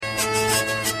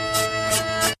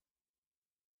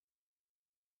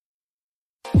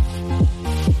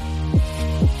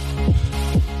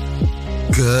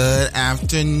Good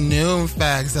afternoon,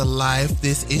 Facts of Life.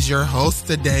 This is your host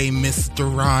today,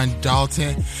 Mr. Ron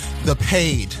Dalton, the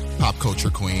paid pop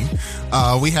culture queen.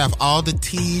 We have all the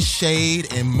tea,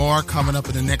 shade, and more coming up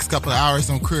in the next couple of hours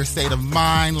on Queer State of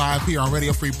Mind, live here on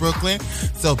Radio Free Brooklyn.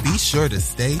 So be sure to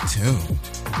stay tuned.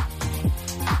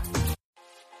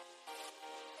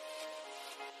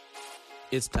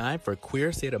 It's time for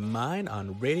Queer State of Mind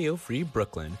on Radio Free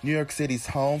Brooklyn, New York City's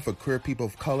home for queer people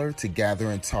of color to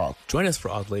gather and talk. Join us for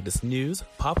all the latest news,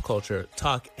 pop culture,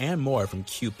 talk, and more from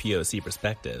QPOC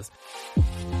perspectives.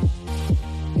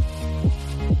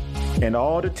 And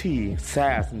all the tea,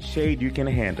 sass, and shade you can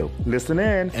handle. Listen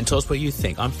in. And tell us what you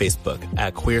think on Facebook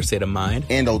at Queer State of Mind.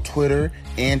 And on Twitter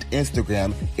and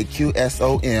Instagram at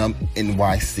QSOMNYC.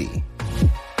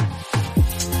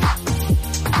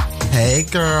 Hey,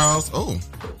 girls. Oh,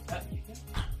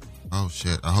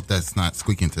 shit. I hope that's not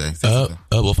squeaking today.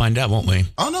 We'll find out, won't we?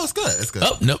 Oh, no, it's good. It's good.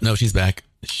 Oh, no, she's back.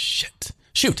 Shit.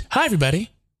 Shoot. Hi,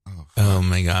 everybody. Oh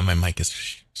my God, my mic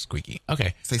is squeaky.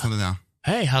 Okay. Say something now.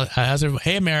 Hey, how's it?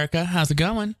 Hey, America. How's it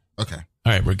going? Okay.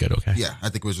 All right, we're good. Okay. Yeah, I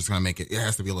think we're just going to make it. It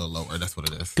has to be a little lower. That's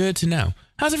what it is. Good to know.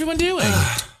 How's everyone doing?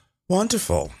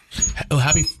 Wonderful. Oh,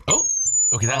 happy. Oh,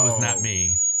 okay. That was not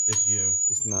me. It's you.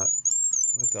 It's not.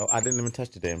 I didn't even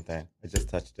touch the damn thing. I just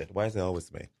touched it. Why is it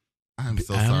always me? I'm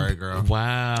so sorry, girl.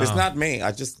 Wow. It's not me.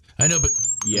 I know, but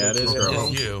yeah, it is, girl.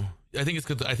 It's you. I think it's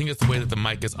good. I think it's the way that the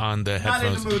mic is on the headphones.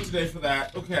 Not in the mood today for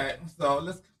that. Okay, so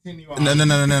let's continue on. No.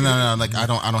 Like I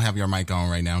don't have your mic on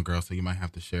right now, girl. So you might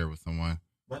have to share with someone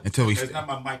until we. It's not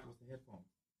my mic with the headphones.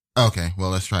 Okay,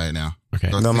 well let's try it now. Okay.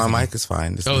 No, my mic is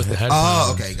fine. It's the headphones.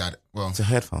 Oh, okay, got it. Well, it's the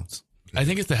headphones. I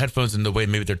think it's the headphones and the way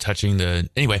maybe they're touching the.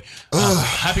 Anyway,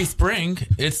 happy spring!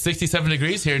 It's 67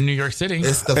 degrees here in New York City.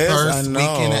 It's the first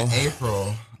weekend of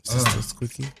April. Is this still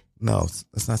squeaky? No,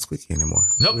 it's not squeaky anymore.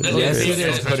 Nope. Yes, it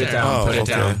is. Put it down.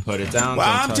 Put it down. Well,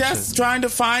 I'm just trying to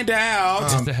find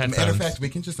out. Matter of fact, we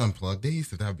can just unplug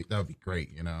these. That would be great.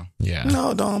 You know. Yeah.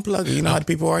 No, don't unplug it. You know how the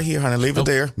people are here, honey. Leave it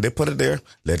there. They put it there.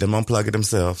 Let them unplug it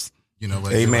themselves. You know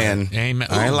what? Amen. Amen.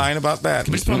 I ain't lying about that.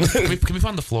 Can we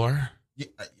find the floor? Yeah,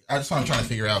 that's what I'm trying to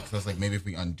figure out because I was like, maybe if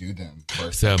we undo them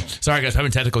first. So, sorry guys,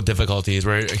 having technical difficulties.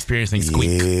 We're experiencing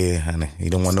squeak. Yeah, honey. You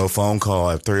don't want no phone call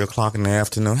at 3:00 in the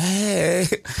afternoon. Hey,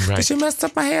 right. Did you mess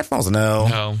up my headphones?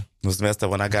 No. It was messed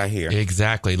up when I got here.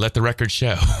 Exactly. Let the record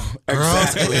show.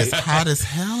 Exactly. It's hot as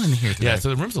hell in here today. Yeah, so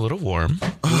the room's a little warm.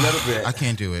 A little bit. I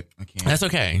can't do it. I can't. That's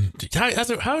okay.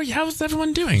 How's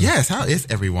everyone doing? Yes, how is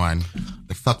everyone?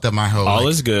 They fucked up my whole All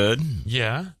is good.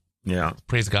 Yeah. Yeah.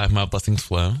 Praise God, my blessings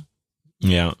flow.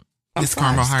 Yeah. Miss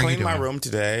Carmel, how are you cleaned doing? my room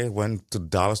today. Went to the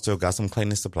dollar store, got some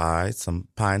cleaning supplies, some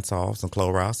Pine Sol, some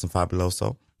Clorox, some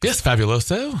Fabuloso. Yes,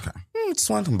 Fabuloso. Okay.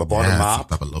 Just one of them. I bought a mop.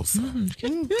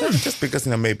 Fabuloso. Just because,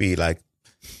 maybe like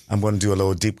I'm going to do a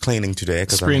little deep cleaning today.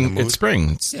 It's spring. It's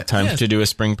time to do a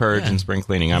spring purge and spring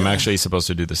cleaning. I'm actually supposed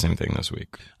to do the same thing this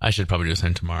week. I should probably do the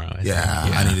same tomorrow.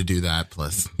 I need to do that.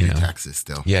 Plus, taxes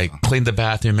still. Yeah, clean the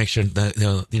bathroom. Make sure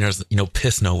that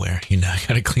piss nowhere. I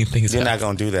gotta clean things. You're up. not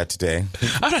going to do that today.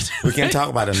 We can't talk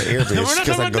about it in the air, bitch.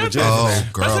 Because I go to jail. Oh,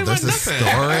 girl, there's a story.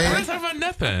 We're not talking about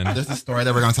nothing. There's a story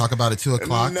that we're going to talk about at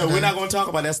 2:00. No, we're not going to talk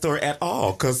about that story at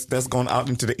all because that's going out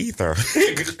into the ether.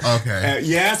 Okay.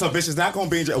 So bitch is not going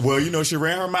to be in jail. Well, she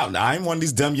ran her mouth. I'm one of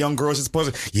these dumb young girls. She's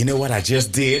supposed to, you know what I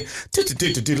just did?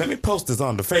 Let me post this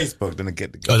on the Facebook. Then I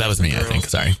get the Oh, that was me, I think.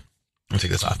 Sorry. I'll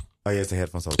take this off. Oh, yeah, it's the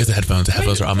headphones. It's the headphones. The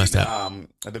headphones are almost out.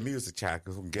 The music chat.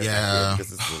 Yeah.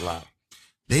 Because it's a lot.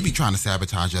 They be trying to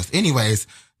sabotage us. Anyways,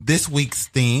 this week's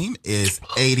theme is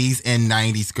 80s and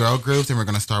 90s girl groups, and we're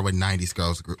going to start with 90s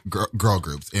girl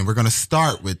groups. And we're going to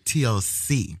start with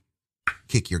TLC,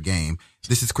 Kick Your Game.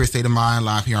 This is Queer State of Mind,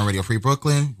 live here on Radio Free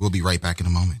Brooklyn. We'll be right back in a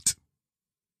moment.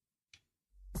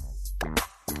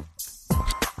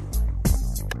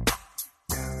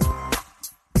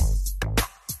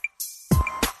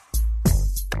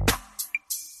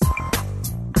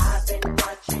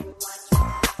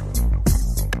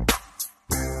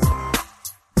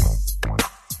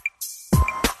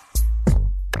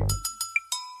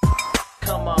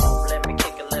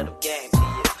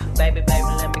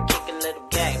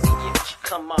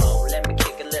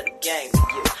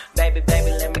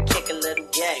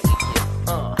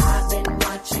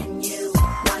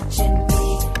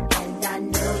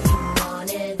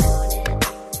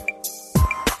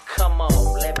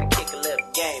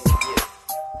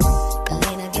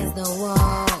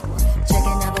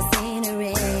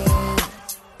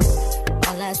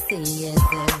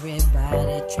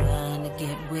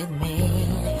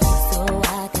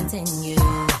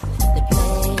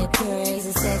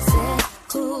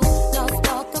 Cool.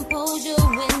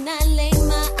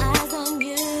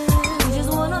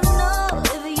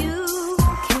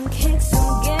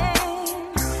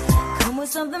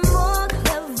 more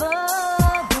clever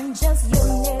than just your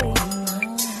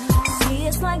name. See,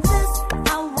 it's like this.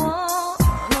 I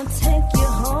wanna take you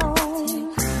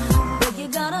home, but you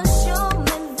gotta show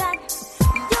me that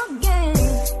your game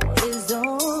is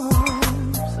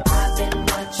on. So I've been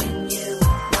watching you,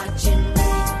 watching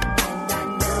me, and I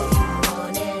know you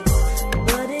want it,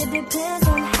 but it depends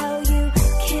on how you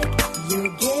kick your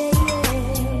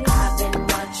game. I've been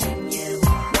watching you,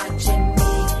 watching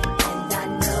me, and I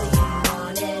know you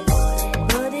want it,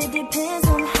 but it depends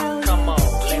on how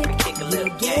you kick your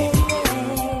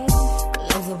game.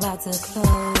 Love's about to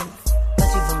close, but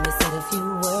you've only said a few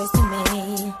words to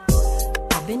me.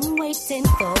 I've been waiting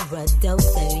for a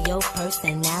dose of your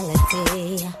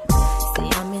personality. See,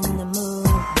 I'm in the mood,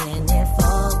 and if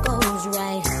all goes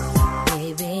right,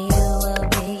 baby,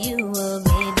 you will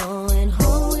be going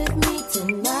home with me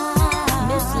tonight.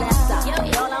 Miss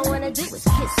Lester, all I wanna do is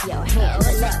kiss your hand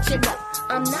and let you know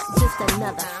I'm not just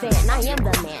another fan. I am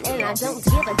the man, and I don't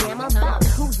give a damn about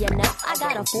who you know. I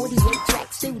got a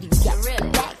 48-track studio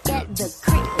back at the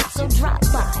crib, so drop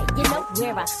by. You know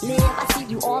where I live. I see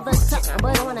you all the time,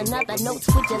 but on another note,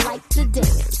 would you like to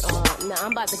dance? No,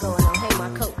 I'm about to go and hang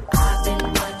my coat. I've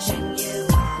been watching you,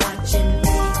 watching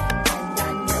me, and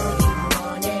I know you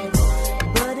want it,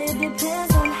 but it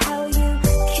depends on how you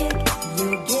kick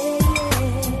your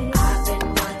game. I've been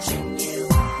watching you,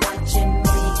 watching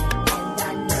me, and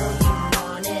I know you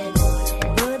want it,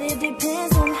 but it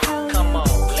depends on how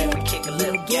you kick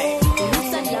your game. You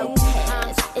said no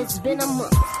test. It's been a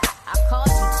month. I called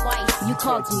you twice. You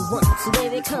called me once.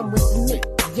 Baby, come with me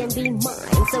and be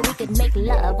mine, so we could make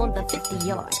love on the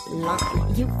 50-yard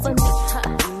line. You for me,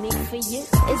 me for you.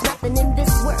 There's nothing in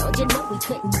this world you know we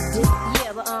couldn't do.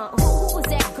 Yeah, but who was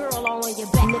that girl on your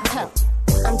back? Nicole.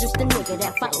 I'm just a nigga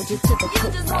that followed you to the cook.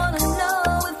 You just wanna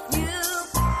know if you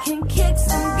can kick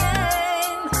some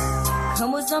game.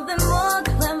 Come with something more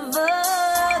clever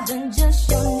than just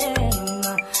your name.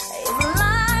 If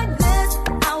like this,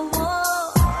 I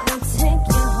wanna take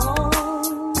you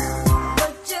home,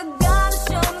 but you gotta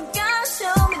show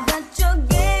me that your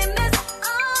game is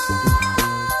on.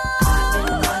 I've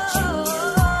been watching you,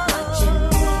 watching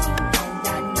me, and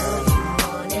I know you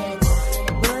want it,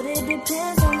 but it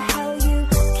depends on how you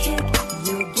kick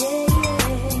your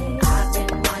game. I've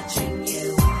been watching you,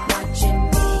 watching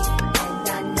me, and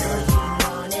I know you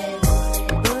want it,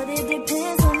 but it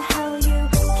depends on how you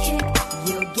kick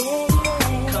your game.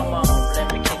 Come on, let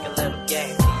me kick a little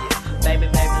game for you. Baby,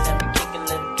 let me kick a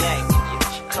little game for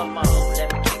you. Come on, let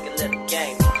me kick a little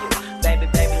game for you. Baby,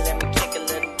 let me kick a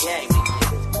little game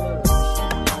for you.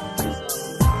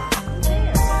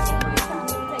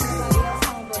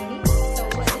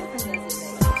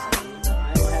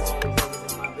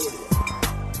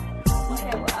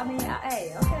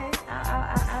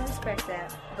 I respect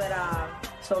that. But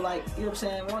so like, you know what I'm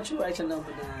saying? Why don't you write your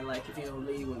number down, like if you don't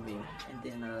leave with me, and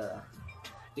then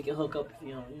we can hook up if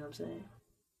you don't. You know what I'm saying?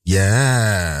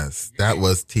 Yes, that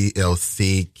was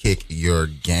TLC Kick Your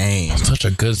Game. Such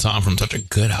a good song from such a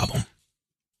good album.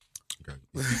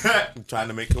 I'm trying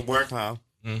to make it work, huh?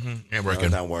 Mm-hmm. Ain't No, working.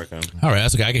 it's not working. All right,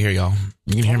 that's okay. I can hear y'all.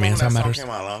 You can hear me. That's how it That song matters. came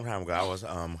out a long time ago. I was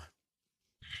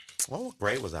what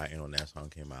grade was I in when that song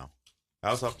came out? I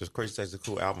was off this Crazy Sexy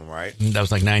Cool album, right? That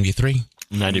was like 93.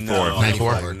 94. No,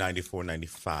 94? Like 94,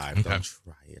 95. Okay. Don't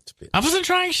try it, bitch. I wasn't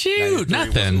trying. Shoot, 93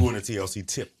 nothing. was Ooh, and the TLC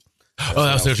tip. Oh,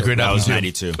 that was such a great That album. was too.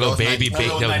 92. Oh, baby, That baby,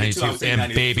 was that was 92. 92. I was saying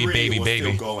And baby, 93 baby, was baby.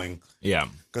 still going Yeah.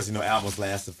 because albums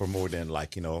lasted for more than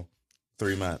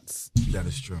 3 months. That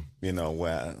is true.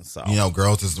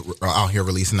 Girls is out here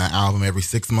releasing that album every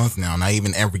 6 months now. Not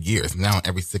even every year. It's now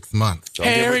every 6 months. Don't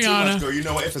give it too much, Ariana. girl. You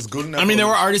know what? If it's good enough, I mean, there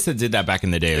were artists that did that back in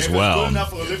the day as if well. It's good enough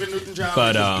for Olivia Newton-John,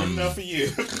 But, it's good enough for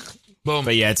you. Boom.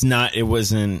 But yeah, it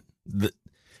wasn't.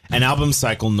 An album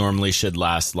cycle normally should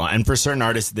last long. And for certain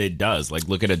artists, it does. Like,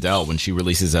 look at Adele. When she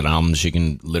releases an album, she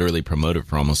can literally promote it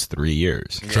for almost 3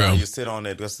 years. True. Yeah, you sit on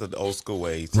it. That's the old school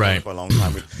way. You sit on Right. it for a long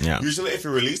time. Yeah. Usually, if you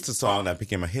released a song that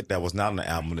became a hit that was not on the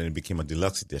album, then it became a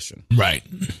deluxe edition. Right.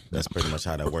 That's pretty much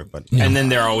how that worked. But And then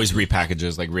there are always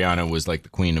repackages. Like, Rihanna was like the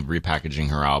queen of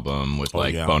repackaging her album with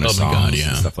yeah. bonus Oh my songs God, yeah.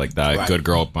 and stuff like that. Right. Good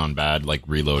Girl Gone Bad, like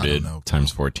Reloaded I don't know.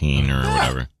 times 14 or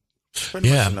whatever. pretty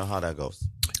Yeah. much you know how that goes.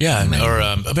 Yeah. Or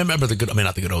I remember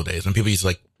not the good old days when people used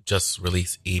to just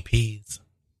release EPs.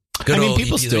 Good I mean, old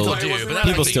people EPs. still- They It wasn't but like not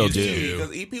people like still they do. used to.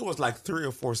 Because EP was like 3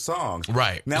 or 4 songs.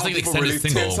 Right. Now It's like people extended release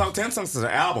single. 10 songs as an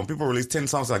album. People release 10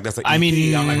 songs like that's an EP. I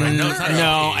mean, I'm like, no, it's not an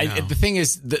no. EP, no. The thing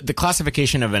is, the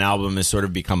classification of an album has sort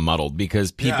of become muddled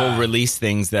because people Yeah. release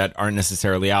things that aren't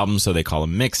necessarily albums, so they call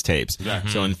them mixtapes.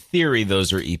 So in theory,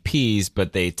 those are EPs,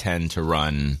 but they tend to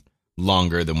run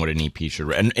longer than what an EP should.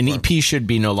 An EP should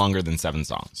be no longer than 7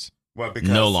 songs. Well, because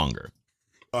No longer.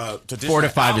 4 to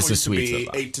 5 is the sweet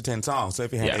spot. 8 to 10 songs. So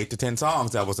if you had Yeah. 8 to 10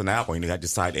 songs, that was an album. You got your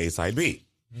side A, side B.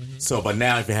 So, but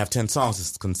now if you have 10 songs,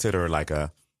 it's considered like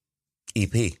a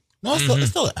EP. No, it's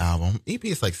still an album. EP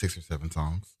is like 6 or 7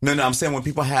 songs. No, I'm saying when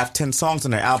people have 10 songs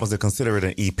in their albums, they consider it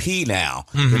an EP now.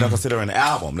 They don't consider it an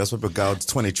album. That's what we got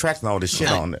 20 tracks and all this shit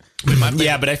on it.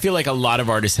 Yeah, but I feel like a lot of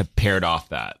artists have paired off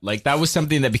that. Like that was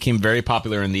something that became very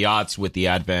popular in the aughts with the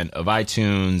advent of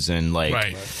iTunes and like,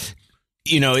 Right.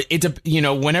 you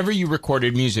know, whenever you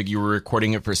recorded music, you were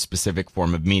recording it for a specific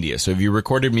form of media. So if you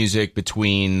recorded music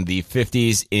between the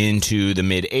 50s into the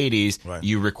mid 80s, Right.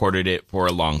 you recorded it for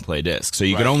a long play disc. So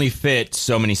you could Right. only fit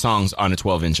so many songs on a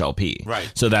 12-inch LP.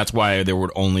 Right. So that's why there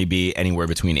would only be anywhere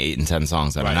between 8 and 10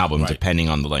 songs on an Right, album, right. depending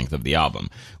on the length of the album.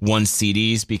 Once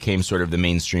CDs became sort of the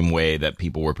mainstream way that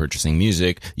people were purchasing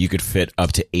music, you could fit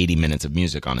up to 80 minutes of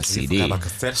music on a CD. Forgot about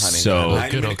cassette, honey. So-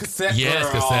 90-minute cassette,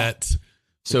 Yes, girl. cassette.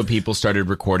 So people started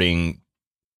recording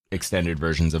extended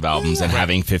versions of albums and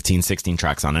having 15, 16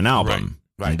 tracks on an album.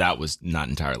 Right. And that was not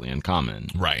entirely uncommon.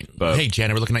 Right. But- Hey,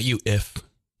 Janet, we're looking at you. If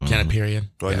Janet, period.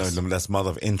 Well, Yes. no, that's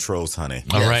mother of intros, honey.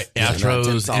 All Yes. right. Yeah, 10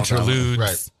 Outros, songs interludes.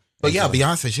 Right. But yeah,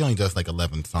 Beyonce, she only does like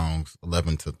 11 songs,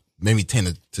 11 to maybe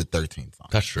 10 to 13 songs.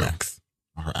 That's true. Max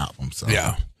on her album. So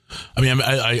Yeah. I mean,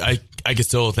 I could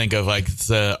still think of like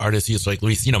the artists used to like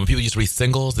release, you know, when people used to release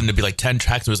singles and there'd be like 10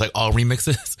 tracks, it was like all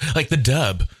remixes, like the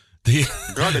dub.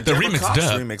 Girl, The Deborah remix Cox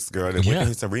dub. remix, girl. The Yeah. Whitney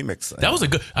Houston remix. That was a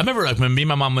good. I remember like when me and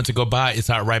my mom went to go buy It's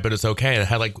Not Right, But It's Okay. It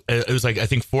had like it was like I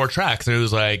think 4 tracks, and it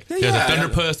was like there's a Yeah.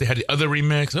 Thunderpuss. They had the other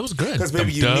remix. It was good. Because The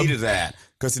maybe you dub. needed that.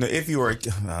 Because, you know, if you were,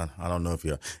 I don't know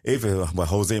well,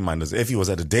 Jose might know, if you was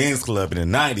at a dance club in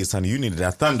the 90s, honey, you needed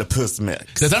that Thunderpuss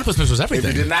mix. The Thunderpuss mix was If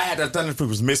everything. you did not have that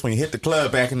Thunderpuss mix when you hit the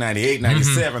club back in 98,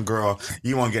 97, girl,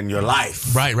 you weren't getting your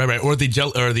life. Right. Or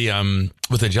the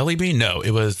with the Jelly Bean. No,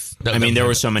 it was. I mean, there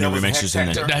were so many There was remixes in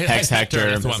Hex there. Hector. Hex Hector,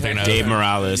 That's the one thing I- Dave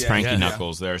Morales, Yeah, Frankie yeah.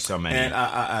 Knuckles. There are so many.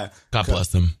 And God bless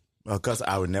them. because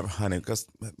I would never, honey, because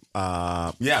of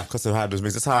how this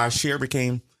mix. That's how our share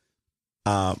became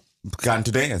gotten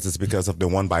to dance. It's because of the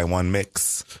 1x1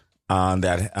 mix on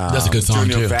that. That's a good song,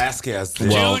 Junior too. Vasquez. did.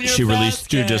 well, Junior she released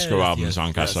 2 Vasquez. disco albums Yes. on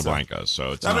Yes, Casablanca,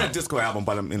 so it's I mean, a not. disco album,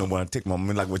 but you know, when I take my, I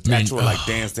mean, like with Man, actual like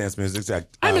dance music. Like,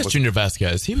 I miss was- Junior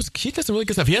Vasquez. He did some really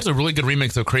good stuff. He has a really good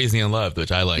remix of Crazy in Love,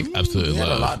 which I like absolutely He had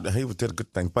a love. lot. He did a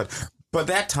good thing, but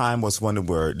that time was when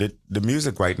the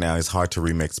music right now is hard to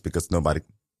remix because nobody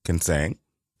can sing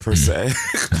per se.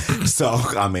 so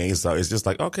I mean, so it's just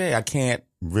like, okay, I can't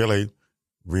really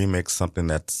remix something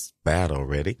that's bad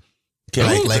already. Can I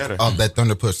like, make it like better? that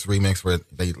Thunderpuss remix where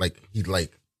he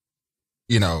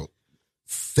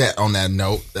set on that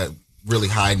note, that really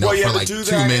high note for like 2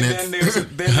 minutes. And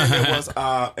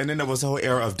then there was a whole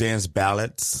era of dance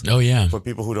ballads. Oh yeah. For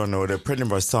people who don't know, they're pretty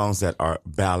much songs that are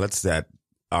ballads that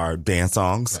are dance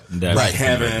songs. That's Like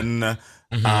Heaven,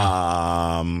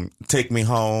 Take Me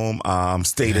Home,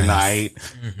 Stay the Night.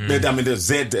 I mean,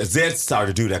 Zed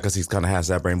started to do that because he's kind of has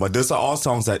that brain. But those are all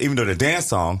songs that, even though they're dance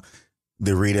song,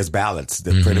 they read as ballads.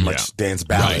 They're pretty much dance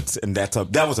ballads, and that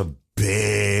was a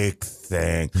big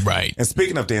thing. Right. And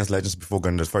speaking of dance legends, before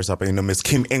going to the first topic, you know, Miss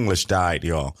Kim English died,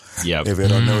 y'all. Yep. If you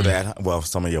don't know that, well,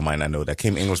 some of you might not know that.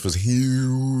 Kim English was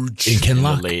huge In Ken in the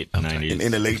Lock. late 90s.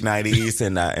 in the late 90s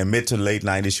and mid to late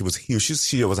 90s. She was huge.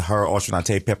 She was her, Ultra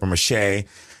Nate, Pepper Mache.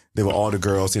 They were all the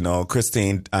girls, you know,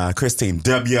 Christine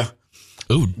W.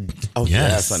 Ooh. Oh,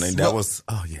 Yes. yes. I mean, that was,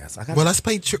 oh, yes. I got Well, let's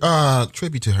pay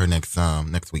tribute to her next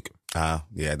week. yeah,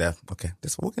 okay.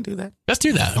 We can do that. Let's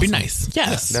do that. It'd be nice.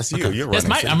 Yes. That's you. You're That's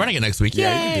running. I'm running it next week.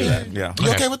 Yeah, Yay. you can do that. Yeah.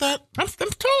 You Okay. okay with that?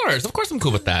 Of course I'm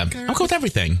cool with that. I'm cool with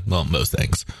everything. Well, most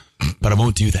things. But I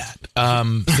won't do that.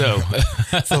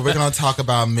 So we're gonna talk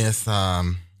about Miss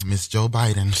Joe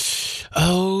Biden.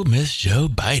 Oh, Miss Joe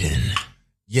Biden.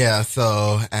 Yeah,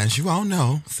 so as you all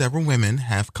know, several women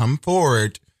have come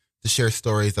forward to share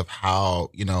stories of how,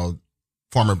 you know,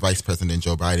 former Vice President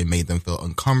Joe Biden made them feel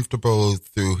uncomfortable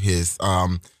through his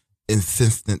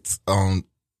insistence on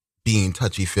being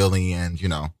touchy-feely and, you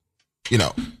know,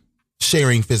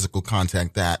 sharing physical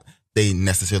contact that they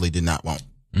necessarily did not want,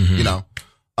 you know.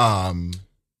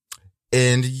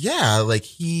 And yeah, like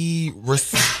he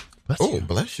bless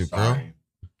you, girl. Sorry.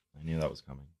 I knew that was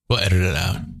coming. We'll edit it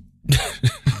out.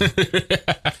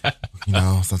 You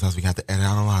know, sometimes we got to edit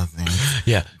out a lot of things.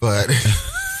 Yeah. But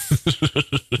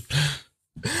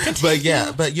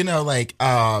but you know, like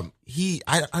I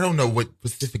don't know what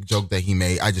specific joke that he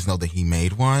made. I just know that he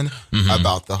made one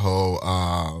about the whole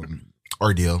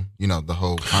ordeal. You know, the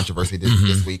whole controversy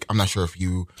this week. I'm not sure if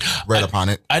you read upon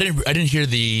it. I didn't hear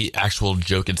the actual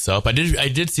joke itself. I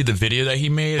did see the video that he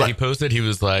made and he posted. He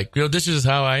was like, this is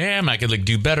how I am. I could like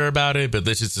do better about it, but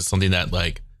this is just something that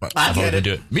like I get it.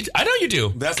 do it. I know you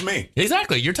do. That's me.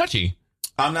 Exactly. You're touchy.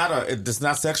 I'm not it's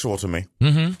not sexual to me.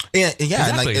 And Exactly.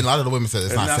 and like and a lot of the women said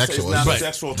it's not sexual. It's not It's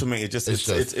sexual to me.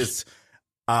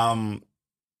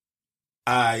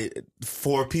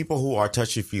 For people who are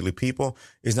touchy-feely people,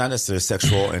 it's not necessarily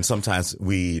sexual, and sometimes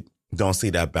we don't see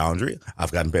that boundary.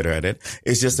 I've gotten better at it.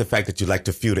 It's just the fact that you like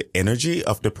to feel the energy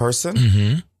of the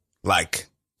person, like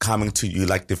coming to you,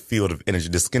 like the field of energy,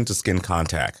 the skin-to-skin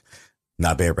contact.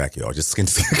 Not bareback, y'all. Just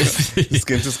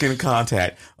skin-to-skin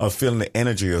contact of feeling the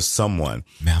energy of someone.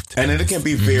 And then it can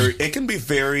be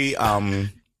very, I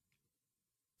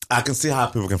can see how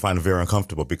people can find it very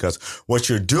uncomfortable because what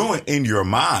you're doing in your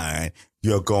mind,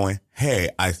 you're going, hey,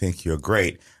 I think you're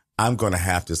great. I'm going to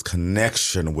have this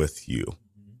connection with you.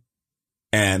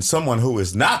 And someone who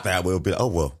is not that will be, oh,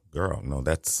 well, girl, no,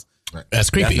 that's creepy. That's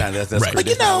right. creepy. Like, you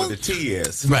That's not know, what the tea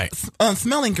is. Right.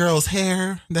 Smelling girls'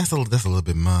 hair, that's a little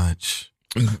bit much.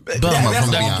 That's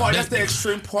one part. That's the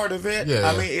extreme part of it. Yeah.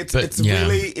 I mean, it's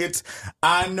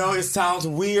I know it sounds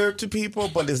weird to people,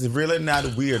 but it's really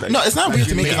not weird. No, it's not weird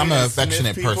to me because I'm an Smith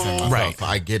affectionate people, person myself. Right. So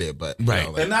I get it, but you Right.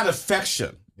 know, They're not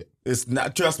affection. It's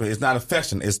not, trust me, it's not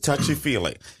affection. It's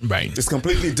touchy-feely. Right. It's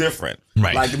completely different.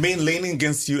 Right. Like me leaning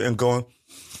against you and going,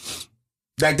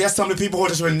 like that's something people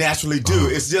just would naturally do.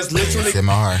 It's just literally,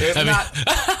 ASMR.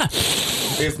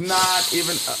 it's not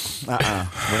even,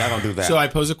 we're not going to do that. So I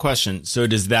pose a question. So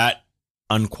does that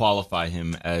unqualify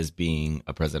him as being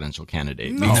a presidential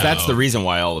candidate? Because that's the reason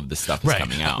why all of this stuff is Right.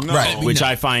 coming out. No. Right. Which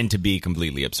I find to be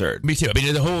completely absurd. Me too. I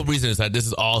mean, the whole reason is that this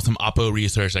is all some Oppo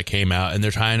research that came out, and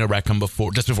they're trying to wreck him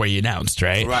just before he announced,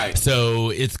 right? Right. So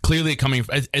it's clearly coming.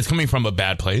 It's coming from a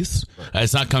bad place.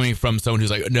 It's not coming from someone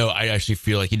who's like, no, I actually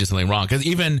feel like he did something wrong. Because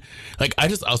even like, I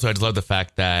just love the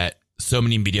fact that so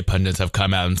many media pundits have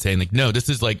come out and saying like, no, this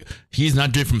is like, he's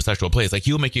not doing it from a sexual place. Like,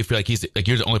 he'll make you feel like he's like,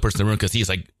 you're the only person in the room because he's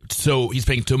like, he's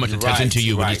paying so much attention to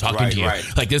you when he's talking to you. Right.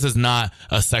 Like, this is not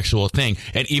a sexual thing.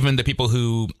 And even the people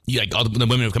who, like, all the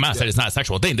women who come out said it's not a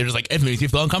sexual thing. They're just like, it makes you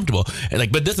feel uncomfortable. And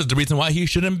like, but this is the reason why he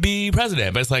shouldn't be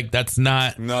president. But it's like, that's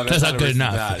not No, that's that's not not good the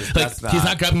enough. reason. Like, That's he's not.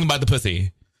 not grabbing him by the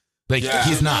pussy. Like, Yeah.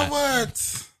 he's you know not.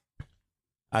 what?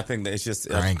 I think that it's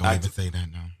just, I ain't gonna even say that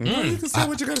now. No, you can say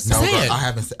what you're going to say. No, Say girl, it.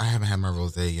 I haven't had my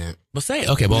rosé yet. Well, say it.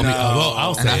 Okay, well, I'll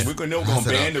And say I- it. We're going to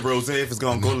ban the rosé if it's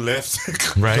going to go left.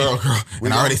 Right. Girl. We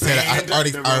And I already gonna said ban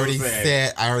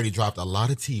the I already dropped a lot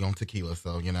of tea on tequila,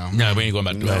 so you know. No, we ain't going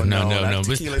back to that. No. not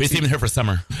We tequila, saving her for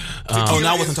summer. Oh, no,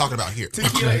 I wasn't talking about here.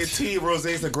 Tequila is tea, rosé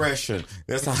is aggression.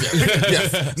 That's how.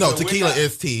 Yes. No, So we're tequila not-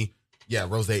 is tea. Yeah,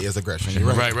 rosé is aggression.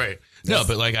 You're right. Right. No,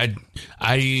 but like I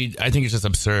think it's just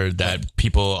absurd that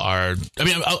people are. I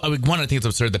mean, one, I think it's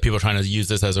absurd that people are trying to use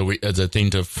this as a thing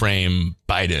to frame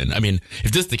Biden. I mean,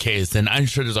 if this is the case, then I'm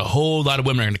sure there's a whole lot of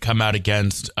women are going to come out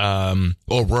against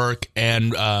O'Rourke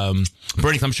and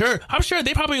Bernie. I'm sure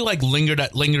they probably like lingered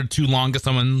too long to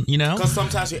someone, you know. Because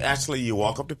sometimes you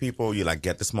walk up to people, you like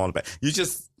get the smaller bag.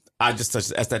 I just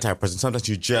touch as that type of person. Sometimes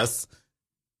you just,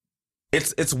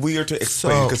 it's weird to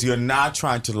explain because you're not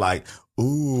trying to like,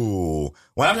 ooh.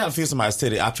 When I'm trying to feel somebody's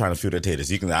titty, I'm trying to feel their titties.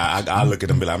 You can, I look at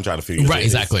them and be like, I'm trying to feel your Right, titties.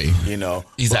 exactly. You know,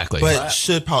 Exactly. But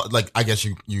should I guess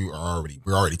we're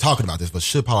already talking about this, but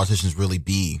should politicians really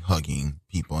be hugging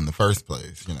people in the first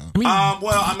place? You know,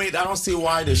 well, I mean, I don't see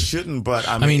why they shouldn't, but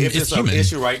I mean if it's it's an human.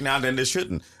 issue right now, then they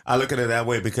shouldn't. I look at it that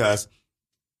way because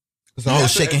it's the whole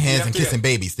have to- shaking you hands have and to- kissing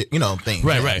babies, thing.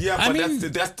 Right. yeah, I but mean,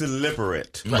 that's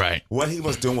deliberate. right. What he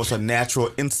was doing was a natural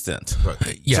instinct.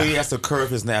 Yeah. So he has to curb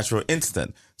his natural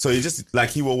instinct. So he just,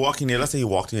 like, he will walk in there. Let's say he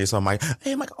walked in there. So I'm like,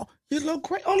 hey, Mike, oh, you look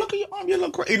great. Oh, look at your arm. You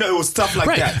look great. You know, it was stuff like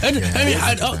Right. that. And,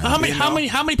 I mean, You know?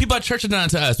 how many people at church have done it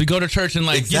to us? We go to church and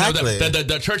like, Exactly. you know,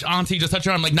 the church auntie just touch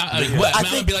your arm, like, not like, what? I Now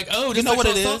think- I'd be like, oh, you just know what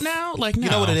it sexual is assault now? Like, no.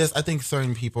 You know what it is? I think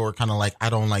certain people are kind of like,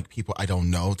 I don't like people I don't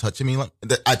know touching me. Like,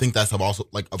 I think that's also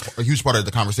like a huge part of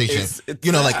the conversation. It's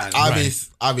you know, like bad.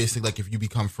 obviously, like if you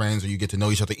become friends or you get to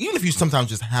know each other, even if you sometimes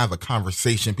just have a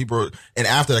conversation, and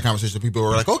after that conversation, people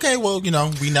are like, okay, well, you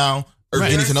know, we now are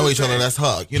Right. getting to know This each is other. the- Let's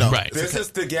hug. You know, Right. This is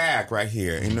the gag right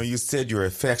here. You know, you said you're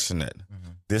affectionate.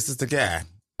 This is the gag.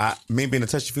 Me being a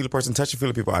touchy-feely person,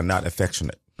 touchy-feely people are not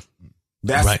affectionate.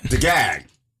 That's Right. the gag.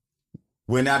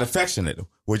 We're not affectionate.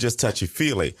 We're just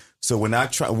touchy-feely. So we're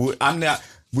not trying.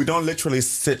 We don't literally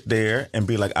sit there and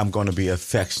be like, I'm going to be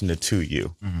affectionate to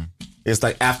you. It's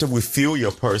like after we feel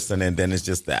your person, and then it's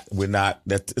just that we're not.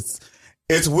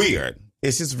 It's weird.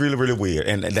 It's just really, really weird.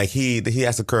 And like he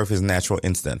has to curb his natural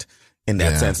instinct in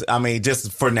that Yeah. sense. I mean,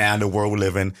 just for now, in the world we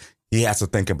live in, he has to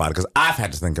think about it because I've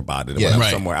had to think about it. Yeah. When I'm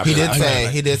Right. somewhere. He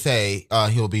I've did say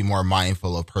he'll be more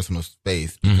mindful of personal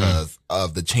space because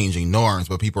of the changing norms.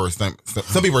 But people are some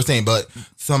people are saying, but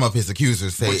some of his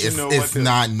accusers say But you know it's what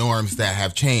not norms that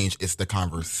have changed. It's the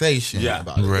conversation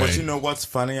about it. Right. But you know what's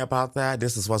funny about that?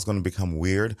 This is what's going to become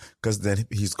weird because then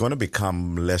he's going to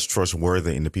become less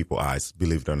trustworthy in the people's eyes,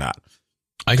 believe it or not.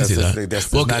 I can see That's- that.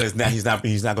 that's Well, not his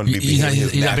he's not going to be he's not- behaving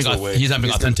his he's not being natural au- way. he's not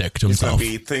being authentic to himself. He's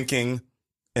going to be thinking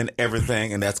and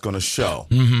everything, and that's going to show.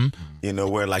 You know,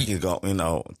 where like you go, you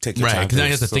know, take your Right, time. because now he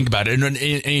has to think about it. And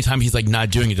anytime he's like not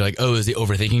doing it, you're like, oh, is he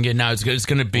overthinking it? Now it's going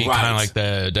to be Right. kind of like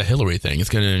the Hillary thing. It's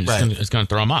going to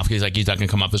throw him off. He's like, he's not going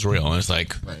to come off as real. And it's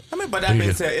like, I mean, but that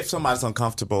being said, if somebody's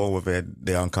uncomfortable with it,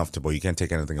 they're uncomfortable. You can't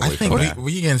take anything away I think from that.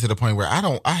 we get to the point where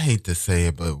I hate to say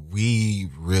it, but we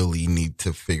really need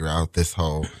to figure out this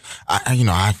whole,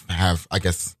 I have, I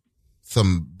guess,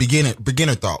 some beginner's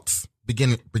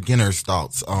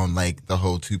thoughts on like the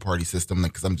whole two-party system,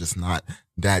 like, cause I'm just not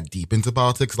that deep into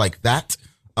politics like that,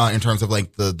 in terms of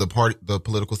like the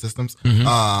political systems,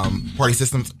 party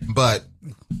systems, but,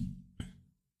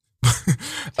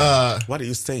 What are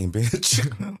you saying,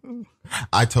 bitch?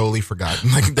 I totally forgot.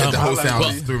 Like the whole like, sound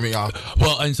well- just threw me off.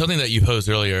 well, and something that you posed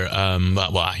earlier,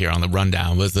 here on the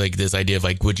rundown was like this idea of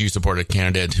like, would you support a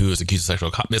candidate who is accused of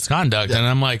sexual misconduct? Yeah. And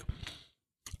I'm like,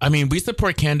 I mean, we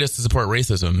support candidates to support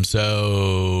racism.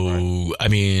 So, I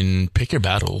mean, pick your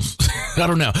battles. I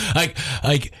don't know. Like,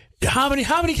 how many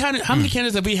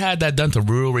candidates have we had that done some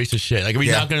real racist shit? Like, are we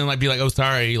Yeah. not going to like be like, oh,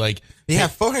 sorry, like, You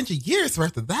have 400 years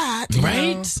worth of that, you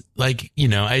right? know? Like,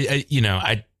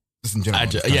 I Just in general.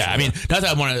 I mean, not that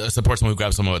I want to support someone who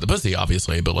grabs someone with the pussy,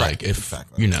 obviously, but like, Right, if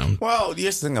exactly. you know, Well,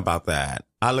 here's the thing about that.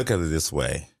 I look at it this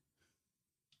way.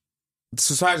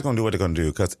 Society's going to do what they're going to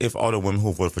do because if all the women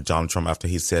who voted for Donald Trump after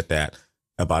he said that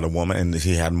about a woman and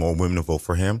he had more women to vote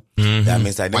for him, that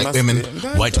means that they White must women.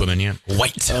 white women, yeah,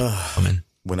 white women.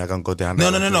 We're not going to go down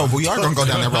that No. road. We are going to go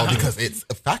down that road because it's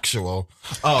factual.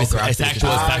 Oh, It's God, actual. It's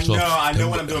factual. I know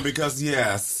what I'm doing because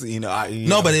yes, you know.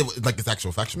 No, but it's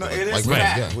actual factual. no, Like, it is like,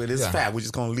 fact. yeah, It is yeah. fact. We're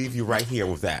just going to leave you right here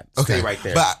with that. Okay, Stay right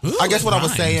there. But I guess what I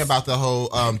was rhymes. saying about the whole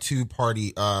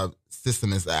two-party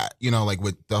system is that, you know, like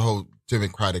with the whole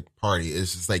Democratic Party,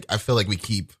 it's just like I feel like we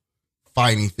keep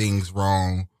finding things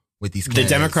wrong with these The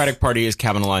candidates. Democratic Party is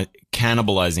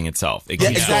cannibalizing itself. It Yeah,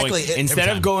 keeps exactly. going- Every instead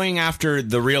time. of going after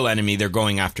the real enemy, they're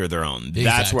going after their own. That's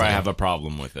Exactly. where I have a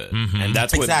problem with it. And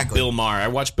that's what Exactly. Bill Maher, I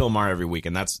watch Bill Maher every week,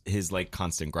 and that's his like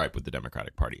constant gripe with the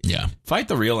Democratic Party. Yeah. Fight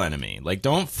the real enemy. Like,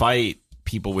 don't fight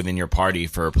people within your party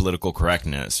for political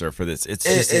correctness or for this.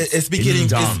 It's beginning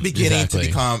dumb. Exactly. to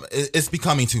become it's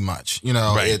becoming too much. You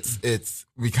know, Right. it's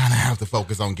we kind of have to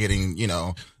focus on getting you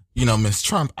know Miss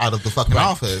Trump out of the fucking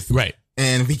office, Right.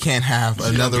 And we can't have She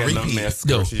don't another get no repeat. miss,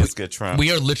 No, girl. She just get Trump.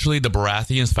 We are literally the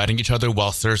Baratheons fighting each other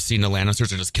while Cersei and the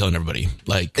Lannisters are just killing everybody.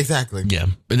 Like, Exactly. yeah,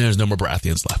 and there's no more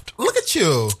Baratheons left. Look at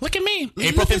you. Look at me, Look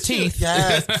April at you. 15th.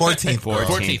 Yes, 14th.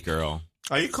 14th girl.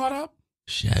 Are you caught up?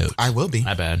 Shout. I will be.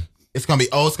 My bad. It's gonna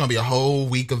be a whole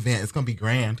week event. It's gonna be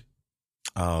grand.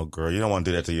 Oh, girl, you don't want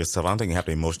to do that to yourself. I don't think you have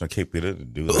the emotional capability to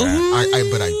do that.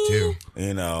 But I do.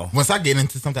 You know. Once I get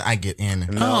into something, I get in. No,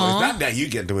 it's not that you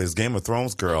get into it. It's Game of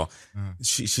Thrones, girl.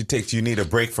 She takes, you need a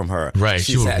break from her. Right,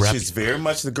 she will wrap- She's very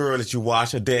much the girl that you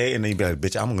watch a day and then you be like,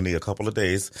 bitch, I'm going to need a couple of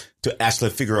days to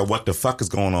actually figure out what the fuck is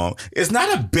going on. It's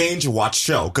not a binge watch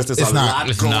show because there's It's a not. lot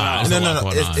It's going not. on. It's a lot No.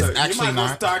 going on. It's You actually might go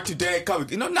not. start today,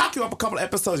 knock you up a couple of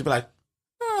episodes. You be like,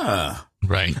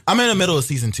 Right. I'm in the middle of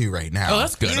season 2 right now. Oh,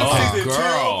 that's good. You Okay. season two?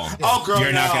 girl. Oh, girl,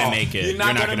 You're not no. gonna make it. You're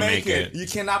not gonna make it. You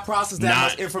cannot process that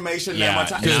Not- much information yeah, that much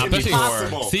time. not It's before-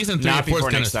 impossible. Season 3 Not and 4 before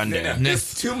is next kind Sunday. of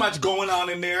There's too much going on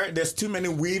in there. There's too many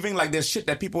weaving. Like there's shit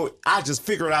that people I just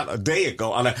figured out a day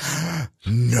ago. I'm like,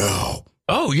 no.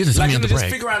 Oh, you're just Like me on the just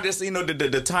break. figure out this, the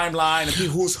timeline and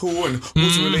who's who and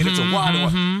who's related to what. and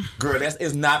what. Girl, that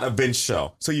is not a binge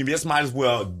show. So you just might as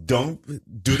well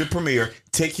don't do the premiere.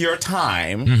 Take your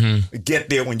time. Get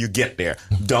there when you get there.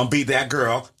 Don't be that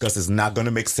girl because it's not going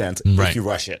to make sense Right. if you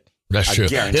rush it. That's I true.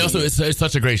 guarantee It also, you. it's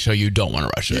such a great show. You don't want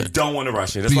to rush You it. don't want to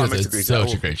rush it. That's why it Because makes a great it's show.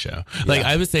 such a great show. Like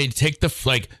I would say, take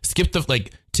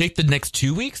take the next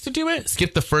 2 weeks to do it.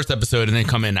 Skip the first episode and then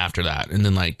come in after that, and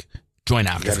then like join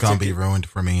after. It's gonna be ruined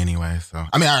for me anyway. So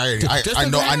I mean,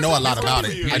 I know a lot about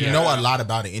it. I know a lot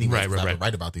about it anyway. Right. I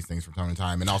write about these things from time to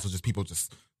time, and also just people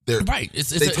just they're Right.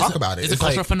 They talk about it. It's a It's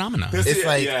cultural like- phenomenon. It's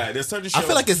like- there's certain shows. I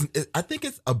feel like I think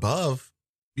it's above,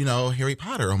 Harry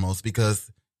Potter almost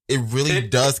because it really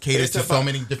does cater it's to so about-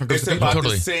 many different groups It's of people. about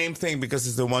Totally. the same thing because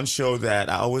it's the one show that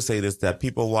I always say this that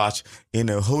people watch in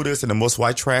the Hooters and the Most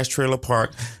White Trash Trailer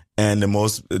Park and the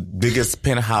most biggest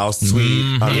penthouse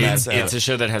suite. It's a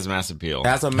show that has mass appeal.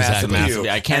 That's a massive appeal.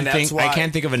 I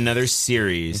can't think of another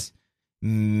series.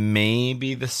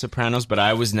 Maybe The Sopranos, but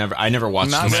I never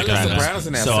watched Not The really Sopranos, Sopranos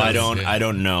in that so sense. I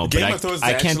don't know. Game But of Thrones is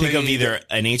I can't think of actually either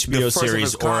an the HBO first of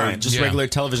series its or kind. just Yeah. regular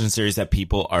television series that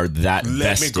people are that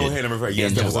Let vested. me go ahead and refer.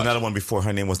 Yes, there was into another one before.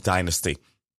 Her name was Dynasty.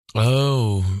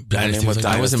 Oh, Her name was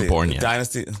I wasn't born yet.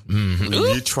 Dynasty.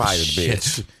 You tried it,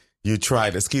 bitch. You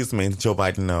tried it. Excuse me, Joe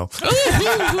Biden. No.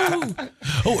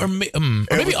 or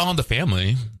maybe All in the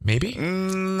Family. Maybe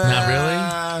not really.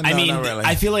 I mean, not really.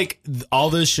 I feel like all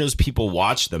those shows people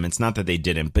watch them. It's not that they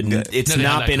didn't, but it's No, they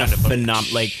not had been a that kind of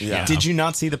phenomenon. Like, Yeah. did you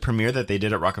not see the premiere that they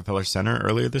did at Rockefeller Center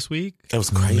earlier this week? It was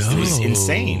crazy. It was No.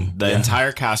 insane. The Yeah.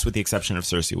 entire cast, with the exception of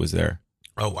Cersei, was there.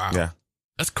 Oh wow, Yeah.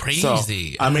 that's crazy. So, I mean,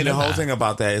 didn't the know whole that. thing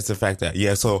about that is the fact that,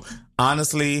 so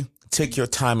honestly, take your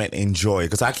time and enjoy it.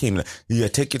 Because I came,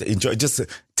 take it, enjoy, just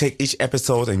take each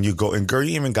episode and you go. And girl,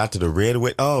 you even got to the red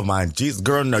with, oh my Jesus,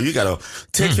 girl, no, you got to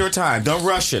take your time. Don't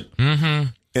rush it. Mm-hmm.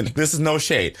 And this is no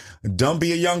shade. Don't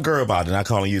be a young girl about it. Not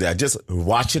calling you that. Just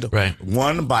watch it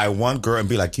one by one, girl, and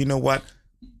be like, you know what?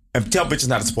 And tell bitches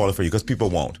not to spoil it for you, because people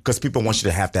won't. Because people want you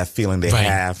to have that feeling they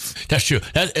have. That's true.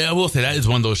 I will say that is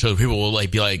one of those shows people will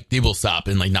be like, they will stop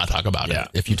and like not talk about it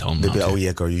if you tell them. They'll be, not to. oh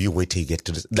yeah, girl, you wait till you get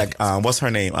to this. Like, what's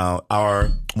her name?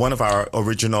 One of our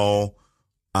original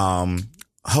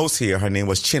hosts here, her name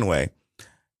was Chinwe.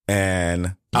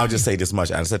 And I'll just say this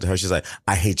much. I said to her, she's like,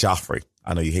 I hate Joffrey.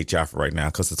 I know you hate Joffrey right now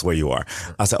because it's where you are.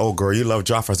 I said, oh, girl, you love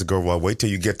Joffrey. I said, girl, well, wait till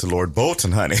you get to Lord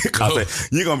Bolton, honey. I said,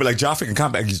 you're going to be like, Joffrey can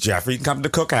come back. Joffrey can come to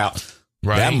the cookout.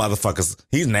 Right. That motherfucker's,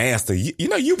 he's nasty. You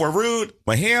know, you were rude,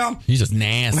 but him, He's just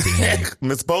nasty. man.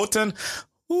 Miss Bolton,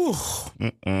 ooh,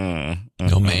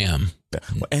 No, ma'am.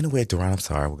 Well, anyway, Duran, I'm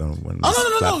sorry. We're going to.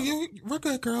 Oh, no. We're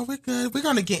good, girl. We're good. We're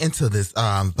going to get into this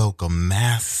vocal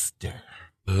master.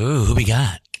 Ooh, who we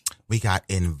got? We got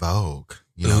In Vogue,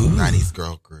 90s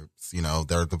girl groups.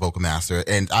 They're the vocal master.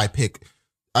 And I picked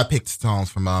songs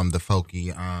from the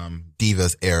folky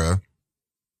divas era.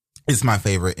 It's my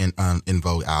favorite In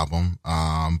Vogue album.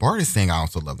 Barty Sing, I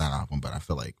also love that album, but I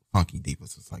feel like Funky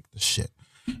Divas is like the shit.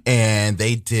 And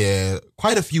they did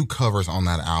quite a few covers on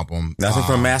that album. Nothing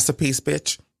from Masterpiece,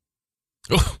 bitch.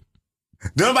 Oh,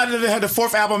 Nobody that had the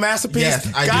fourth album, Masterpiece.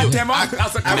 Yes, I God do. damn, I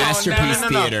was like, come on, Masterpiece no.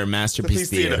 Theater, Masterpiece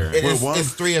Theater.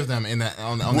 It's three of them in that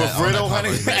on With that Riddle, cover.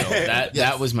 honey.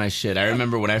 That was my shit. I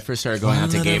remember when I first started going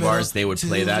out to gay bars, they would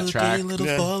play that track. I remember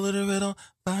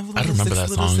that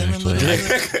song,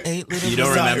 actually. You don't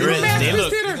remember it?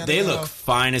 Masterpiece They look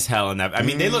fine as hell in that. I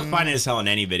mean, they look fine as hell in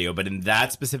any video, but in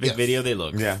that specific video, they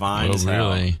look fine Oh, as hell.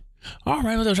 really? All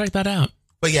right, well, I'll check that out.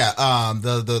 But yeah,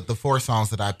 the four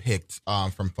songs that I picked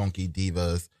from Funky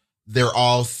Divas, they're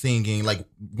all singing, like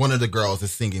one of the girls is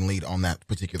singing lead on that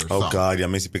particular song. Oh, God. Yeah,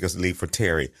 Missy pick us lead for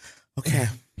Terry. Okay.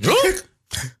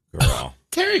 Girl.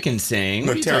 Terry can sing. No,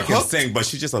 What are you Terry talking can sing, but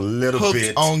she's just a little Hooked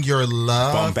bit. on Your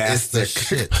Love bombastic. is the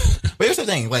shit. But here's the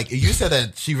thing, like you said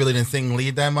that she really didn't sing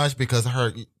lead that much because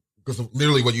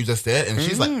literally what you just said, and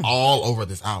she's like all over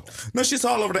this album. No, she's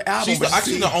all over the album. She's but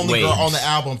actually she- the only Wait. girl on the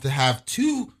album to have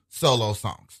two solo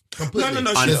songs. Completely.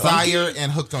 No, she's Desire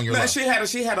and Hooked on Your No, Love.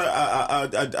 she had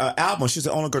a album. She's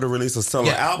the only girl to release a solo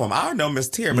album. I don't know Miss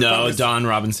Terry. But No, Miss- Don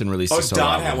Robinson released a solo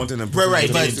Don album. had one to them.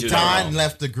 Right, but do Dawn that.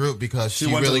 left the group because she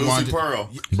went to really Lucy wanted Pearl.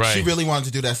 Right. She really wanted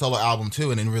to do that solo album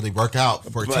too, and didn't really work out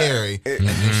for But Terry, it- and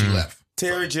then she left.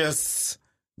 Terry's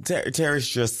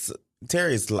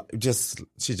just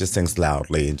she just sings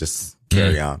loudly and just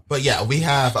carry on. But yeah, we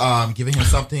have giving him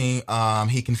something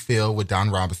he can feel with Don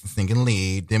Robinson singing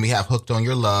lead. Then we have Hooked on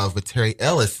Your Love with Terry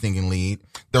Ellis singing lead.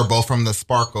 They're both from the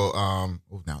Sparkle.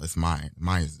 Now it's mine.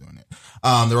 Mine is doing it.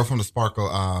 They're both from the Sparkle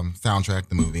soundtrack,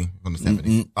 the movie from the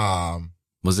 70s.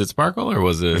 Was it Sparkle or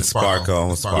was it?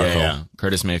 Sparkle. Yeah.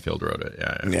 Curtis Mayfield wrote it.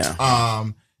 Yeah. Yeah.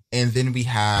 And then we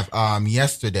have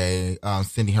yesterday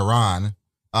Cindy Herron,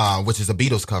 which is a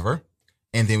Beatles cover.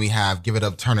 And then we have Give It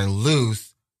Up, Turn It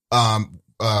Loose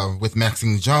with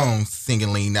Maxine Jones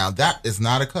singing lead. Now that is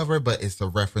not a cover, but it's a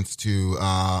reference to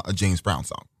a James Brown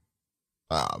song.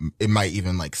 It might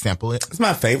even like sample it. It's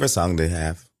my favorite song they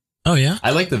have. Oh, yeah? I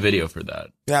like the video for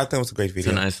that. Yeah, I think it was a great It's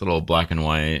video. a nice little black and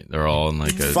white. They're all in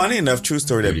like a. Funny enough, true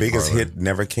story, their Beauty biggest parlor. hit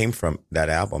never came from that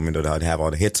album, even though they'd have all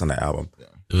the hits on the album.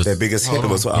 It was Their biggest hit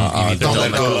was Don't Let Go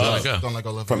Let Go, Love. Let Go. Don't Let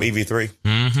Go Love. from EV3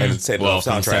 Mhm. and it said Well,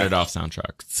 soundtrack. from Set It Off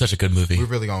soundtrack. Such a good movie. We're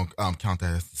really gonna count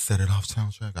that as the Set It Off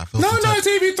soundtrack. I feel No, too no, touched. it's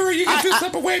EV3. You can feel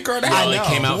step away, girl. Well, it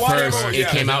came out Whatever, first. yeah.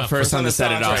 It came out first on the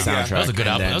Set It Off yeah. soundtrack. That was a good and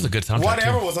album. then- That was a good soundtrack.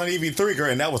 Whatever too. was on EV3,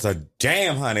 girl, and that was a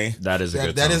jam, honey. That is a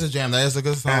good. That song. is a jam. That is a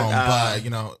good song. And,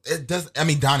 but it does. I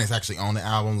mean, Donnie's actually on the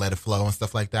album, Let It Flow and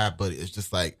stuff like that. But it's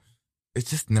just like it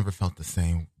just never felt the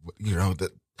same. You know,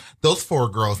 those 4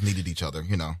 girls needed each other,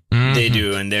 you know. They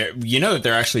do, and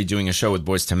they're actually doing a show with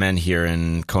Boyz II Men here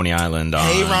in Coney Island.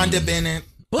 Hey, Rhonda Bennett.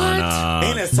 What?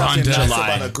 Ain't it something nice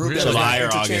July. about a group that July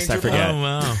is or August, I forget. Oh,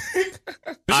 wow.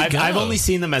 I've only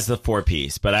seen them as the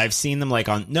 4-piece, but I've seen them like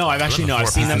on. No, I've actually I've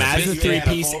seen them as the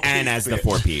 3-piece and as the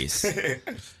 4-piece.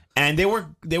 And they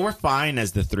were fine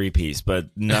as the 3-piece, but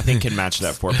nothing can match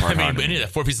that 4-part. I mean, we need that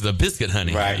 4 pieces of biscuit,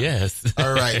 honey. Right. Yes.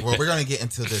 All right. Well, we're going to get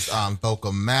into this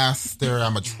vocal master.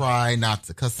 I'm going to try not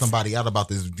to cuss somebody out about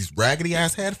these raggedy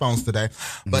ass headphones today.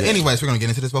 But anyways, we're going to get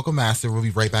into this vocal master. We'll be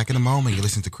right back in a moment. You're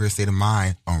listening to Queer State of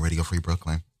Mind on Radio Free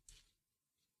Brooklyn.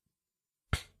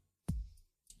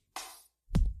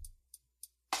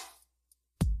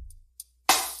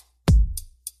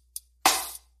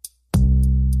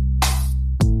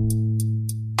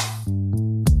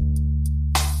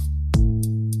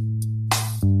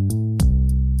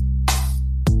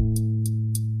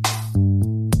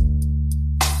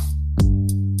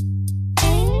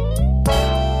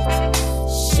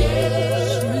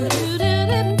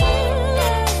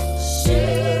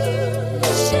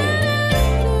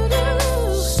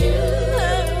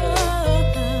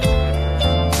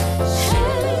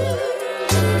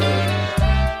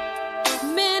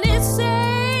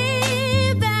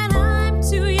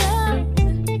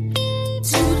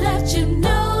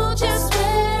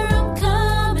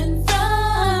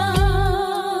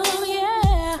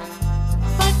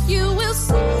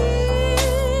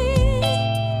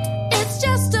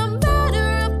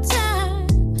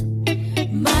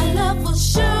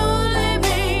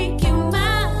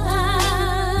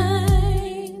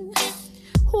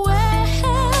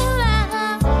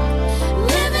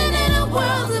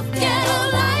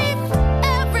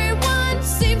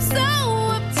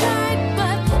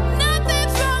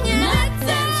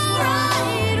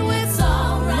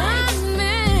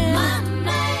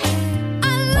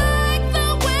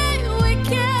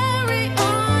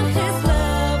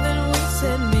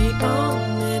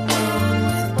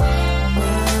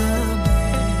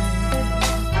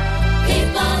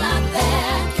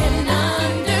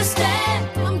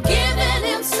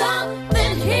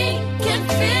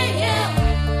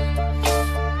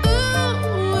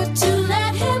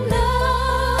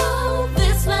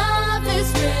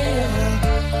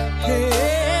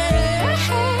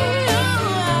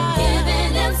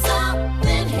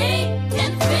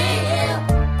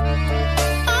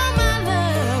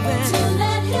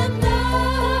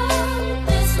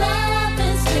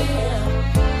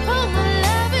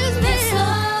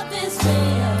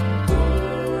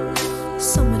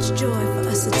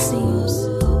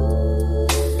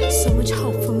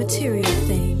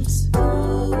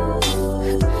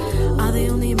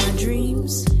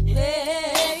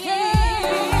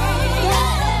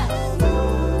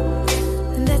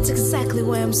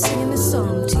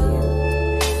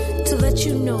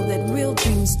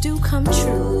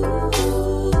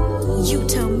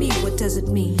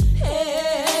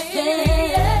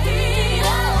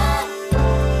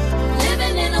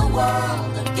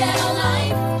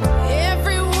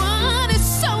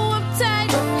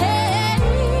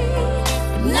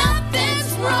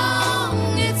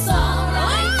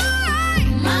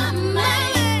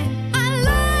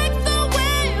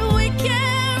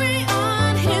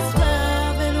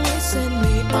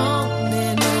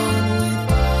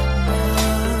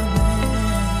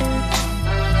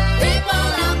 People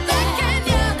out there, can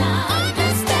you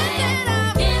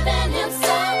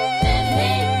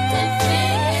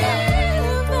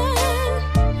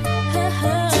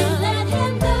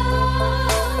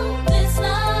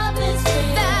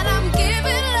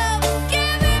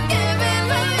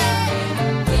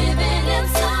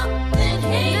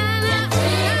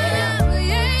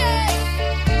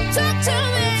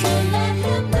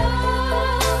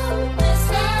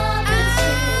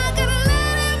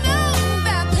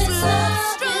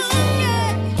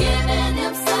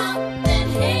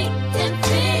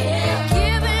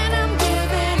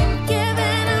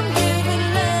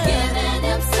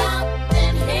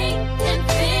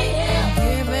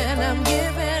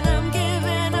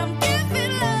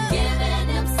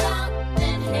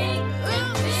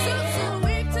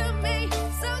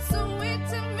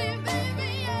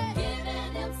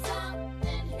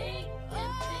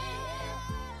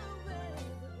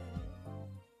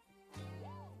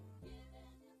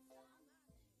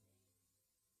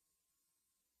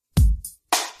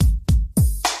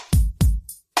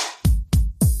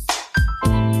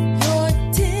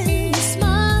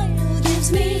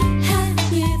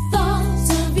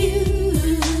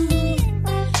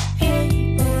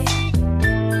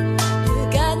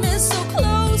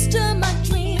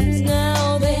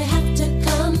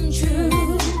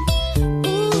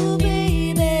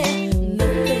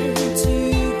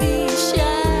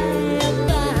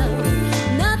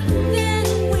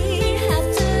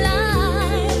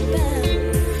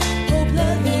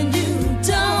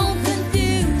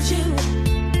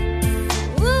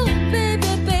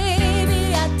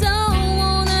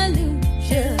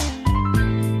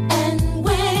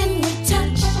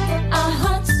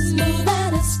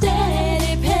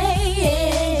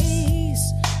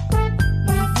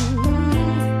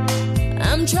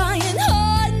I'm trying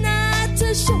hard not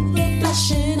to show the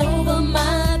blushing over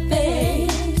my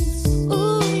face.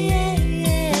 Ooh, yeah,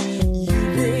 yeah. You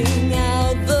bring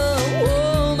out the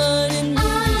woman in me.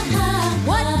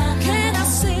 What can I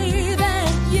say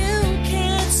that you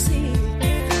can't see?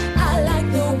 I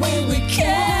like the way we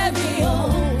carry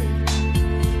on.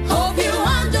 Hope you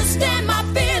understand my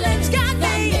feelings got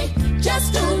me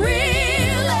just a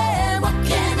reeling. What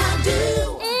can I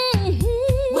do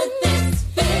with this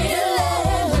feeling?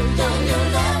 Don't you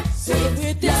love sweet,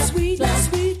 with this sweet,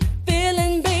 sweet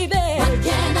feeling, baby? What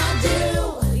can I do?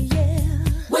 Yeah,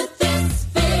 with this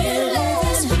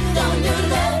feeling. Don't you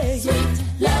love sweet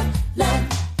love?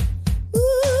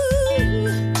 Ooh,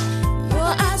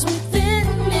 your eyes within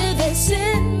me, they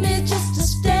send me just to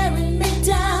staring me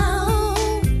down.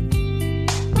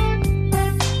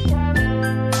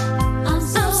 I'm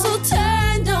so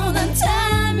turned on,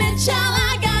 untie me, child.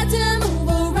 I got to move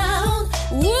around.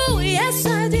 Ooh, yes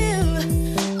I do.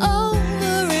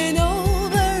 Over and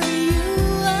over, you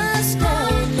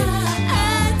astound me. I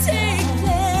take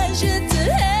pleasure to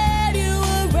have you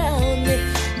around me.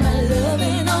 My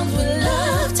loving arms will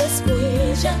love to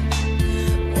squeeze ya.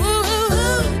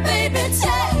 Ooh, baby,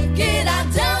 take it. I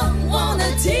don't wanna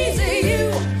tease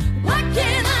you. What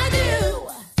can I do?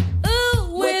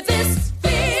 Ooh, with this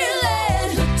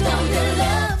feeling. Don't you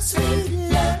love, sweet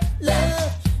love?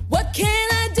 What can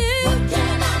I do? What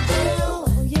can I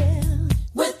do?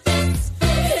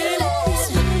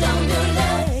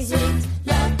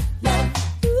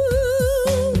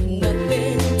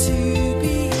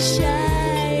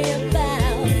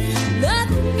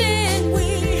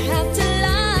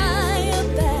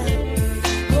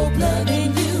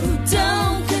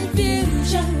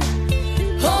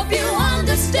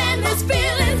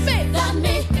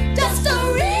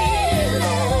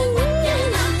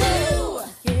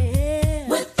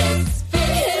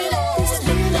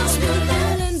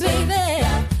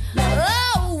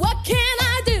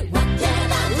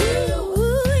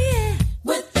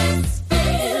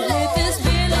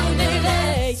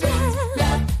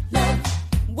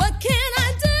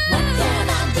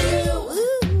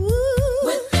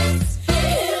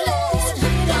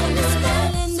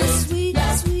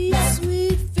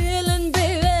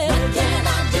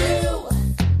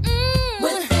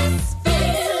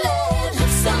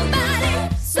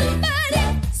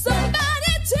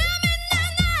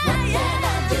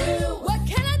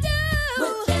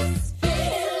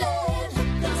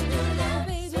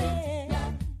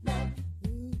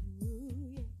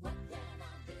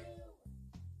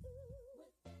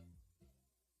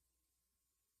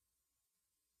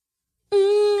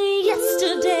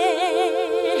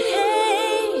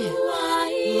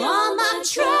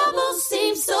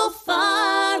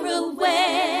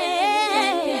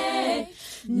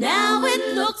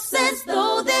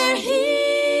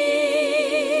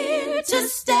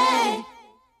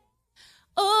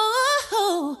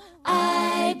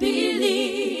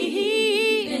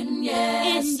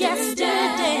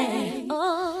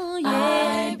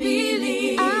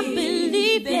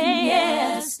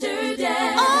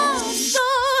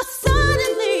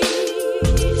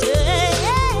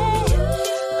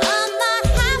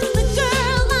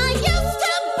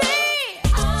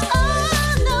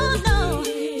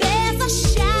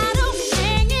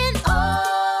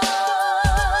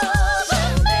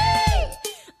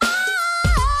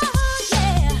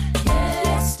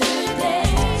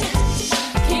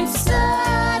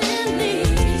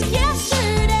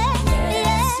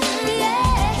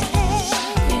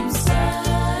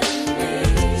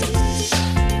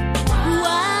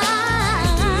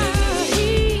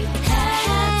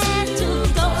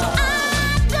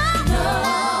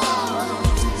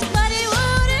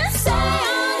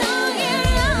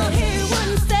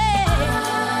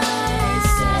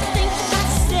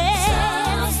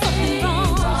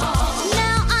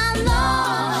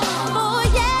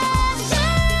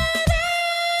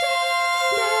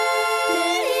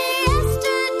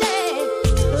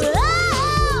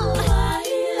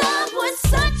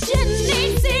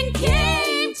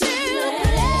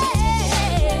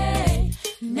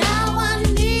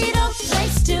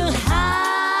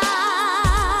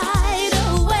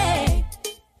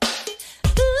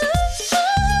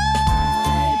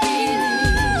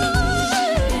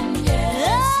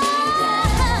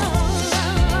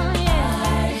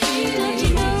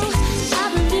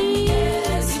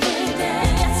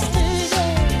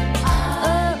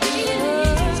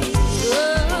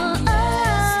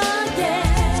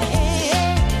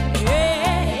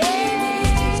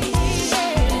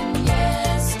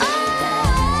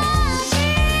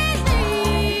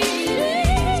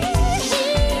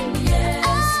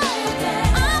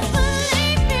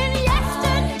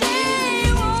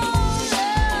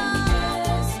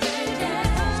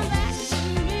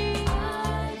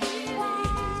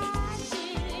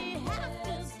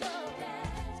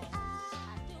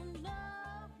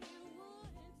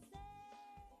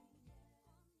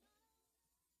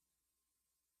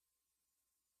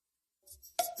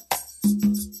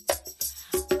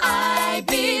 I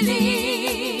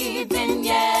believe in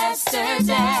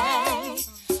yesterday.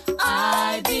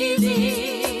 I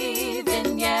believe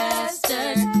in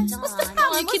yesterday. What's the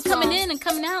problem? You keep coming in and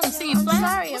coming out and singing flat.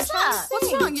 Sorry, What's I'm trying to up? sing.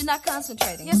 What's wrong? You're not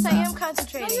concentrating. Yes, What's I up? am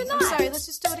concentrating. No, you're I'm not. sorry, let's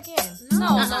just do it again.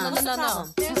 No.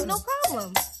 There's no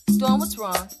problem. Dawn, what's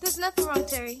wrong? There's nothing wrong,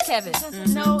 Terry. Kevin.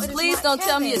 No, it is Please not don't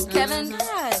tell me Kevin. it's Kevin.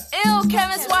 God. Ew,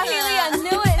 Kevin Swahili, I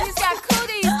knew it. He's got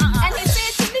cooties. And he's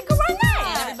saying Shanika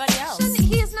Renee. Everybody else.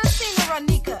 He is not seeing a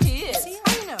Ronika. He is. See,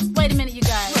 how you know? Wait a minute, you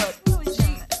guys. No, he's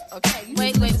not. Okay. You Wait.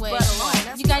 just leave his butt alone.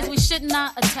 That's You guys, right. we should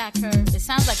not attack her. It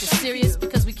sounds like it's serious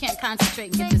because we can't concentrate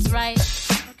and get this right.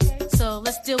 Okay. So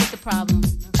let's deal with the problem.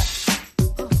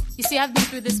 You see, I've been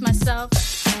through this myself,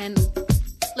 and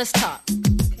let's talk. And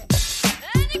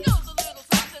it goes a little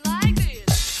something like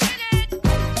this.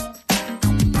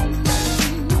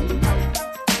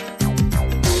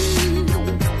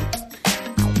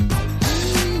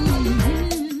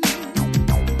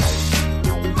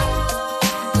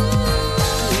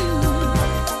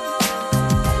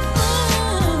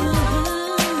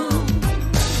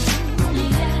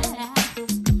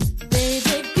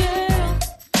 Baby girl,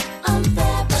 I'm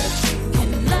there, but you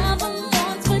can love 'em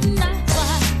once but not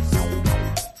twice.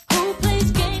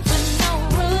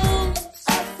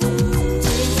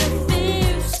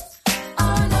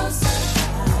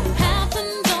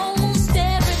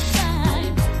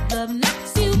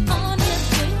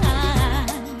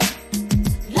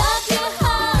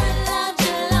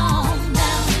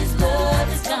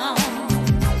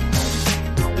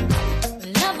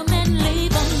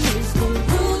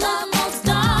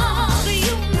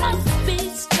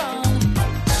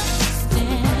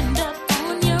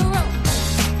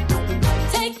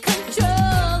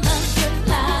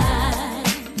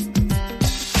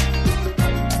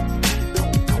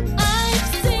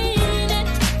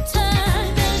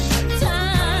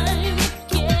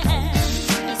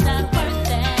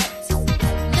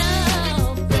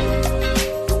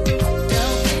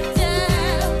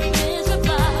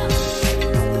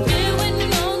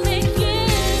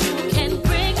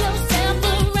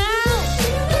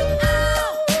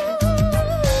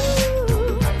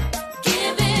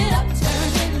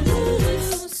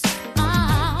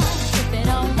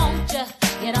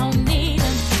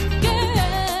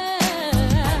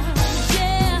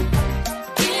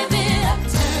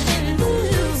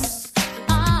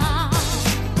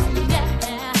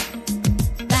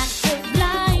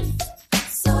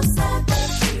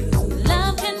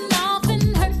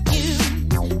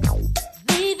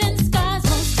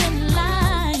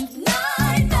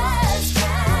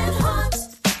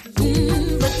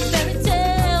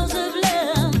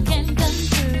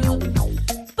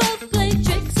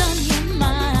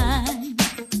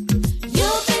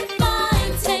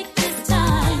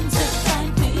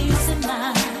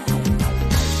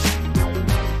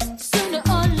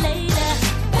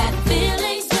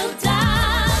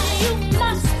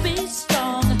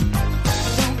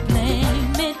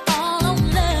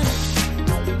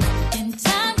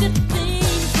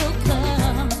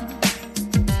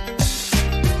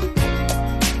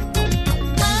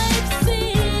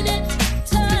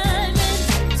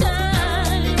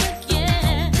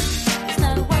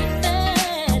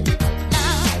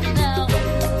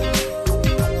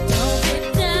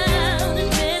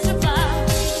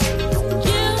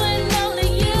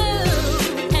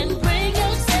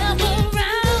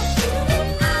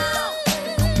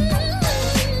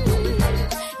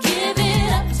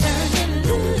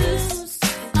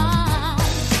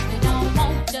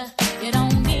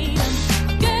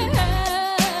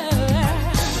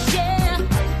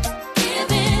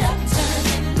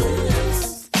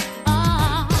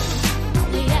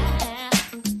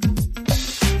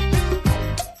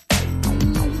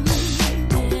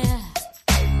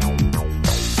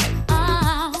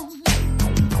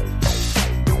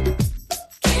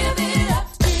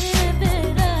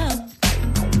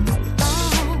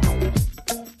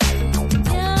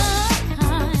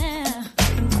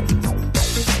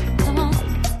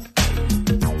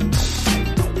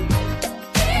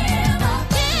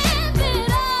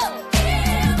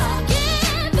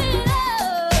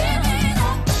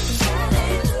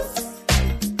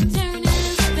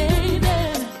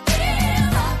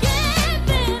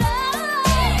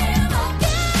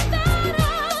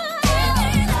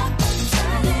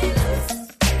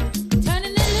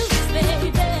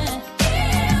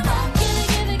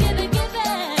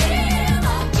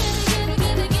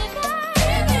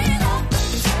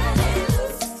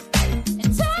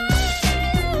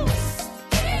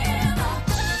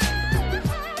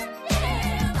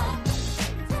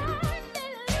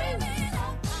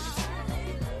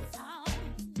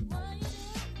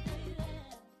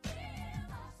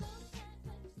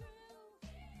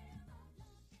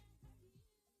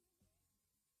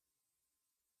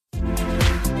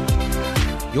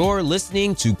 You're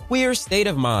listening to Queer State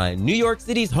of Mind, New York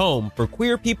City's home for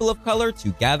queer people of color to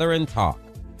gather and talk.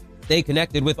 Stay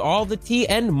connected with all the tea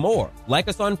and more. Like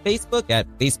us on Facebook at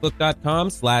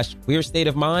facebook.com/Queer State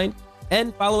of Mind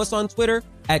and follow us on Twitter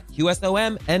at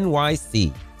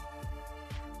QSOMNYC.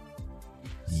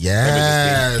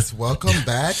 Yes, welcome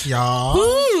back, y'all.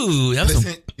 Ooh, that was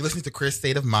You listening to Chris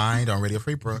State of Mind on Radio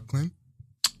Free Brooklyn.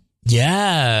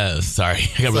 yeah. Sorry,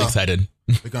 I got really excited.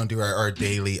 We're gonna do our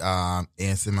daily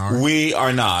ASMR. We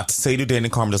are not. Sadie Dane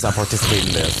and Carmen does not participate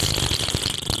in this.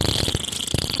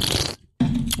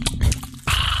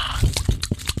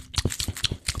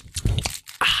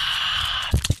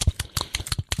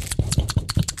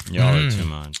 Y'all are too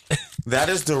much. That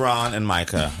is Duran and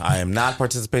Micah. I am not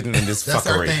participating in this That's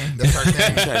our fuckery. thing. That's our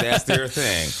thing. Okay, that's their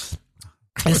thing.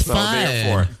 It's So fun.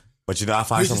 therefore, but you know, I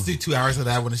find We some. just do 2 hours of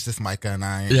that when it's just Micah and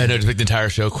I. Yeah, no, just make the entire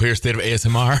show Queer State of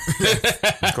ASMR.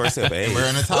 Of course, they have AIDS. We're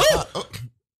in the top. Oh.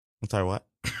 I'm sorry, what?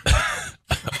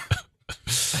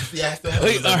 Yeah, I still have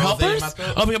Wait, the our rosé in helpers? my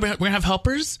throat. Oh, we're gonna have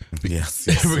helpers. Yes.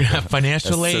 We're gonna have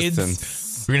financial aids.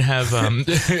 Assistance. We're gonna have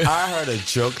I heard a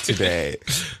joke today.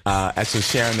 Actually,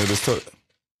 Sharon Needles told.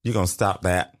 You gonna stop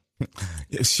that?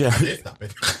 Sharon, Stop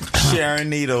it. Sharon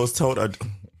Needles told her.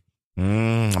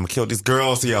 I'm gonna kill these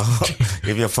girls, y'all.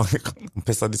 If you're fucking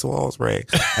piss on these walls, Ray.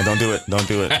 And don't do it. Don't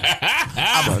do it.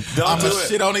 I'm Don't do gonna it.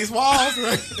 shit on these walls.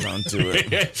 Right? Don't do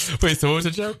it. Wait, so what was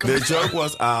the joke? The joke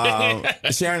was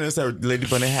Sharon said Lady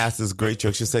Bunny has this great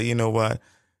joke. She said, you know what?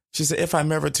 She said, if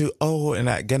I'm ever too old and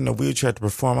I get in a wheelchair to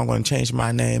perform, I'm going to change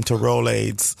my name to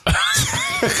Rolaids.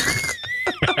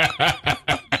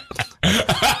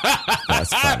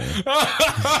 That's funny.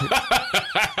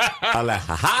 I'm like,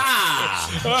 ha ha!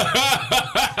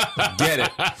 Get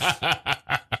it.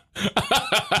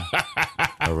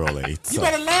 A Rolaids. You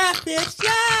better laugh, bitch.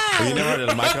 Yeah. Well, you never heard of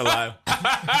the Michael laugh?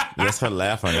 That's her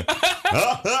laugh on it.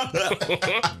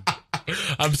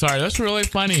 I'm sorry, that's really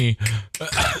funny.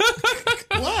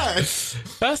 What?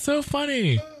 That's so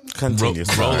funny. Continue.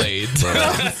 Rolaids.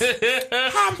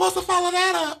 How I'm supposed to follow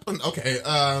that up? Okay.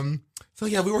 So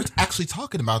yeah, we were actually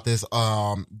talking about this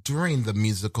during the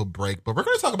musical break, but we're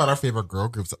going to talk about our favorite girl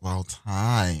groups of all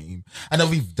time. I know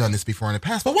we've done this before in the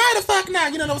past, but why the fuck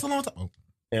not? You know, that was a long time. Oh.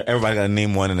 Everybody got to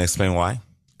name one and explain why.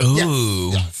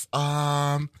 Ooh. Yes.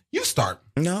 You start.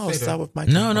 No, Say start that. with Mike.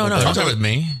 No. Don't start with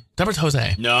me. Start with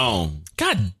Jose. No.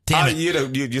 God damn it.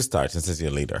 You start since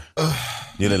you're the leader.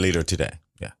 You're the leader today.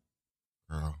 Yeah.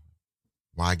 Girl,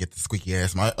 why I get the squeaky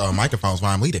ass microphones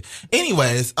while I'm leading?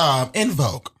 Anyways, In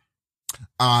Vogue.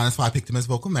 That's why I picked him as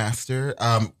vocal master.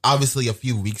 Obviously, a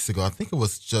few weeks ago, I think it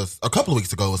was just a couple of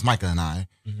weeks ago, it was Micah and I,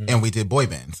 and we did boy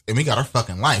bands, and we got our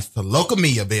fucking life to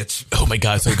Locomia, bitch. Oh my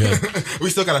God, so good. We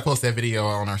still got to post that video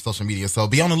on our social media, so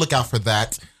be on the lookout for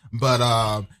that.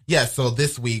 But yeah, so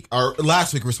this week or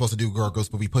last week we were supposed to do girl groups,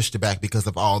 but we pushed it back because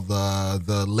of all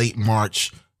the late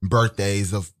March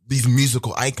birthdays of these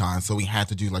musical icons. So we had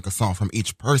to do like a song from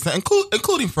each person,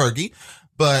 including Fergie.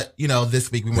 But you know, this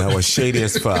week we went. That was shady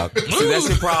as fuck. See, that's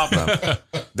your problem.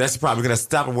 That's the problem. You're gonna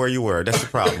stop where you were. That's the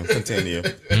problem. Continue.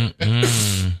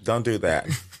 Don't do that.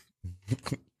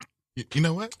 You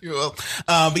know what? Well,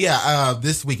 but yeah,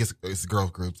 this week is girl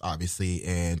groups, obviously,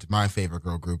 and my favorite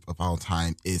girl group of all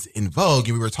time is In Vogue,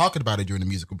 and we were talking about it during the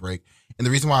musical break. And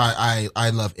the reason why I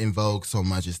love In Vogue so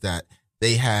much is that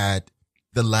they had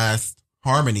the last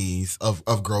harmonies of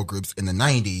girl groups in the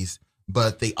 90s,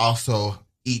 but they also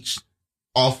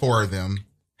all four of them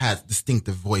had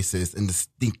distinctive voices and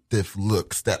distinctive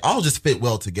looks that all just fit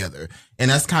well together.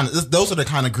 And those are the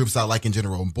kind of groups I like in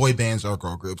general, boy bands or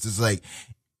girl groups. It's like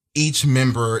each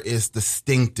member is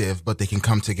distinctive, but they can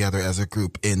come together as a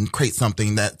group and create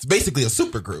something that's basically a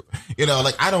super group. You know,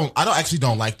 like I don't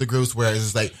like the groups where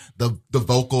it's like the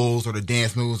vocals or the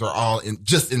dance moves are all in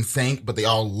sync, but they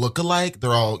all look alike.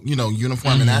 They're all, you know,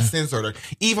 uniform in that sense, or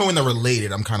even when they're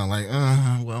related, I'm kind of like,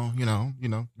 well, you know,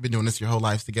 you've been doing this your whole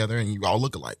lives together and you all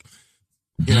look alike.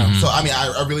 You know, so I mean,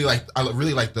 I really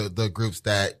like the groups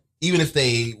that even if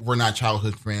they were not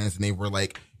childhood friends and they were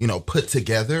like, you know, put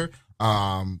together,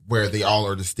 where they all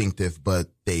are distinctive, but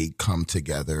they come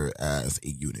together as a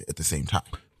unit at the same time.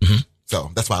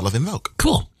 So that's why I love In Vogue.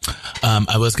 Cool.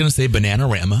 I was going to say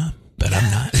Bananarama, but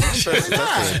I'm not.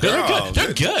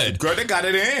 They're good. Girl, they got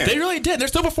it in. They really did. They're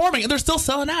still performing and they're still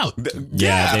selling out.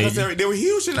 They were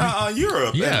huge in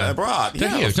Europe and abroad. They're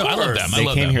yeah, huge. No, I love them. They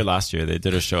came here last year. They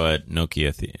did a show at Nokia.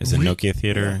 Is it Nokia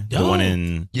Theater? The one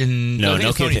in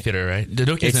Nokia Theater, right? The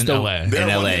Nokia's in LA. In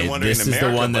LA. This is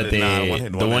the one that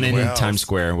the one in Times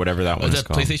Square, whatever that one is that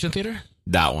called. PlayStation Theater?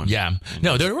 That one. Yeah.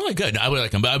 No, they're really good. I would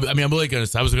like them. But I mean, I was going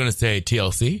to say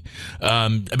TLC.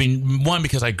 I mean, one,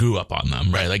 because I grew up on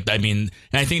them, right? Like, I mean,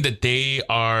 and I think that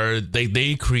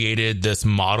they created this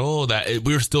model that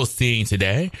we're still seeing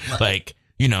today. Right. Like,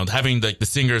 you know, having like the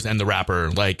singers and the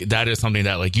rapper, like that is something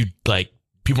that like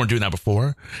people weren't doing that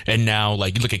before. And now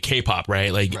like you look at K-pop,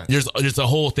 right? Like there's a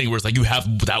whole thing where it's like you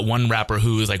have that one rapper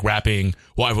who is like rapping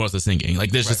while everyone else is singing.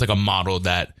 Like there's just like a model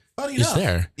that Funny is enough,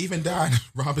 there. Even Don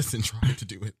Robinson tried to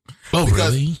do it. Oh,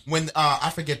 because really? When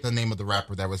I forget the name of the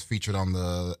rapper that was featured on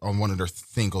one of their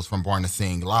singles from Born to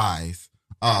Sing, Lies.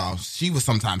 She would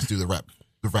sometimes do the rap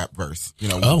verse. You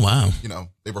know. Oh wow. You know,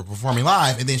 they were performing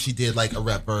live, and then she did like a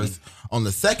rap verse on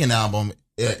the second album.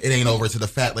 It ain't over till the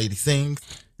fat lady sings.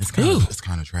 It's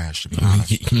kind of trash, to be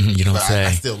honest. You don't but say.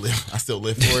 I still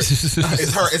live for it.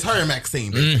 It's her and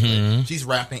Maxine. Basically. Mm-hmm. She's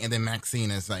rapping, and then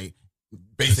Maxine is like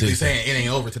basically saying it ain't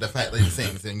over till the fat lady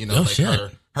sings, and you know,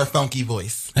 her funky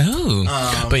voice.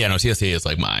 Oh, but yeah, no, TLC is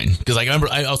like mine because like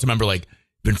I also remember like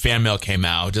when Fan Mail came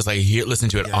out, just like listen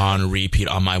to it on repeat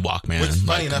on my Walkman. Which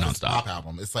funny like, enough, it's a pop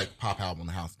album. It's like pop album,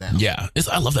 the house down. Yeah,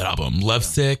 I love that album.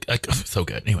 Lovesick, like so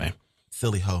good. Anyway,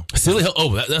 Silly Ho.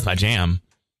 Oh, that's my jam.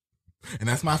 And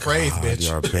that's my phrase, bitch.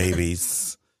 Your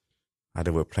babies. I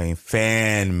did playing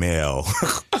Fan Mail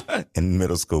in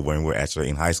middle school when we were actually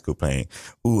in high school playing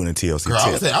in the TLC. Girl,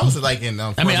 I was like in.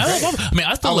 I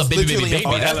still love Baby Baby Baby.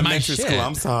 That's my shit. School.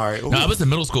 I'm sorry. No, I was in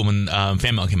middle school when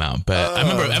Fan Mail came out, but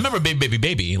I remember Baby Baby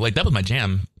Baby. Like that was my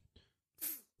jam.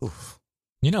 Oof.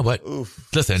 You know what? Oof.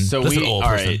 Listen, all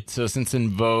right. So since In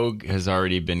Vogue has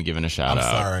already been given a shout out,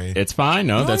 sorry. It's fine.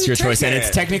 No, that's your choice, and it's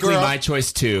technically my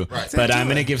choice too. Right. But I'm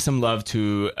gonna give some love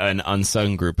to an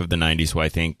unsung group of the '90s who I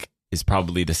think is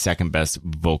probably the second best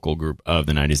vocal group of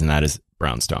the '90s, and that is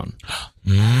Brownstone.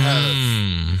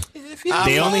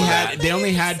 They only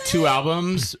had 2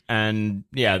 albums, and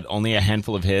only a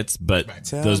handful of hits, but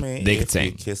they could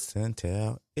sing. Kiss and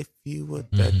tell if you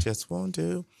would, that just won't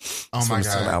do. Oh my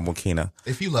God! Album Kina.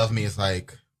 If You Love Me is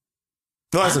like.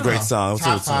 No, that's a great song.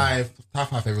 Top five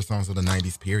favorite songs of the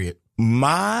 '90s. Period.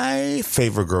 My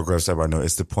favorite girl groups ever know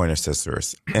is the Pointer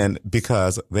Sisters, and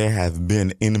because there have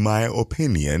been, in my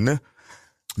opinion,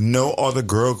 no other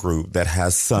girl group that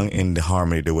has sung in the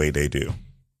harmony the way they do.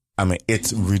 I mean,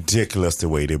 it's ridiculous the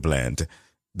way they blend.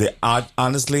 They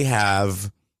honestly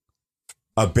have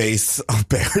a bass, a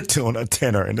baritone, a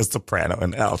tenor, and a soprano,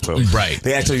 and alto. Right.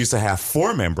 They actually used to have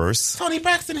 4 members. Tony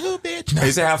Braxton, who, bitch? They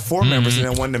used to have 4 members, and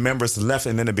then one of the members left,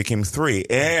 and then it became 3.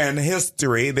 In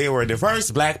history, they were the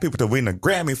first black people to win a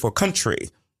Grammy for country.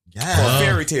 Yeah. For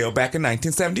Fairy Tale back in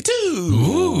 1972.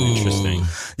 Ooh. Interesting.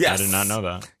 Yes. I did not know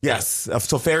that. Yes.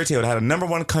 So Fairy Tale had a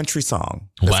 #1 country song.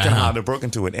 That's kind of how they broke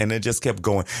into it. And it just kept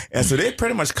going. And so they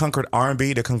pretty much conquered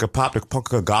R&B, they conquered pop, they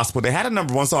conquered gospel. They had a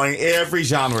 #1 song in every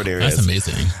genre there is. That's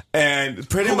amazing. And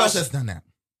pretty Who much else has done that?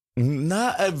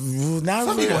 Not Some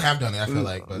really. people have done it, I feel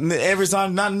like. But. Every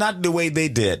song, not the way they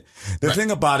did. The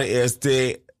thing about it is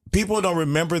people don't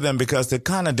remember them because they're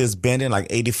kind of disbanded like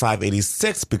 85,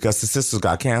 86 because the sisters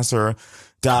got cancer.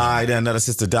 Died, and another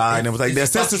sister died, and it was like their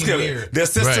sisters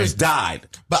died.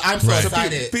 But I'm so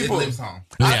excited. It lives on.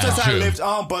 I'm so excited it lives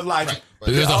on, but like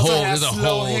there's a whole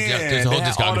discography to know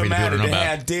about. They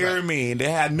had Dare Me,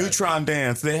 they had Neutron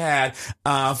Dance, they had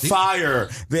Fire,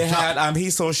 they had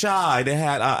He's So Shy, they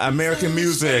had American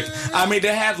Music. I mean,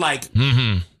 they had like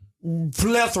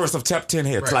plethoras of top 10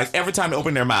 hits. Like every time they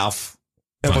opened their mouth,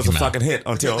 it was a fucking hit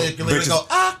until bitches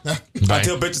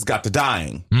got to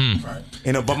dying. Right.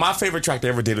 You know, but my favorite track they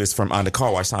ever did is from on the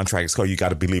Car Wash soundtrack. It's called "You Got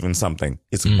to Believe in Something."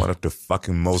 It's one of the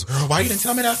fucking most. Girl, why you didn't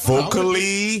tell me that?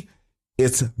 Vocally,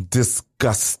 it's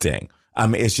disgusting. I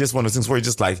mean, it's just one of those things where you're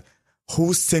just like,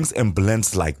 who sings and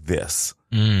blends like this?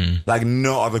 Like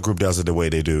no other group does it the way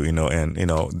they do. You know, and you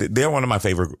know they're one of my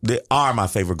favorite. They are my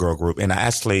favorite girl group, and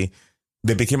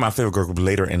they became my favorite girl group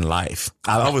later in life.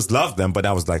 I always loved them, but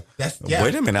I was like,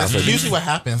 wait a minute. That's usually what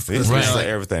happens. This is like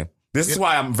everything. This is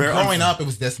why I'm very... Growing up, it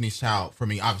was Destiny's Child for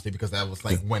me, obviously, because that was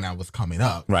like when I was coming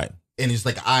up. Right. And it's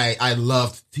like, I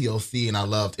loved TLC, and I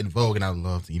loved In Vogue, and I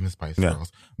loved even Spice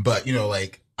Girls. But, you know,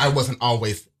 like, I wasn't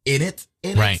always in it.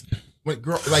 Growing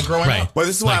up. Well,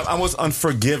 this is why I was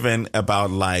unforgiving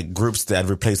about, like, groups that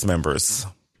replace members.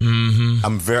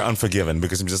 I'm very unforgiving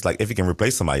because I'm just like, if you can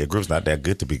replace somebody, your group's not that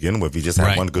good to begin with. You just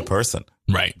have one good person.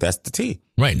 Right. That's the T.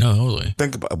 Right. No, totally.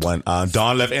 Think about when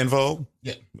Dawn left En Vogue.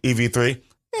 Yeah. EV3.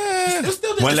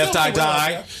 When Left Eye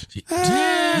died.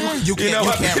 You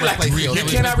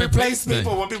cannot replace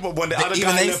people when the other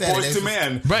guy left Boyz II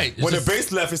Men. Right. When the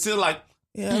bass left, it's still like,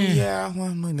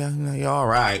 you're all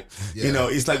right. You know,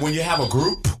 it's like when you have a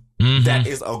group that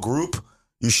is a group.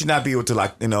 You should not be able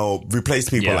to replace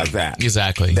people like that.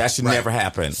 Exactly. That should never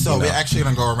happen. So we're actually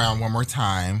going to go around one more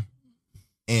time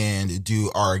and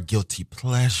do our guilty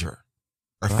pleasure,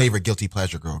 our favorite guilty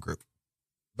pleasure girl group.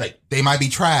 Like, they might be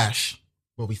trash,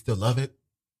 but we still love it.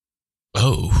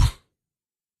 Oh.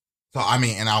 So, I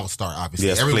mean, and I will start, obviously.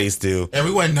 Yes, please do.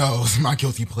 Everyone knows my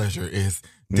guilty pleasure is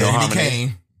No Danny Harmony?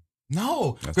 Kane.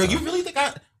 No. That's Girl, fine. you really think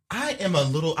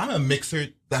I'm a mixer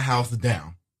the house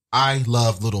down. I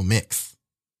love Little Mix.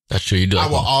 That's true. You do. I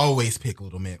will always pick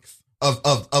Little Mix.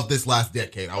 Of this last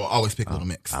decade, I will always pick Little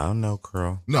Mix. I don't know,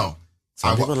 girl. No.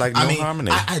 Some people like No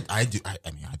Harmony. I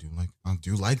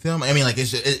do like them. I mean, like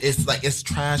it's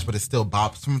trash, but it still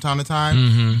bops from time to time.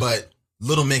 Mm-hmm. But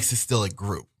Little Mix is still a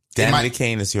group. Danny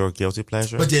Kane is your guilty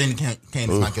pleasure? But Danny Kane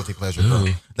is my guilty pleasure. Girl.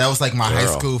 That was like my high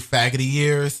school faggoty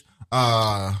years.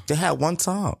 They had one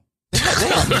song.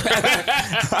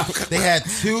 They had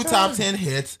 2 top 10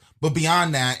 hits, but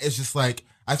beyond that, it's just like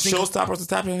I think Showstopper was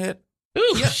the top 10 hit.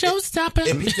 Ooh, Showstopper.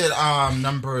 It peaked at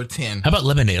number 10. How about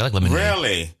Lemonade? I like Lemonade.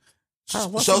 Really?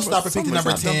 Showstopper peaked at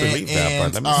number 10,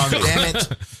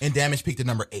 and Damage peaked at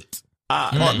number 8.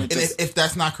 If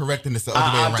that's not correct, then it's the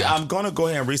other way around. I'm going to go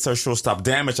ahead and research Showstopper.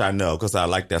 Damage, I know, because I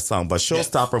like that song. But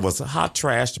Showstopper was hot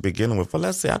trash to begin with. But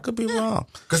let's see, I could be wrong.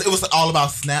 Because it was all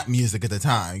about snap music at the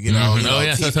time, you know. Oh,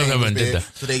 yeah, so everyone did that.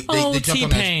 So they jumped on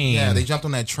T-Pain. that. Yeah, they jumped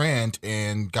on that trend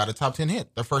and got a top 10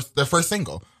 hit. Their first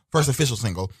single, first official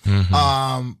single.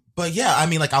 But yeah, I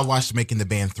mean, like I watched Making the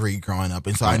Band 3 growing up,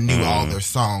 and so I knew all their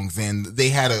songs, and they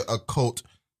had a cult.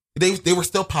 They were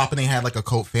still popping. They had like a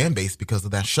cult fan base because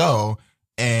of that show.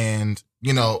 And,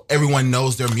 you know, everyone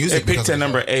knows their music. It picked at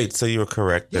number 8, so you were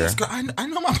correct there. Yes, girl, I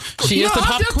know my... She is the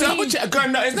pop queen. Girl,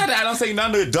 no, it's not that I don't say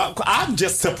none of the dog. I'm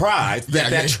just surprised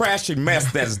that trashy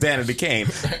mess that is Danny Kane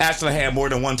actually had more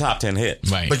than one top 10 hit.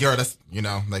 Right. But girl, that's, you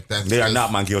know, like that's... They are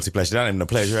not my guilty pleasure. They're not even a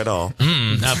pleasure at all.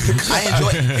 I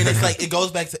enjoy it. And it's like, it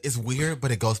goes back to, it's weird,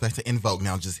 but it goes back to In Vogue.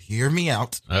 Now, just hear me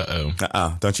out.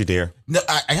 Don't you dare. No,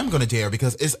 I am going to dare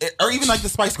because or even like the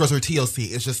Spice Girls or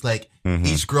TLC. It's just like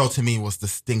each girl to me was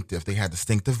distinctive. They had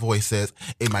distinctive voices.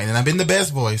 It might not have been the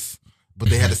best voice, but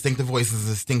they had distinctive voices,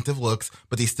 distinctive looks,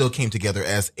 but they still came together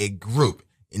as a group.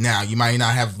 Now, you might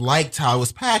not have liked how it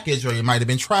was packaged, or it might have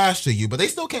been trash to you, but they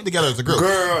still came together as a group.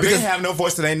 Girl, they have no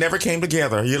voice and they never came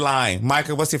together. You're lying.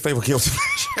 Michael, what's your favorite guilty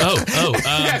pleasure?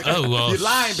 Well. You're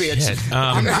lying, bitch.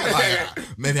 I'm not lying.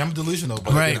 Maybe I'm delusional.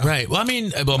 But, Right. Well, I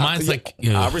mean, mine's like,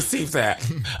 you know, I received that.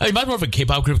 I mean, mine's more of a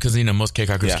K-pop group because, you know, most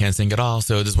K-pop groups can't sing at all.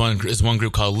 So there's one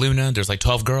group called Luna. There's like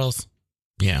 12 girls.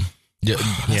 Yeah.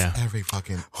 Every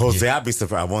fucking... Jose, I'd be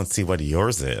surprised. I want to see what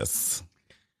yours is.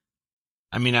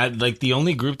 I mean, the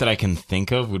only group that I can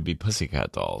think of would be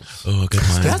Pussycat Dolls. Oh, good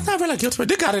one. That's not really guilty.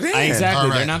 They got it in. Exactly.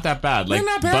 Right. They're not that bad. Like, They're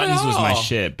not bad Buttons at was my all.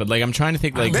 shit. But, like, I'm trying to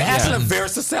think, like... They're actually very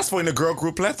successful in the girl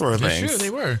group plethora of That's things. true, they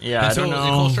were. Yeah, Until I don't know.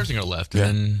 Nicole Scherzinger left. And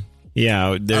then...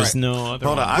 Yeah, there's All right. no other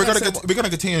Hold one. on. We're gonna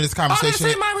continue this I'm conversation.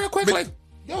 going to say mine real quickly.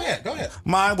 Go ahead.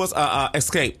 Mine was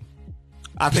Escape.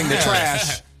 I think they're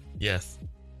trash. Yes.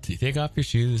 So you take off your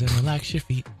shoes and relax your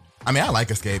feet. I mean, I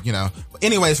like Escape, you know. But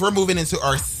anyways, we're moving into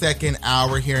our second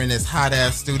hour here in this hot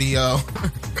ass studio.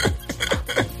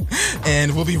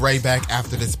 And we'll be right back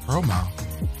after this promo.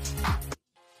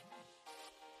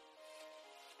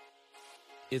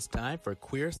 It's time for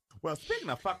Queer. Well, speaking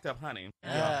of fucked up, honey.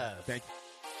 Thank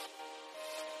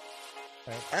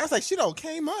you. I was like, she don't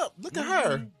came up. Look at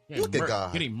her. Look at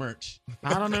God. Getting merch.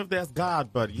 I don't know if that's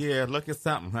God, but yeah, look at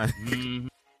something, honey.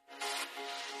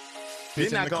 You're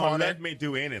in not the going to corner. let me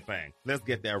do anything. Let's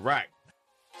get that right.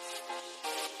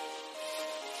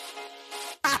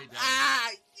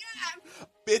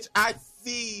 Bitch, I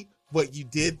see what you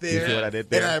did there. You see what I did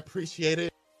there? And I appreciate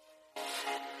it.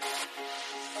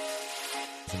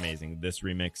 It's amazing. This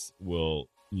remix will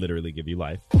literally give you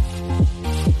life.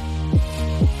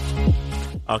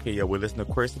 Okay, yeah, we're listening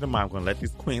to Queers to the Mind. I'm going to let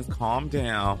these queens calm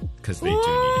down. Because they do need to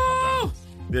calm down.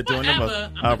 They're doing the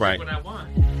most. All right. What I want.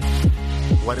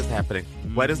 What is happening?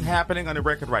 What is happening on the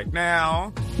record right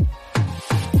now?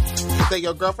 You say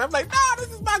your girlfriend. I'm like, nah,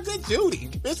 this is my good Judy.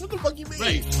 Bitch, what the fuck you mean?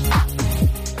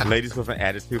 Right. Ladies with an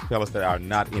attitude, fellas that are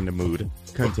not in the mood,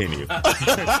 continue.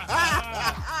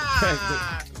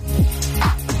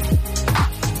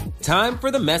 Time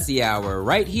for the Messy Hour,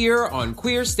 right here on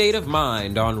Queer State of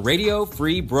Mind on Radio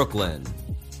Free Brooklyn.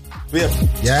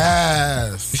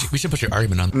 Yes. We should put your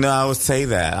argument on. No, I would say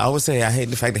that. I would say I hate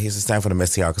the fact that he's time for the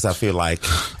messy hour because I feel like...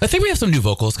 I think we have some new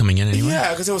vocals coming in anyway. Yeah,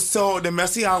 because it was so... The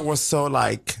messy hour was so,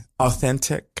 like,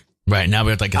 authentic. Right, now we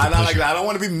have to like... I don't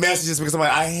want to be messy just because I'm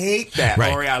like, I hate that.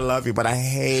 Right. Lori, I love you, but I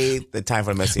hate the time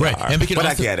for the messy Right. hour. And we can but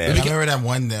also- I get I it. remember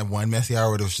that one messy hour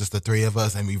where it was just the three of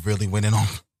us and we really went in on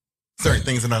certain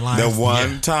things in our lives. The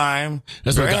one time.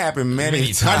 That's Very what happy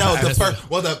many times. I know the That's first.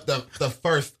 Well, the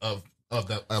first of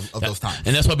those times.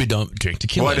 And that's why we don't drink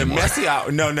tequila Well, the anymore. messy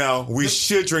out. No. We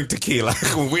should drink tequila.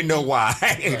 We know why.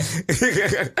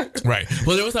 Right.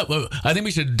 Well, there was that. I think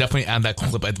we should definitely add that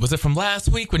clip. Was it from last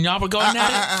week when y'all were going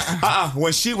at it?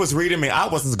 When she was reading me, I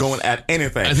wasn't going at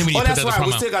anything. I think we need to that's put that right.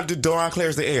 We promo. still got to do Doron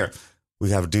Clears the Air.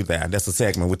 We have to do that. That's a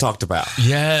segment we talked about.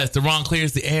 Yes, the wrong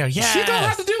clears the air. Yeah. She don't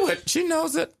have to do it. She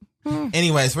knows it.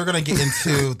 Anyways, we're gonna get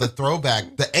into the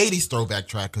 80s throwback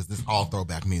track, because this is all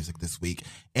throwback music this week,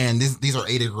 and these are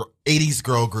 80s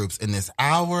girl groups in this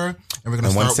hour, and we're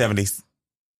gonna start 170s.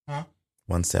 Huh?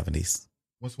 170s.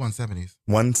 What's 170s?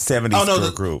 170s Oh no,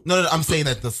 girl group. No, I'm saying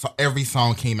that every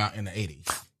song came out in the 80s.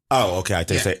 Oh, okay. I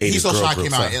think say 80s He's So girl Shy group.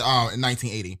 came out in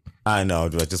 1980. I know.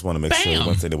 I just want to make sure we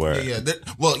won't say the word. Yeah.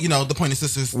 Well, the Pointer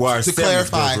Sisters, Well, to 70s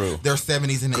clarify, girl group. they're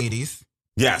 70s and 80s.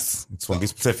 Yes, it's want to be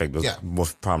specific. It was more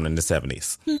prominent in the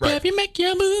 70s. Right. You make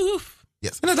your move.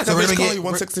 Yes. And it's like So I we're just gonna call get you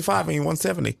 165 and you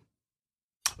 170.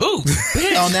 Ooh.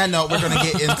 On that note, we're going to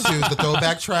get into the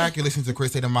throwback track. You're listening to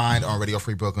Chris State of Mind on Radio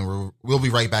Free Brooklyn. We'll be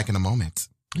right back in a moment.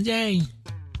 Yay.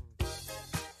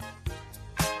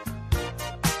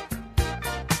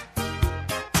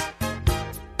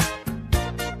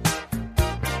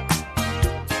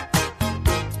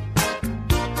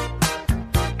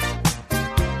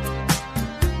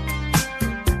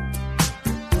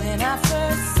 When I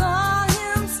first saw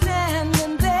him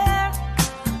standing there,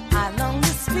 I longed to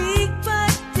speak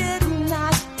but did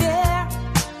not dare.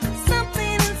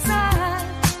 Something inside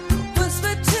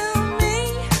whispered to me,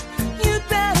 you'd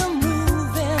better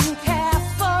move in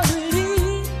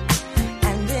carefully.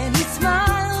 And then he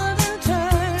smiled and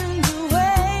turned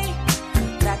away.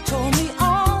 That told me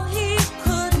all he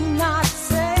could not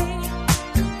say.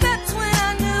 That's when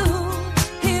I knew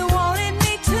he wanted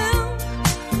me to.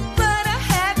 But I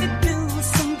had to do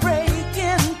some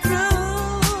breaking through.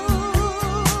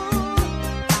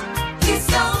 He's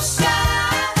so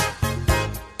shy.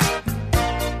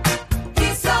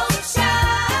 He's so shy.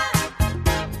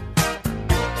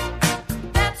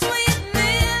 That sweet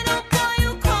little boy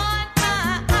who caught my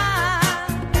eye.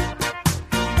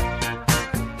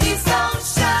 He's so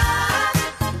shy.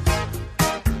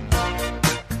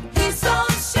 He's so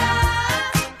shy.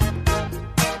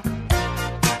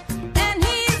 And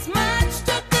he's much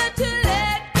too good to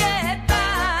let get by.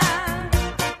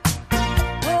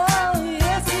 Oh,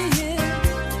 yes, he is.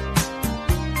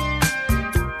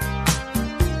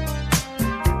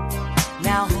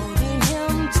 Now holding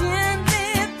him gently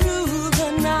through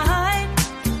the night,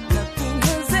 nothing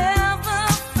has ever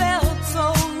felt so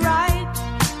right.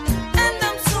 And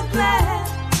I'm so glad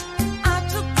I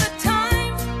took the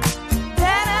time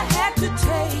that I had to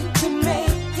take to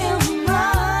make him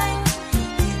mine.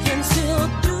 He can still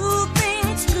do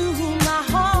things to my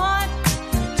heart,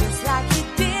 just like he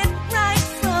did right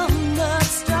from the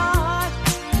start.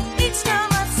 Each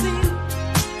time I see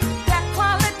that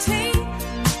quality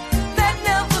that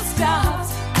never stops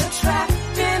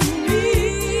attracting me.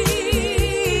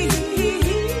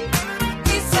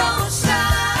 He's so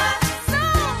shy, so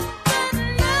good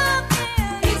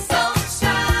looking. He's so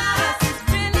shy, he's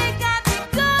really got me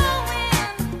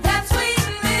going. That sweet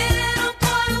little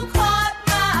boy who caught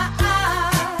my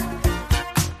eye.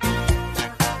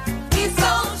 He's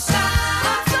so shy.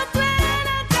 I'm so glad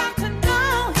I got to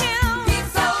know him. He's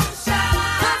so shy,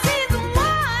 'cause he's the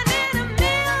one in a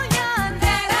million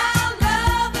that I'll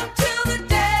love him till the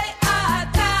day I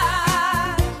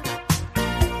die.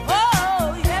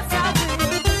 Oh, yes, I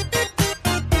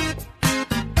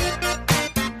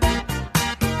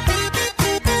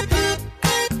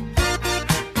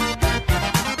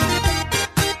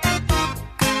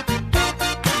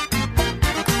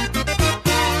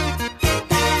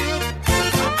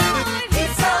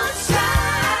He's so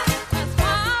shy. That's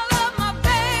why I love my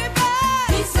baby.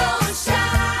 He's so shy.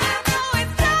 I know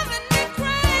it's driving me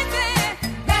crazy.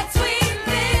 That sweet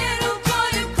little boy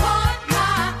who caught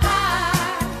my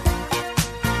eye.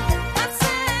 I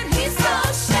said he's so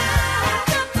shy.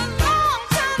 Took a long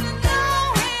time to know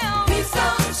him. He's so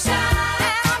shy.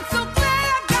 And I'm so glad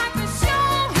I got to show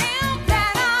him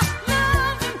that I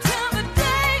love him till the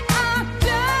day I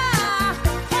die.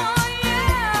 Oh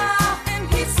yeah, and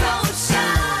he's so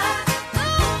shy.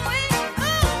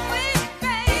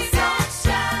 He's so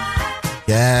shy.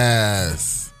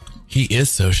 Yes. He is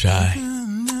so shy.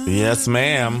 Yes,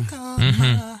 ma'am.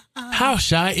 How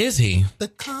shy is he? The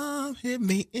calm hit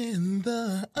me in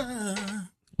the eye.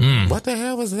 What the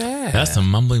hell was that? That's a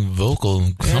mumbling vocal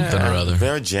something or other.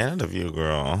 Very Janet of you,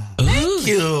 girl. Thank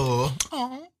you.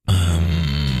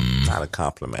 I not a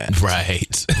compliment.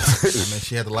 Right. I mean,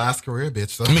 she had the last career, bitch.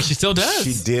 So. I mean, she still does.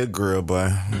 She did, girl,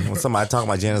 but when somebody talking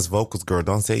about Janet's vocals, girl,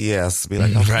 don't say yes. Be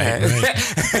like, okay.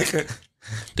 Right.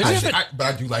 But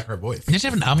I do like her voice. Did she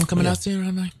have an album coming out soon?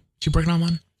 Or like, she working on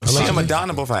one? She and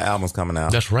Madonna both have albums coming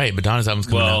out. That's right. Madonna's album's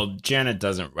coming out. Well, Janet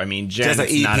doesn't. I mean,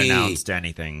 Janet's not announced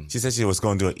anything. She said she was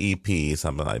going to do an EP,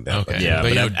 something like that. Okay. Yeah,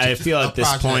 but yeah, I feel at this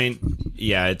project. point,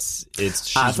 yeah, it's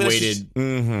she's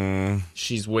waited.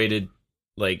 She's waited.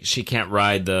 Like, she can't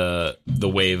ride the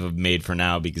wave of Made for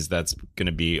Now because that's going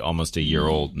to be almost a year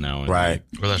old now. Right.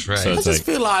 Well, that's right. So I it's just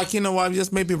like, feel like, you know what,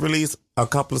 just maybe release a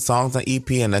couple of songs on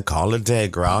EP and then call it a day,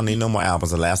 girl. I don't need no more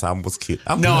albums. The last album was cute.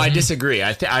 no, I disagree.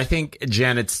 I think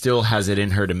Janet still has it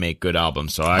in her to make good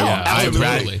albums. So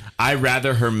absolutely. I'd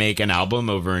rather her make an album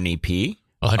over an EP.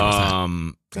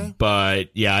 100%. Okay. But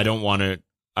yeah, I don't want her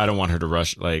to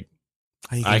rush. Like,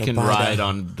 I can ride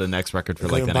on the next record for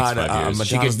like the next 5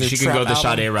 years. She could go the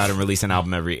Sade route and release an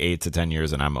album every 8 to 10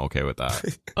 years, and I'm okay with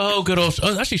that. Oh, good old.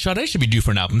 Oh, actually, Sade should be due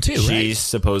for an album too, right? She's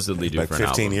supposedly due like for an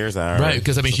 15 album. years now. Right,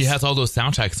 because I mean, she has all those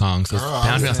soundtrack songs. So Girl,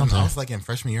 I was like in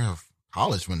freshman year of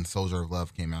college when Soldier of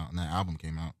Love came out and that album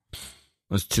came out. It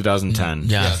was 2010.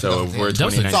 Yeah. So we're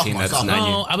 2019. That's sophomore. 9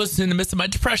 years. I was in the midst of my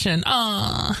depression.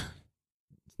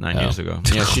 9 years ago.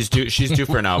 Yeah, she's due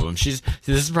for an album. This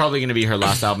is probably going to be her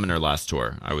last album and her last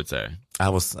tour, I would say.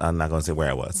 I'm not going to say where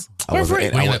I was. I Where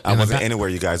wasn't, were you? I wasn't anywhere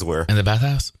you guys were. In the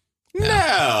bathhouse?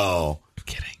 No. I'm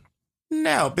kidding.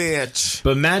 No, bitch.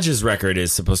 But Madge's record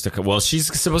is supposed to well, she's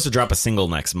supposed to drop a single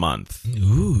next month.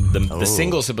 Ooh. The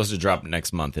single's supposed to drop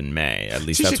next month in May. At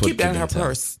least She that's should what keep that in her they've been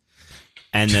purse.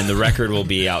 And then the record will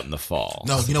be out in the fall.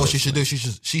 No, you know what she should do? She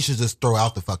should just throw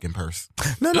out the fucking purse.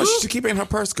 No, she should keep it in her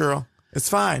purse, girl. It's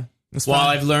fine. It's Well,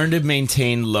 fine. I've learned to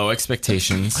maintain low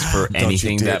expectations for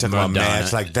anything don't you dare that talk about Madonna.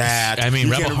 Madge like that. I mean,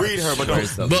 you Rebel can read her, but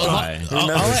Where's the don't. lie? all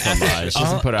I Where's the ask- lie? She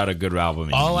hasn't put out a good album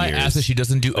in All I years. ask is she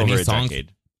doesn't do Over any a songs.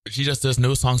 decade. She just does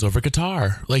no songs over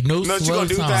guitar. Like, no No, she slow gonna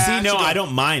do songs. that. See, no, She gonna- I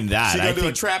don't mind that. She I gonna do a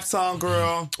think trap song,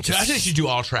 girl. I think she do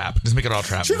all trap. Just make it all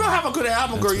trap. She gonna have a good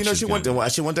album, girl. what You know, she's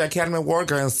she went to Academy Award,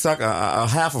 girl, and sucked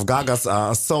half of Gaga's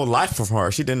soul life from her.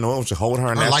 She didn't know it was hold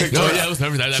her in Her that life- picture. Oh, yeah, it was that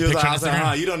She was picture like, I on was like,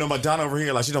 Instagram. you don't know Madonna over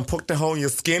here. Like, she done poked the hole in your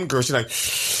skin, girl. She like,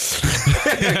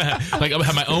 Like, I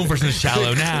have my own version of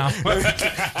Shallow now.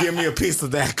 give me a piece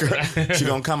of that, girl. She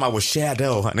gonna come out with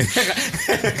Shadow, honey.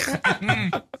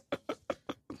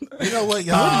 You know what,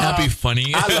 y'all? Wouldn't that be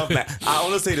funny? I love Madge. I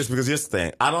only say this because here's the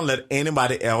thing. I don't let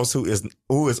anybody else who is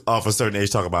of a certain age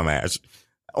talk about Madge.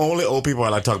 Only old people are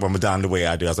like talk about Madonna the way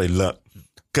I do. I say, look,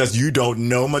 because you don't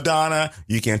know Madonna,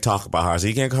 you can't talk about her. So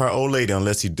you can't call her old lady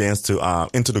unless you dance to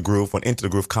Into the Groove. When Into the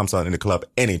Groove comes out in the club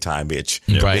anytime, bitch.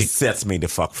 Right. It sets me the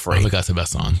fuck I free. think that's the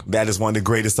best song. That is one of the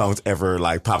greatest songs ever,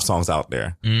 like pop songs out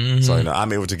there. Mm-hmm. So, you know,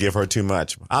 I'm able to give her too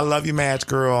much. I love you, Madge,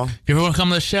 girl. If you ever want to come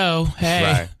to the show, hey.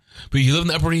 Right. But you live in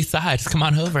the Upper East Side, just come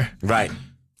on over. Right.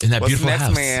 In that What's beautiful next,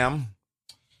 house. ma'am?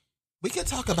 We can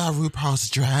talk about RuPaul's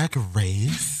Drag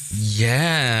Race.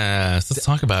 Yes. Let's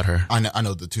talk about her. I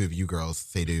know the two of you girls,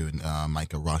 Sadhu and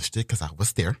Micah, watched it because I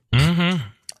was there. Mm-hmm.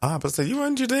 But say,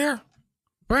 weren't you there?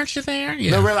 Weren't you there?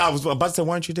 Yeah. No, really, I was about to say,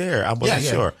 weren't you there? I wasn't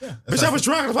sure. Yeah. Bitch, I was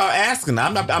drunk about asking.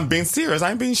 I'm being serious. I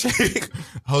ain't being shady.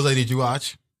 Jose, did you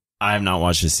watch? I have not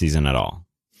watched this season at all.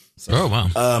 Oh, wow.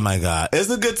 Oh my God. It's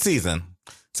a good season.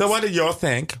 So what did y'all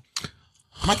think?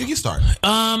 Micah, you start.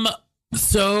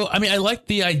 So, I mean, I like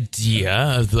the idea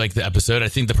of like the episode. I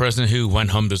think the person who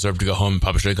went home deserved to go home.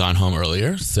 Probably should have gone home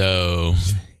earlier. So,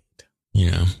 you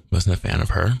know, wasn't a fan of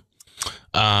her.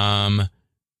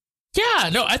 Yeah,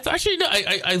 no,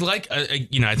 I like,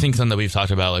 you know, I think something that we've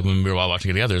talked about, like when we were all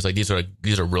watching it together, is like these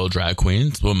are real drag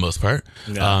queens for the most part.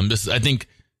 Yeah. I think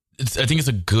it's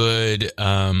a good,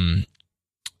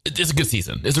 it's a good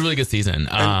season. It's a really good season.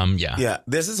 Yeah. Yeah,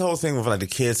 there's this whole thing with like the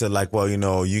kids that like, well, you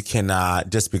know, you cannot,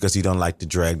 just because you don't like the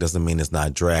drag doesn't mean it's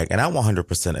not drag. And I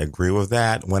 100% agree with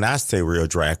that. When I say real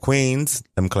drag queens,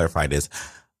 let me clarify this.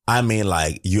 I mean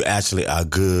like you actually are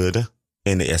good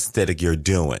in the aesthetic you're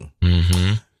doing.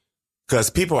 Mm-hmm. Because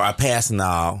people are passing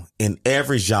now in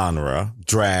every genre,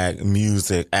 drag,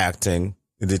 music, acting.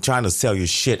 They're trying to sell you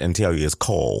shit and tell you it's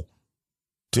coal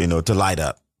to, you know, to light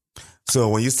up. So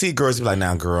when you see girls be like,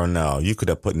 now, girl, no, you could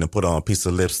have put on a piece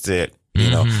of lipstick, you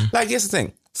know. Like, here's the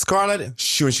thing. Scarlett,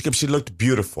 she looked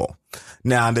beautiful.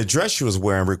 Now, the dress she was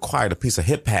wearing required a piece of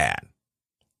hip pad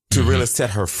to really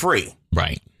set her free.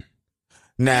 Right.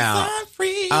 Now,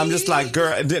 I'm just like,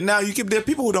 girl, now there are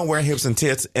people who don't wear hips and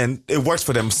tits and it works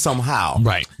for them somehow.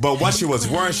 Right. But what she was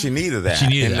wearing, she needed that. She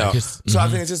needed you that, know? 'cause- So I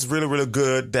think it's just really, really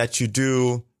good that you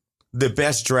do the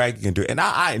best drag you can do. And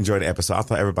I enjoyed the episode. I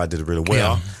thought everybody did it really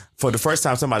well. Yeah. for the first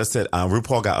time, somebody said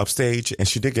RuPaul got upstage, and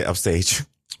she did get upstage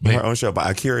on her own show by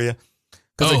Akira.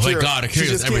 Oh my God,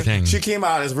 Akira's everything. She came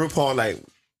out as RuPaul like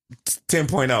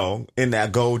 10.0 in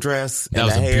that gold dress and That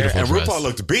was that a hair, beautiful and dress. RuPaul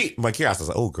looked beat. But Akira, I was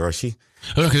like, oh girl, she.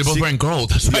 Oh, because they're both She- wearing gold.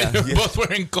 That's right. Yeah, They're yeah. both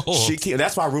wearing gold.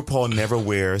 That's why RuPaul never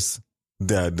wears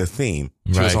the theme.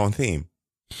 She was Right. on theme.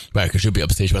 Right, because she'll be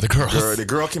upstaged by the girls. Girl, the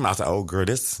girl came out. I was like, oh girl,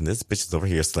 this bitch is over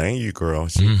here slaying you, girl.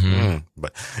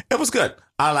 But it was good.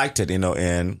 I liked it,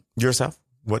 and yourself,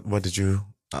 what did you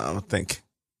think?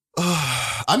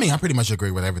 I mean, I pretty much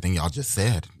agree with everything y'all just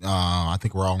said. I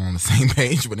think we're all on the same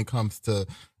page when it comes to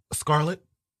Scarlett.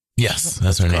 Yes,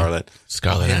 that's her name.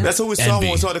 Scarlett. That's who we saw when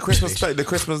Envy. we saw the Christmas. The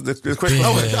Christmas.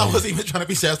 I was even trying to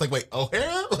be serious. Like, wait,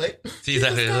 O'Hara? Like, See,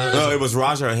 exactly. No, it was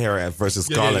Roger O'Hara versus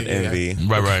Scarlett yeah. Envy.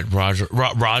 Right. Roger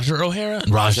O'Hara? Roger O'Hara.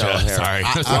 Sorry.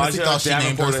 I honestly Roger thought she named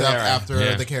Davenport herself O'Hara.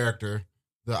 after the character,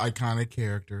 the iconic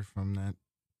character from that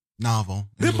novel.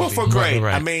 and They both movie. were great.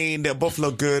 Right. I mean, they both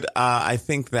look good. I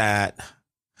think that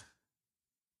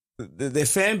the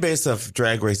fan base of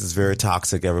Drag Race is very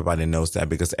toxic. Everybody knows that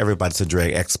because everybody's a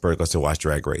drag expert goes to watch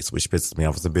Drag Race, which pisses me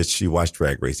off. As a bitch, you watch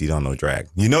Drag Race, you don't know drag.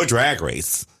 You know Drag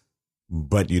Race,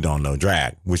 but you don't know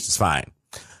drag, which is fine.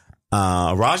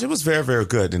 Raja was very, very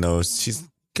good. She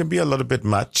can be a little bit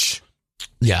much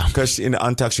Yeah. because in the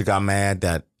Untucked, she got mad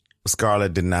that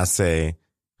Scarlett did not say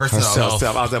herself.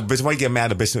 herself. I was like, bitch, why you get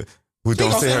mad at a bitch who don't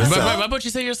gonna say say herself? Right. Why about you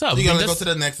say yourself? You gotta That's- go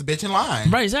to the next bitch in line.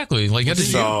 Right, exactly. Like,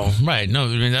 that's So- right. No, I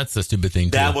mean, that's the stupid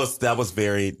thing, too. That was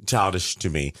very childish to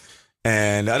me.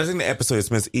 And the other thing in the episode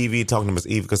is Miss Evie talking to Miss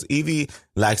Evie because Evie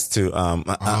likes to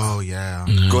Oh, yeah.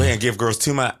 go ahead and give girls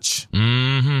too much.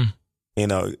 Mm-hmm.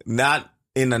 Not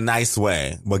in a nice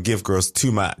way, but give girls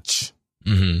too much.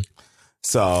 Mm-hmm.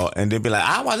 So, and they'd be like,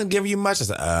 I wasn't giving you much. I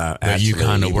said, Yeah, you actually,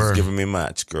 kinda you was were. giving me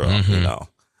much, girl. Mhm.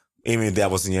 Even if that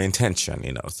wasn't your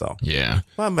intention, so. Yeah.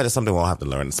 Well, but it's something we'll have to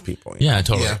learn as people. Yeah,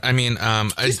 totally. Yeah. I mean,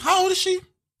 How old is she?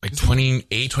 like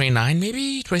 28, 29,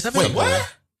 maybe 27. Wait,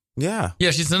 what? Yeah. Yeah,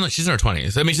 she's in her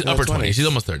 20s. I mean, she's Yeah, upper 20s. 20s. She's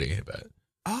almost 30. But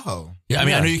Oh. yeah, I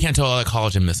mean, I Yeah. know you can't tell all that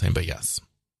collagen missing, but yes.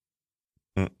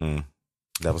 Mm-mm.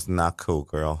 That was not cool,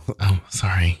 girl. Oh,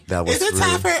 sorry. That was Is it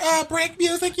time for break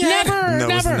music yet? No,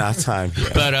 it's not time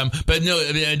yet. But no,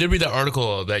 I mean, I did read that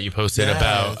article that you posted Yes.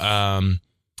 about.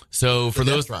 So for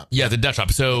The those, Death Drop. yeah, the Death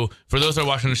Drop. So for those that are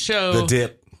watching the show,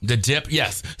 The dip.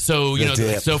 yes. So The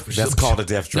dip. That's called a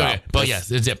Death Drop. Okay, but yes,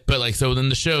 the dip. But like, so in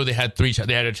the show, they had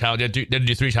they had a challenge. They had to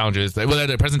do 3 challenges. Well, they had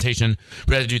a presentation,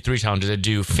 but they had to do 3 challenges. They had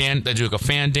to do like a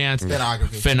fan dance,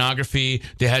 fanography.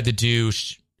 They had to do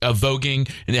voguing,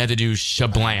 and they had to do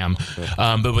shablam.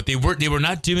 But what they were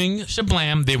not doing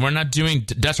shablam. They were not doing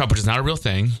Death Drop, which is not a real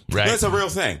thing, right? That's a real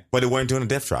thing, but they weren't doing a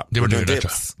Death Drop. They were doing dips.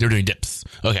 dips. They were doing dips.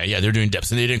 Okay, yeah, they were doing dips,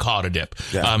 and they didn't call it a dip.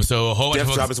 Yeah. So a whole bunch Death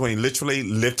of Drop folks, is when you literally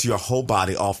lift your whole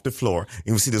body off the floor,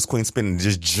 and you see this queen spin and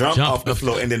just jump off the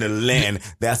floor, and then it land.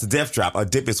 That's a Death Drop. A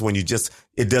dip is when you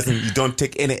don't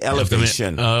take any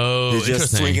elevation. Oh, you're just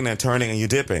interesting. swinging and turning, and you're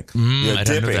dipping. You're I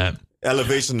didn't know dipping. that.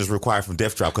 Elevation is required from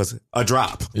Death Drop because a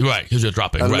drop. Right, because you're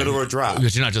dropping. A right. literal drop.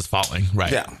 Because you're not just falling.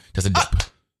 Right. Yeah. That's a dip.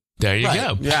 There you Right.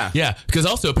 go. Yeah. Yeah. Because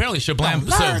also, apparently, Shablam.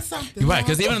 learn something, Right.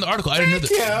 Because even in the article, I didn't know that.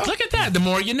 you. Look at that. The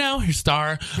more you know, your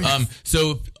star.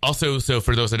 So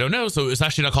for those that don't know, so it's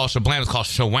actually not called Shablam, it's called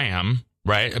Shawam.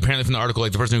 Right. Apparently, from the article,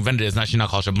 like the person who invented it is actually not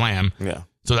called Shablam. Yeah.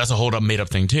 So that's a whole made up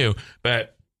thing, too.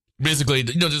 But basically,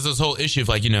 there's this whole issue of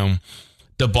like,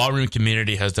 the ballroom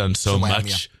community has done so Shawam,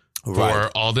 much. For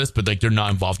Right. all this, but like they're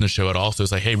not involved in the show at all. So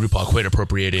it's like, hey, RuPaul, quit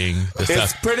appropriating this It's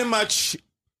stuff. pretty much.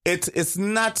 It's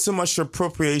not so much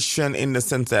appropriation in the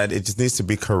sense that it just needs to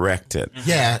be corrected.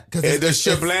 Yeah, because The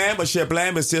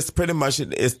shablam is just pretty much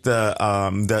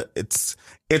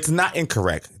it's not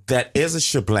incorrect. That is a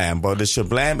shablam, but the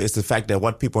shablam is the fact that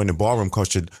what people in the ballroom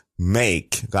culture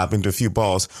make. I've been to a few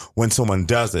balls when someone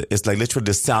does it. It's like literally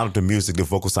the sound of the music, the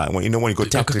vocal sound. When you go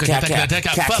tap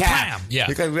Yeah.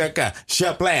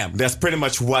 Shablam. That's pretty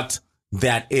much what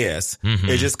that is.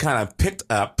 It just kind of picked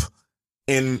up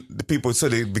in the people, so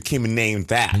they became named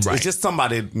that. Right. It's just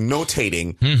somebody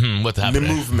notating What's the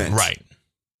happening? movement. Right.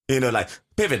 Like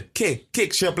pivot, kick,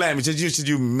 shablam. It's just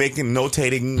you making,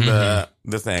 notating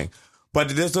the thing.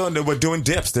 But we're doing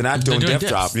dips. They're not doing doing Death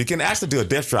dips. Drop. You can actually do a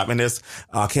Death Drop, and there's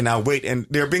cannot wait. And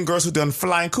there have been girls who done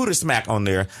flying cootie smack on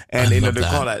there, and I they love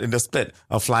call that. that in the split.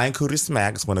 A flying cootie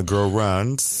smack is when a girl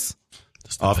runs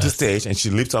off the stage, and she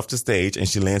leaps off the stage, and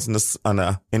she lands in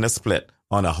the split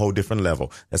on a whole different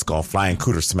level. That's called flying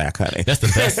cooter smack, honey. That's the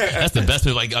best. That's the best.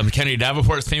 Like Kennedy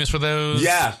Davenport is famous for those.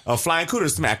 Yeah, a flying cooter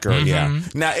smack, girl. Yeah.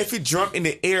 Now, if you jump in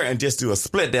the air and just do a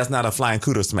split, that's not a flying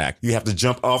cooter smack. You have to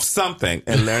jump off something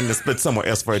and learn to split somewhere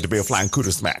else for it to be a flying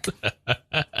cooter smack.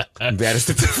 That is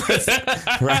the difference,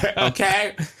 right?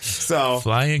 Okay. So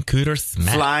flying cooter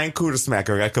smack. Flying cooter smack.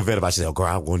 Girl, I convinced about. She said, "Oh, girl,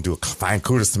 I'm going to do a flying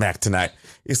cooter smack tonight."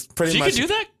 It's pretty much. She could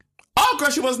do that. Oh, girl,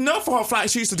 she was known for her flying.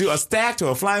 She used to do a stack to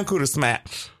a flying cooter smack.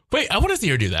 Wait, I want to see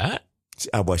her do that.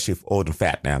 Well, she's old and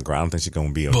fat now, girl. I don't think she's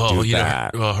gonna be able to do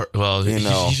that.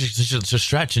 You should just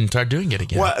stretch and start doing it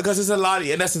again. Well, because there's a lot,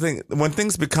 and that's the thing. When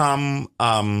things become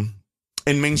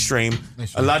in mainstream,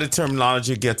 a lot of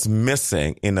terminology gets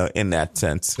missing. In that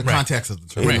sense, the context of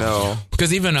the term. You know,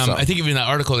 because even I think even in that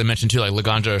article they mentioned too, like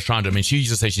Laganja Estrada. I mean, she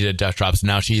used to say she did death drops.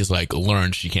 Now she's like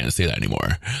learned she can't say that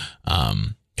anymore.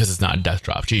 Because it's not a death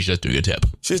drop. She's just doing a dip.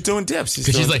 She's doing dips.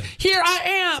 Because she's like, here I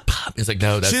am. Pop. It's like,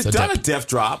 no, that's she's done a death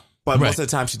drop, but most of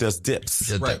the time she does dips.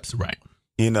 Dips, right.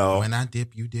 You know. When I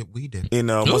dip, you dip, we dip. You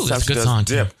know, most of the time she does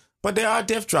dip. But there are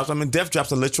death drops. I mean, death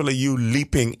drops are literally you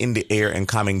leaping in the air and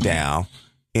coming down.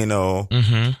 You know.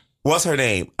 Mm-hmm. What's her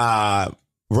name?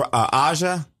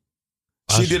 Aja?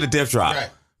 She did a death drop. Right.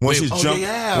 When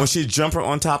she jumped her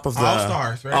on top of the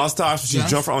All-Stars, right? All-Stars, she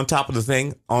jumped her on top of the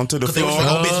thing onto the floor.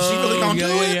 Oh, bitch, she really gonna do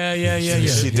it? Yeah.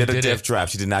 She did a death drop.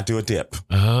 She did not do a dip.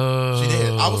 Oh. She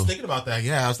did. I was thinking about that.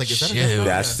 Yeah, I was like, is that a death drop?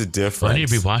 That's the difference. I need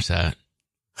to rewatch that.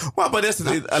 Well, but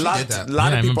a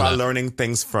lot of people are learning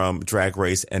things from Drag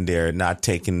Race and they're not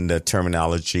taking the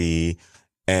terminology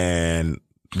and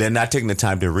they're not taking the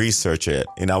time to research it.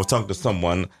 And I was talking to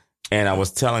someone and I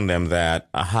was telling them that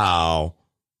how,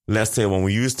 let's say when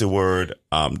we use the word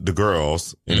the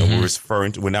girls, you know,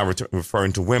 we're not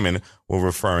referring to women, we're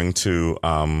referring to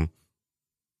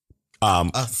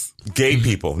us, gay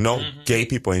people. No, gay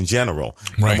people in general.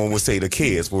 Right. And when we say the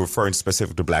kids, we're referring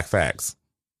specifically to black fags.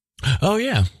 Oh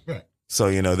yeah. Right. So,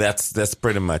 you know, that's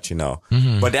pretty much, you know,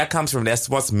 but that's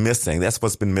what's missing. That's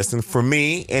what's been missing for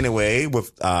me anyway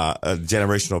with a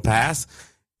generational past.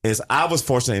 Is I was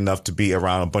fortunate enough to be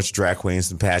around a bunch of drag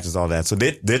queens and pageants, all that. So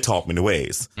they taught me the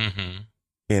ways.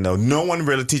 You know, no one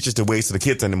really teaches the ways to the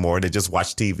kids anymore. They just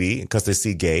watch TV because they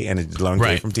see gay and they learn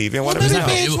gay from TV and whatever. Well,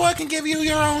 maybe Binge can give you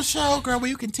your own show, girl, where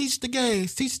you can teach the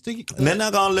gays. And they're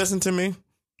not going to listen to me.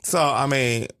 So, I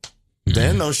mean,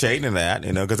 there's no shade in that,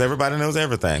 you know, because everybody knows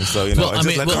everything. So, you know,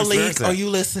 Malik, are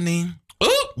you listening?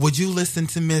 Ooh. Would you listen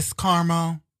to Miss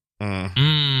Carmo?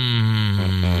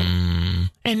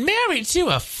 And married to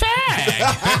a fag.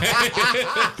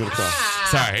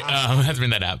 Sorry, I had to bring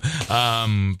that up.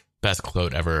 Best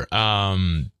quote ever.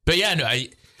 But yeah, no, I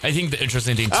think the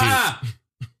interesting thing too.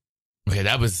 Okay,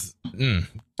 that was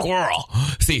girl.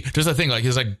 See, there's a thing like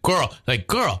it's like girl. Yeah,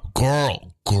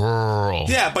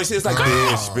 but it's like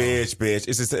bitch.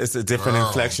 It's a different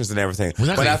inflections and everything.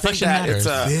 Well, but I think that matters. It's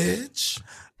a bitch.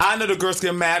 I know the girls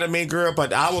get mad at me, girl,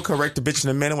 but I will correct the bitch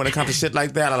in a minute when it comes to shit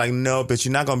like that. I'm like, no, bitch,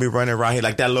 you're not going to be running around here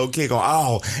like that little kid going,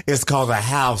 oh, it's called the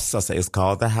house. I say, it's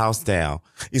called the house down.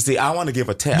 You see, I want to give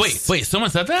a test. Wait, someone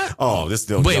said that? Oh, this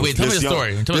tell me the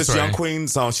story. This young queen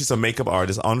song, she's a makeup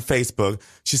artist on Facebook.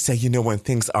 She said, you know, when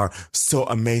things are so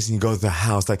amazing, you go to the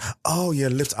house, like, oh,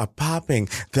 your lips are popping,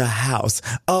 the house.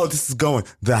 Oh, this is going,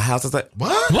 the house. I was like,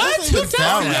 what? Who told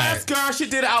that? Yes, girl, she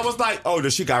did it. I was like, oh,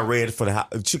 she got red for the house.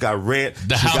 She got red.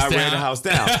 The house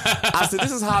down. I said,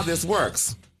 this is how this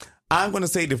works. I'm going to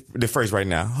say the phrase right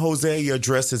now. Jose, your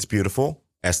dress is beautiful.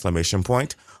 Exclamation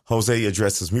point. Jose, your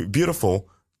dress is beautiful.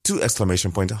 2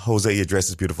 exclamation point. Jose, your dress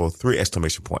is beautiful. 3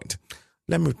 exclamation point.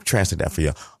 Let me translate that for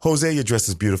you. Jose, your dress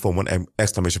is beautiful. 1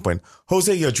 exclamation point.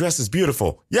 Jose, your dress is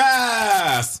beautiful.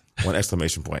 Yes! 1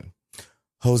 exclamation point.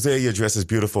 Jose, your dress is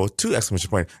beautiful. 2 exclamation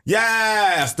point.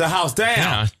 Yes! The house down.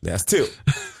 Yeah. That's 2.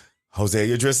 Jose,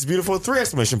 your dress is beautiful. 3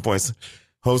 exclamation points.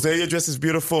 Jose, your dress is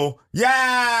beautiful.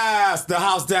 Yes! The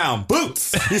house down.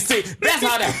 Boots. You see, that's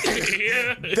how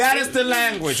that is the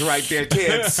language right there,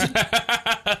 kids.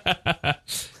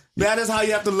 That is how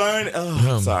you have to learn.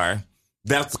 Oh, sorry.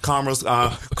 That's Carmel's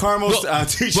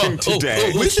teaching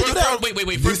today. We should do that.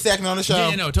 Wait. For second on the show.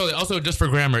 Yeah, no, totally. Also, just for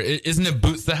grammar, isn't it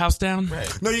boots the house down?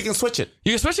 Right. No, you can switch it.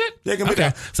 You can switch it? Yeah, it can be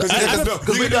that.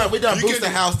 Because we done boots the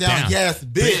house down. Yes,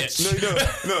 bitch.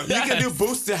 No. You can do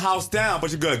boots the house down, but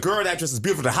you're good. Girl, that dress is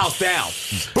beautiful. The house down.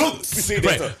 Boots. You see,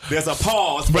 there's a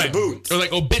pause for the boots. Or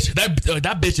like, oh, bitch,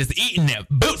 that bitch is eating it.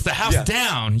 Boots the house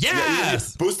down.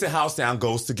 Yes. Boots the house down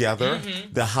goes together.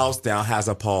 Mm-hmm. The house down has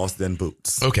a pause, then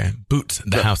boots. Okay, boots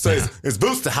the house down. It's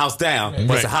boots the house down. Right.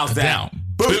 It's the house down.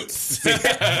 Boots. There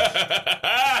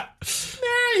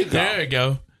you go. There you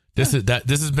go. This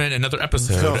has been another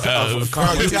episode of What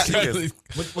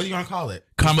are you gonna call it?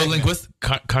 Karma Linguist.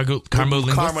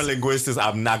 Karma Linguistics.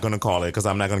 I'm not going to call it because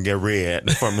I'm not going to get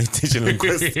read for me teaching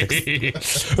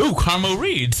linguistics. Ooh, Karma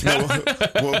reads. No,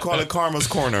 we'll call it Karma's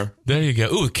Corner. There you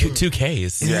go. Ooh, 2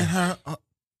 Ks. Yeah.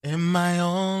 In my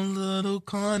own little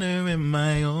corner, in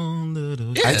my own little.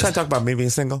 Are you trying to talk about me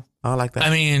being single? I don't like that. I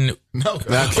mean, no.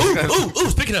 Ooh,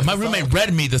 speaking of, my roommate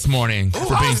read me this morning for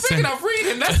being speaking single. of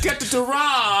reading, let's get to Tehran.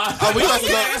 Oh,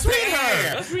 let's read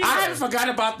her. I haven't forgot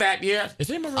about that yet.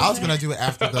 I was gonna do it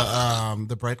after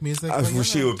the break music.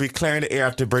 She would be clearing the air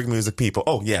after break music. People.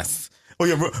 Oh yes. Oh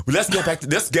yeah. Let's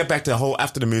get back to the whole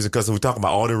after the music because we're talking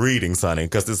about all the reading, Sonny.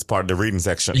 Because this is part of the reading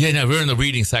section. Yeah, no, we're in the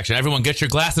reading section. Everyone, get your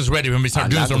glasses ready when we start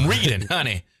doing some reading,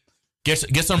 honey. Get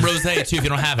some rosé too if you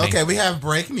don't have any. Okay, we have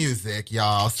break music,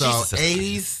 y'all. So Jesus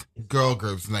 80s girl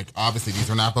groups, like obviously these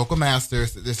are not vocal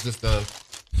masters. It's just a.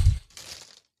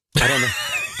 I don't know.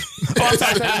 Oh,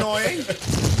 that's annoying.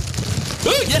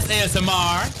 Ooh, yes,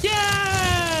 ASMR.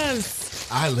 Yes.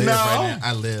 I live right now.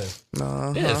 I live.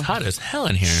 No. It is hot as hell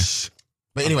in here.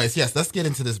 But anyways, yes, let's get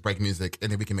into this break music,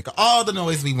 and then we can make all the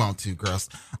noise we want to, girls.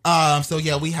 So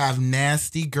yeah, we have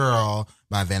 "Nasty Girl"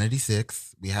 by Vanity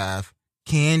Six. We have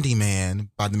 "Candyman"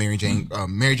 by the Mary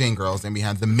Jane Girls, and we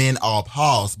have "The Men All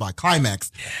Pause" by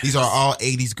Climax. Yes. These are all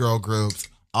 80s girl groups,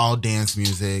 all dance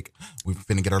music. We're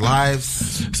finna get our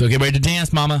lives. So get ready to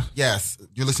dance, mama. Yes,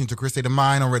 you're listening to Chris State of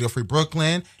Mind on Radio Free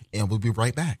Brooklyn, and we'll be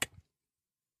right back.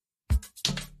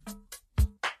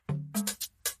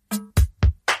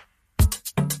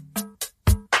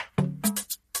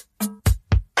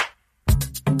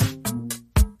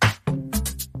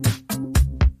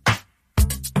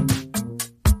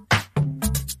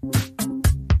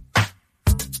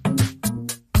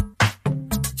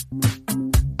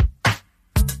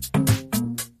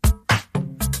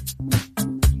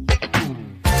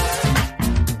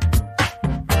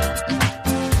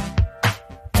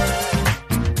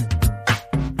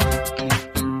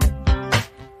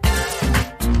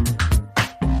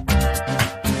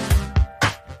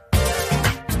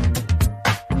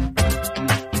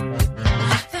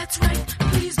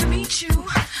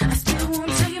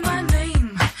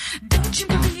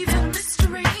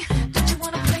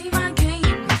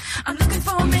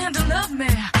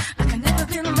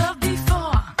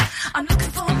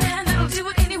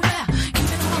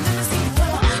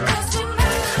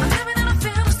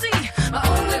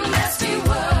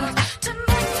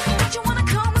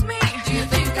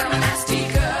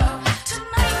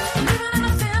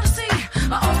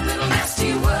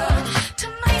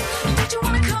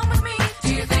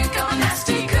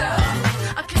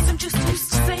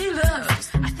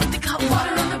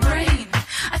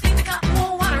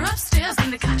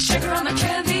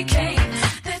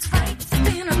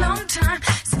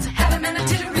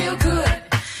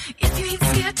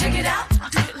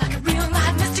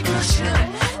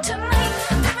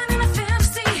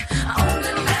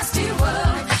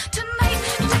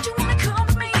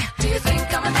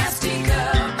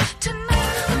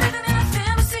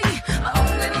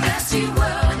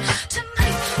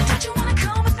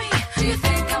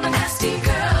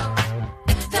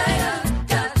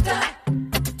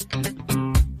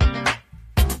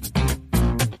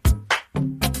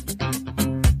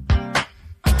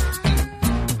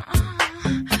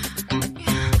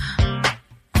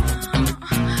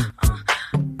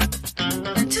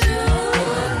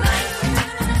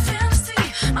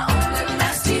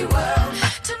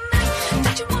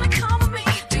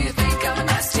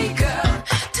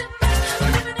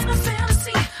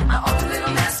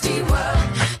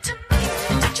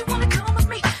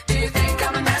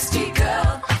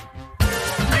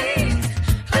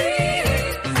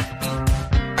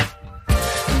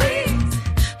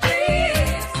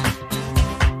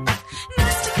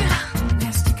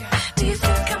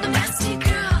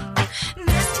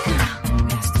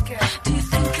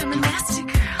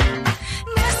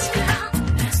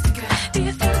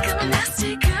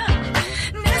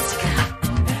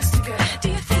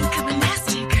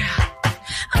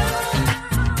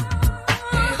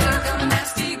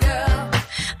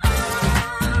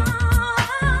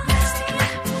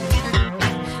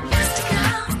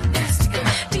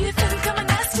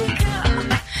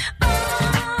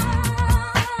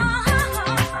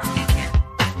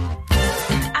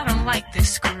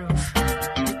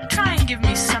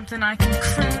 I can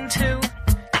croon to.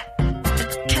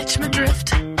 Catch my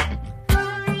drift.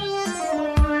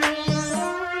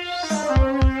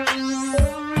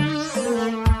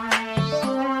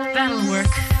 That'll work.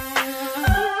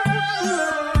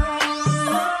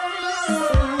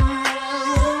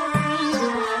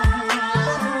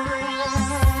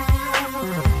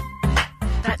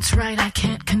 That's right, I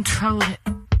can't control it.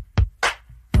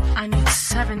 I need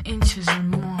 7 inches or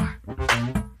more.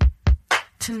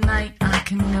 Tonight I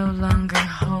can no longer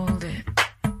hold it.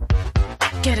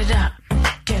 Get it up,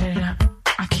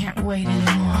 I can't wait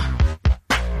anymore.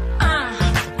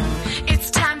 It's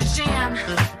time to jam.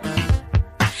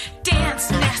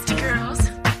 Dance, nasty girls.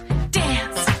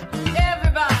 Dance,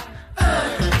 everybody.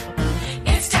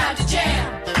 It's time to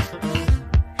jam.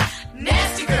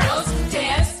 Nasty girls,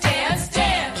 dance, dance,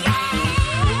 dance.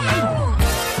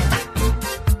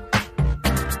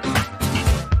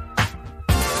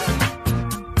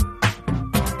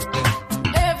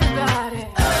 Everybody,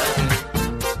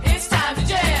 it's time to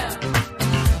jam.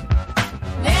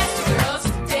 Nasty girls,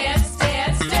 dance,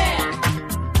 dance, dance.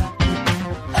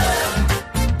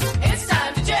 It's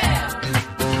time to jam.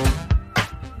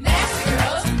 Nasty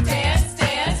girls, dance,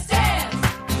 dance, dance.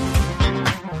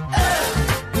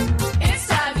 It's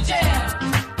time to jam.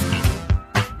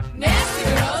 Nasty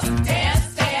girls, dance,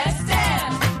 dance,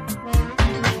 dance.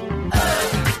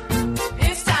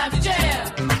 It's time to jam.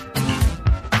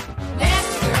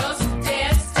 Nasty girls,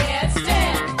 dance, dance,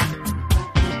 dance.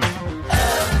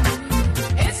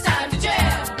 It's time to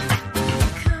jam.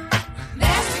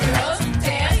 Nasty girls,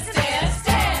 dance, dance,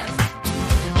 dance.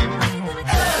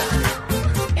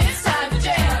 It's time to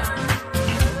jam.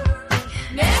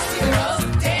 Nasty girls,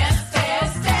 dance,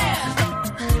 dance, dance.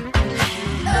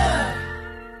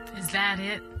 Is that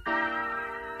it?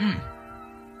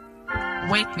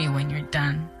 Wake me when you're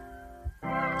done.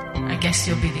 I guess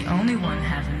you'll be the only one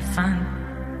having fun.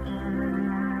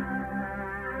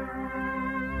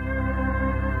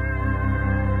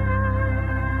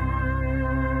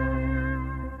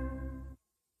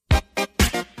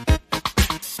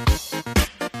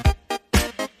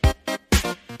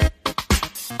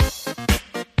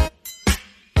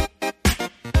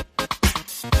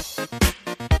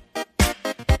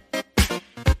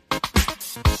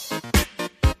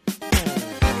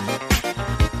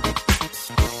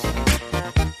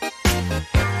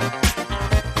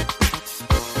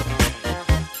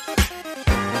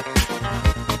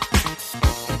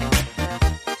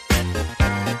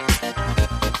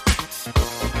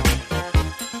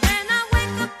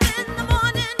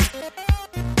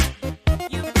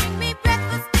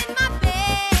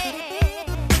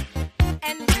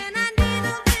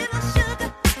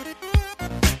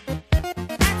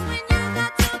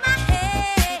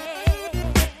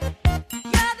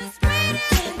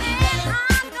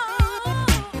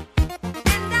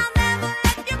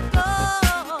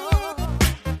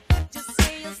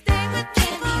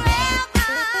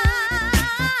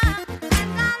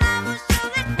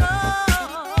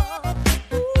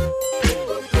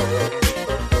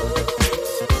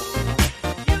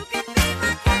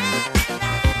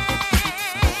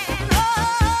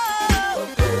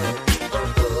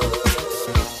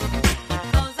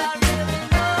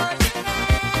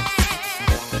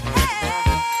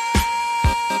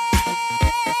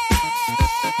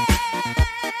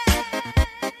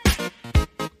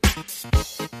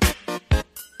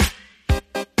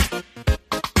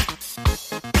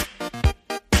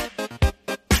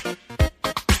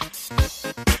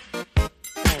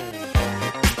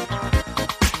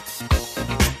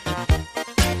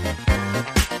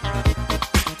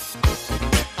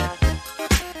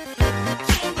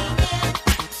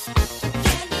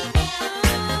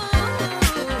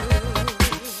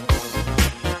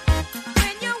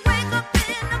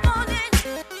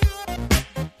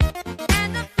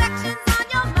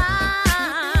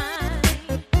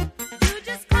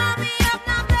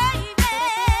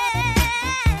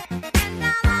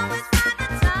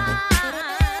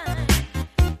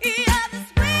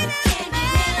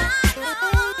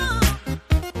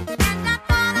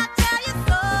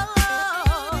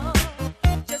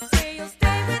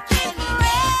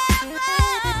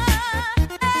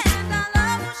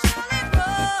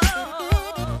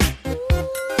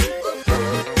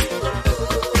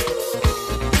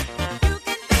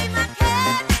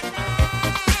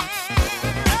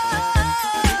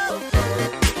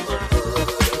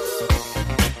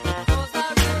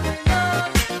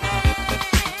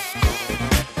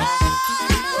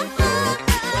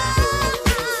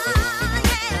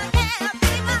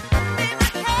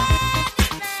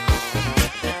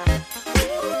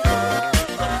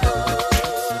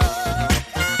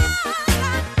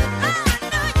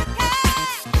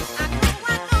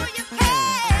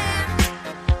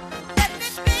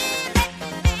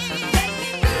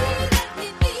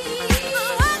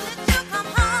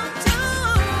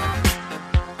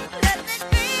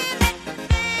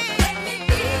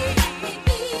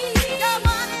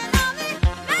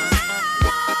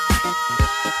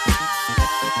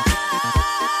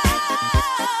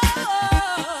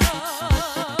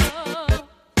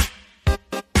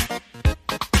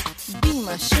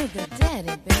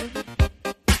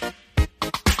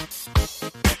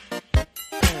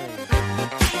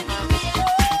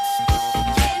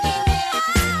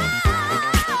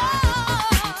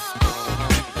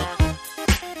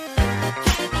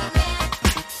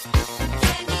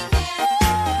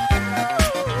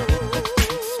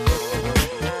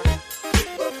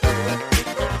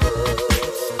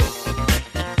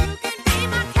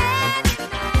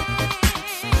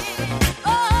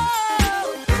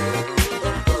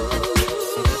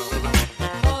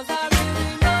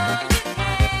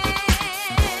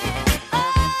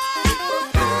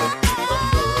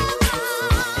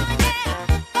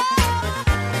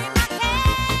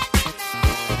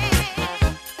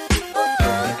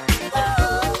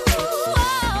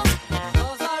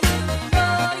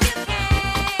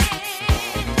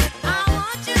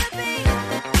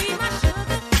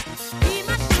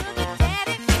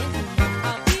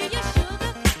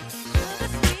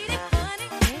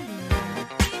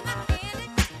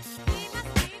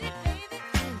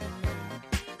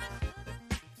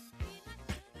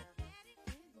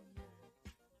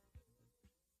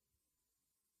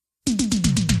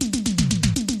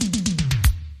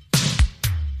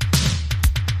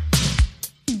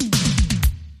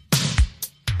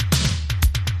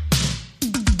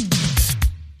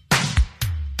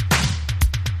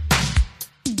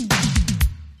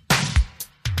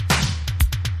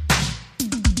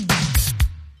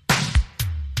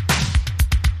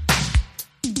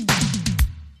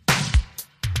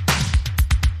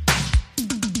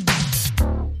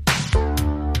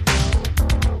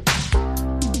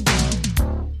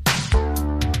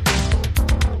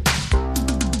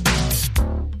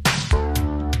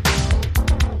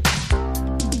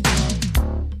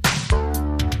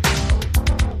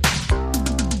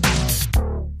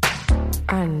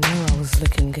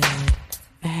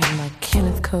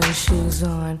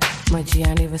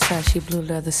 flashy blue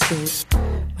leather suit.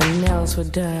 My nails were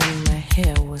done, my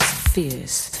hair was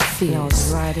fierce. I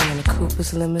was riding in a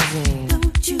Cooper's limousine.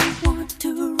 Don't you want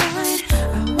to ride?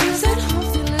 I was at home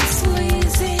feeling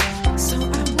sleazy, so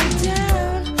I went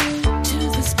down to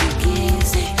the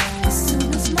speakeasy. As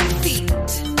soon as my feet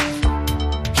hit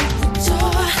the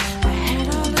door, I had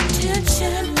all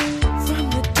attention from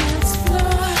the dance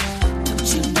floor. Don't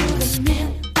you know the men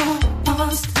all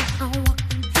paused? I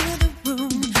walked into the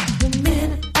room. The men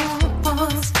all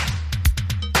paused.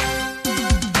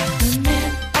 The men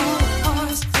all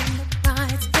paused in the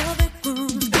bride's velvet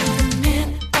room. The men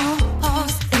all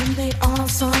paused and they all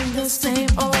sung the same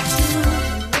old tune.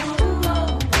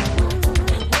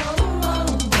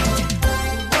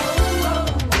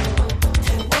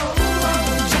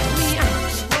 Check me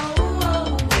out.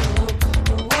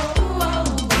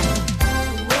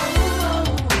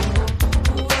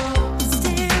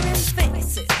 Staring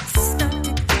faces, stuck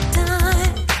at the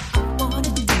time. I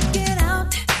wanted to get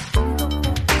out and go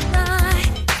for a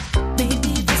ride.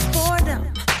 Maybe this boredom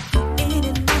ate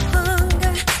in my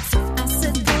hunger, so I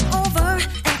said come over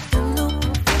at the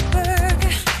local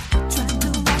burger. Tried to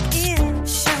walk in,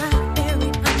 shy,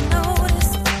 very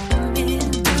unnoticed. The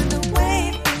men turned away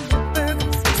from the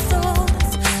burgers and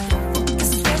sodas. The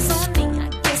focus was on me, I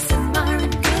guess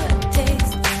admiring good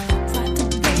taste. Tried to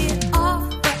play it off,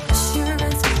 but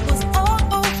assurance was all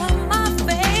over my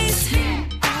face.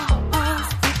 I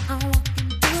walked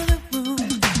into the room.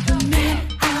 The men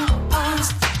all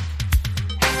paused.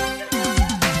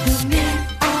 The men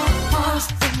all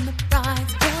paused in the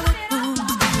bride's velvet room.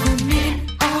 The men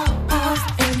all paused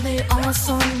and they all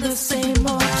sung the same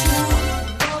old tune.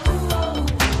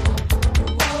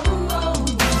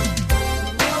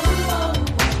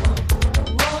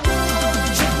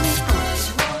 Check me out.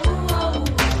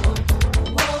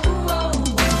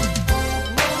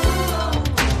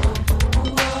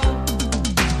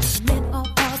 Men all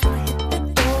paused when I hit the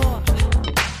door.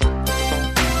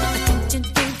 Attention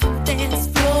came from the dance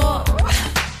floor.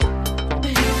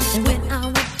 And when I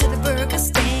went to the burger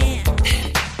stand,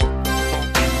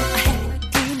 I had a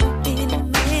dream of being a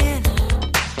man.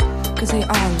 'Cause they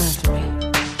all loved me.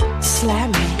 Slap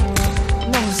me.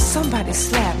 No, somebody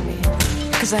slap me.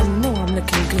 'Cause I know I'm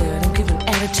looking good. I'm giving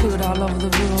attitude all over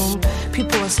the room.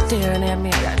 People are staring at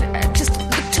me. I just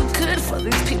look too good for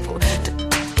these people.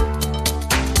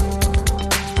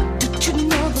 Did you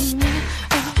know the men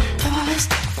are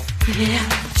paused? Yeah,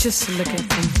 just look at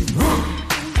them.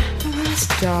 This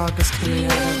dog is coming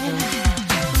out of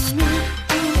them.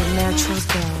 A natural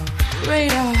dog.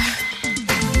 Radar.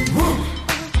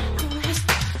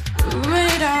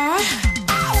 Radar.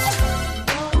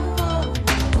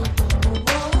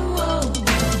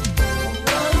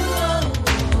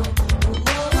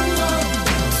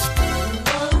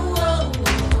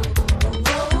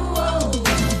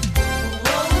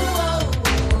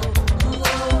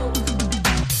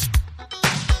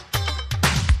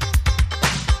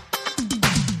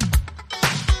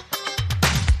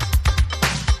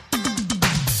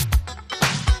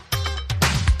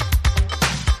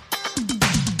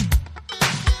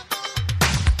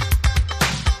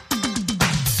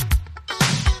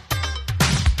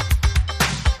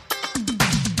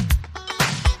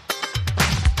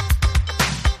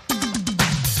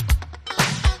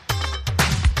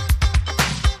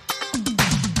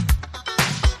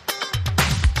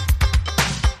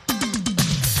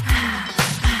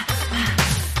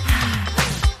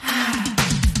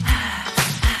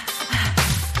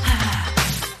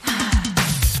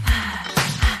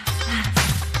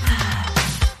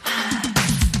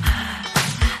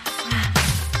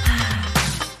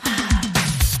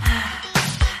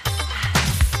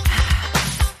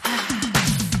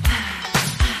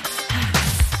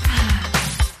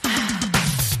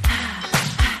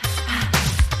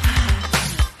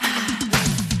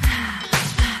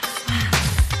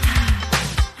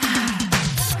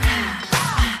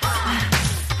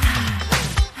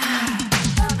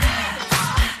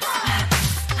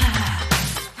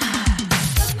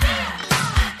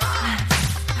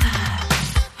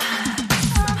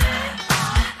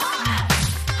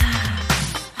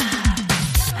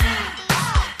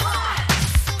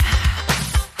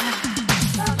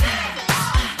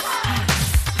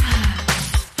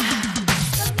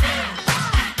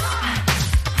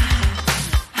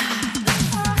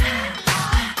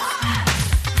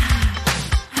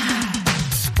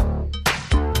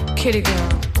 Kitty girl,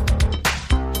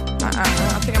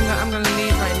 I think I'm gonna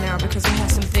leave right now because I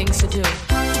have some things to do.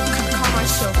 Call my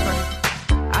chauffeur.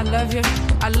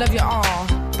 I love you all,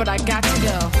 but I got to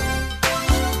go.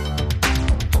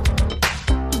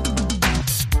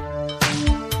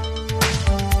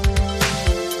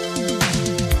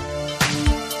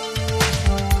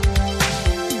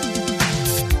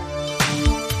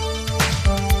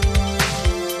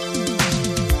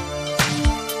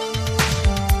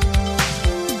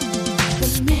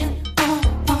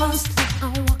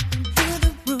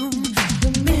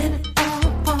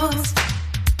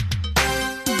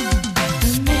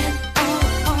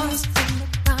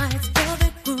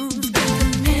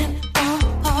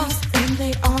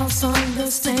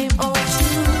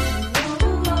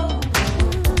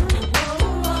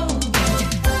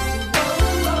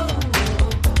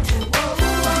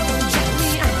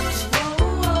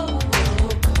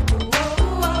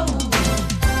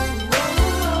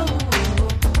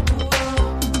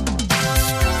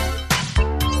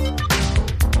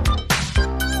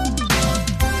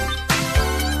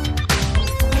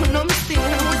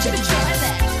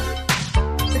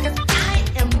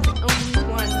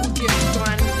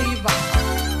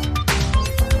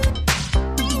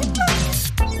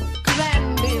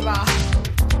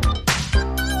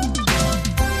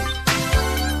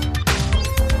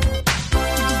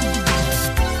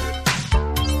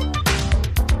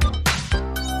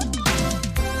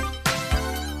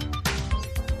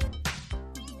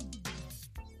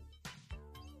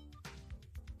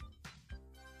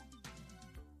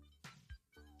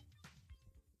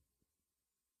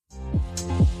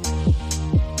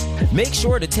 Make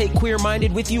sure to take Queer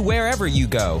Minded with you wherever you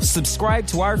go. Subscribe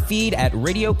to our feed at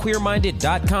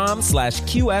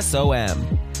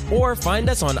radioqueerminded.com/QSOM. Or find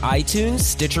us on iTunes,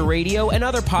 Stitcher Radio, and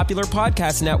other popular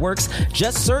podcast networks.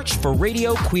 Just search for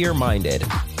Radio Queer Minded.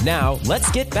 Now, let's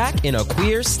get back in a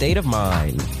queer state of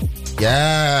mind.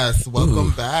 Yes,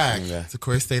 welcome back to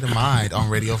Queer State of Mind on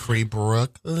Radio Free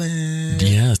Brooklyn.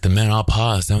 Yes, the men all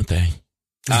pause, don't they?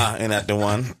 Ain't that the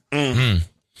one?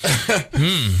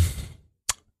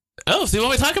 Oh, so you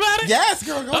want me to talk about it? Yes,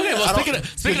 girl. Go okay, ahead. well,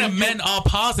 speaking of men all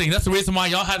pausing, that's the reason why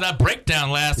y'all had that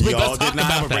breakdown last week. Let's talk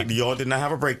about that. Y'all did not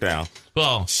have a breakdown.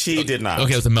 Well, she did not.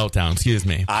 Okay, it was a meltdown. Excuse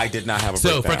me. I did not have a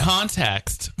breakdown. So, for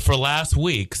context, for last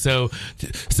week, so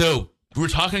we're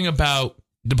talking about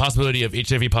the possibility of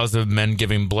HIV positive men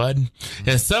giving blood,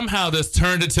 and somehow this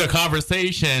turned into a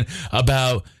conversation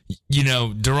about, you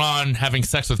know, Duran having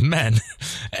sex with men,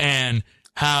 and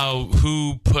how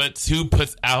who puts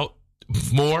out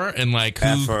more and like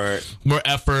more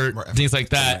effort, things like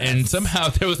that. And somehow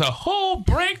there was a whole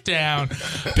breakdown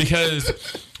because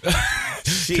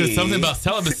something about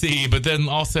celibacy, but then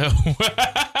also you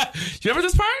remember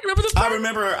this part? I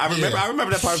remember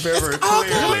that part very, very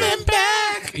clearly.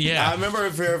 Back. Yeah. I remember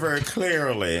it very, very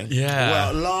clearly. Yeah.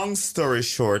 Well, long story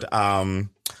short, I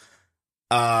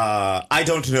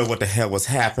don't know what the hell was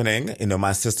happening. You know,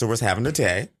 my sister was having a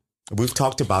day. We've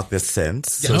talked about this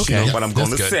since, so she knows what I'm going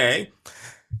to say.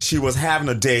 She was having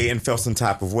a day and felt some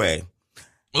type of way.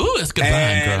 Ooh, that's good.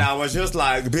 And I was just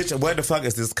like, bitch, where the fuck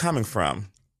is this coming from?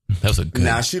 That was a good.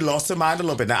 Now, she lost her mind a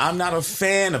little bit. Now, I'm not a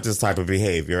fan of this type of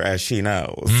behavior, as she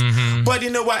knows. But you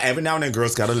know what? Every now and then,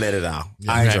 girls got to let it out.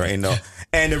 I enjoy it, you know.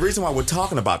 And the reason why we're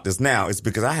talking about this now is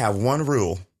because I have one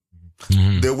rule.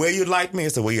 The way you like me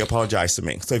is the way you apologize to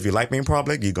me. So if you like me in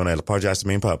public, you're going to apologize to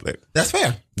me in public. That's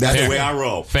fair. That's the way I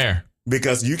roll. Fair.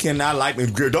 Because you cannot like me.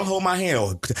 Girl, don't hold my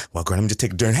hand. Well, girl, let me just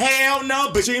take a turn. Hell no,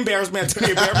 bitch, you embarrassed me. You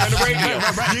embarrassed me on the radio.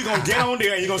 You're going to get on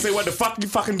there and you're going to say what the fuck you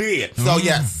fucking did. So,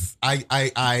 yes,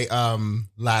 I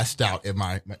lashed out at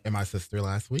my sister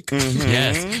last week.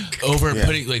 Yes. Over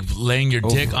putting, like, laying your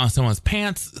dick on someone's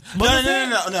pants. No.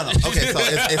 Okay, so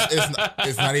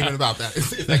it's not even about that.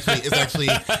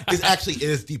 It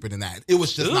is deeper than that. It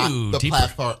was just not the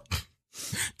platform.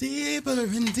 Deeper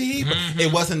and deeper.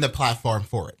 It wasn't the platform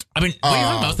for it. I mean, what are you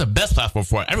talking about? It's the best platform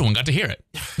for it. Everyone got to hear it.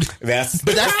 That's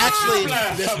actually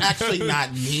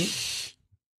not me.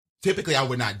 Typically, I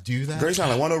would not do that. Grace,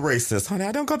 like one of racist. Honey,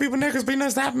 I don't call people niggas, but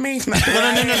that's not me. No.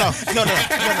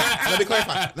 Let me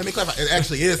clarify. It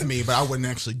actually is me, but I wouldn't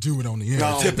actually do it on the air.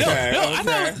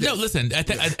 No, listen.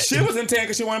 She was intent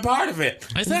because she wasn't part of it.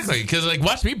 Exactly. Because, like,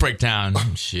 watch me break down.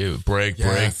 Shoot. Break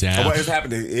down. What is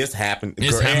happening? It's happened.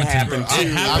 It's happened to It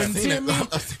me. happened to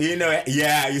me. You know,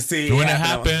 yeah, you see. When it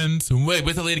happens. Wait,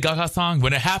 what's the Lady Gaga song?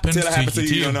 When it happens Till it happens to you,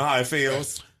 you you don't know how it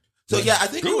feels. So, yeah, I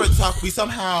think we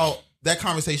somehow... That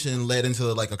conversation led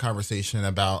into like a conversation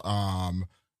about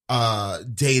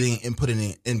dating and putting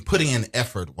in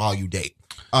effort while you date.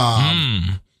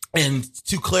 And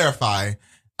to clarify,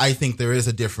 I think there is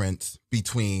a difference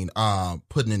between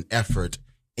putting in effort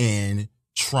and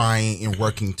trying and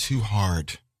working too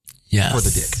hard for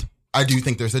the dick. I do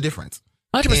think there's a difference.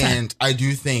 100%. And I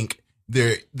do think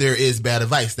there is bad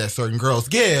advice that certain girls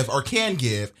give or can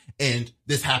give. And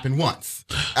this happened once.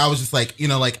 I was just like, you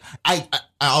know, like I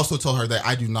also told her that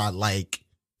I do not like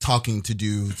talking to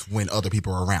dudes when other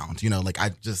people are around. You know, like I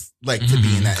just like to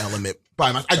be in that element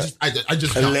by myself. I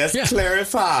just don't. Let's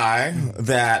clarify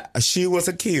that she was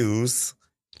accused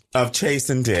of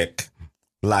chasing dick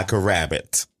like a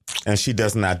rabbit, and she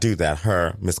does not do that.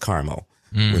 Her Miss Carmel.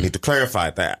 We need to clarify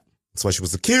that. That's what she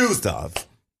was accused of.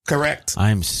 Correct.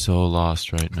 I'm so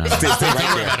lost right now. Stay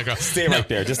right there. Stay right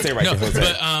there. Just stay right there. Jose.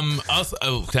 But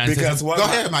also, can I say because something? go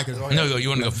ahead, Michael. Go ahead. No, you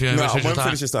want to go finish? No, I want to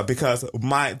finish your stuff because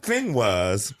my thing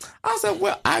was, I said,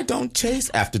 well, I don't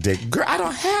chase after dick. Girl, I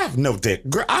don't have no dick.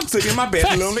 Girl, I'm sitting in my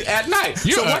bed lonely at night.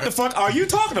 So what the fuck are you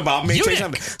talking about? Me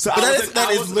chasing? So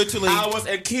I was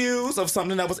accused of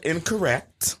something that was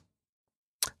incorrect.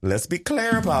 Let's be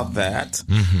clear about that.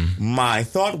 My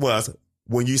thought was,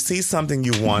 when you see something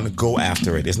you want, go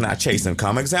after it. It's not chasing.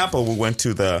 Common example, we went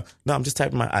to I'm just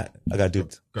typing I got to do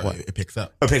what? It picks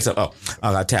up. It picks up. Oh,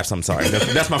 I got to tap something. Sorry.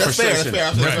 That's my frustration.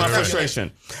 That's my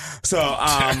frustration. So,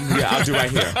 yeah, I'll do right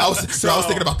here. I was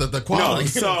thinking about the quality.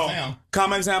 So,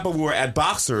 common example, we were at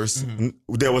Boxers.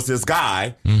 There was this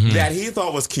guy that he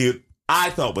thought was cute.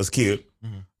 I thought was cute.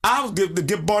 I was give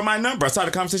the boy my number. I started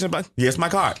a conversation about, yes, my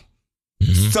card.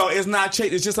 So it's not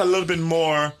chasing. It's just a little bit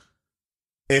more.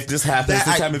 if this happens,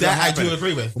 this happens. I do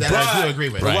agree with. I do agree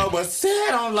with. What was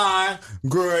said online,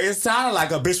 girl, it sounded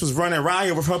like a bitch was running around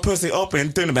here with her pussy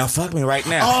open, thinking about fuck me right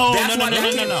now. Oh, that's no.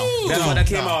 That's what that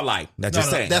came out like. That's just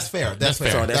saying. That's fair. That's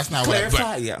fair. So that's not what.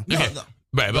 Right. Yeah. Okay.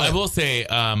 Right, but I will say,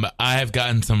 I have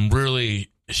gotten some really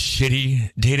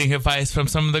shitty dating advice from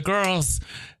some of the girls,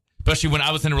 especially when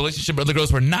I was in a relationship where the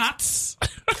girls were not.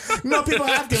 No, people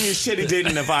have given me shitty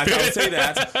dating advice. I would say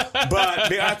that, but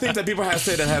there are things that people have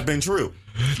said that have been true.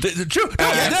 True. No,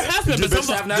 there has been, but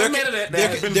some have not admitted it. That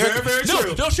has been very, very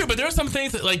true. No, true. But there are some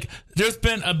things that, like, there's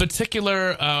been a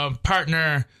particular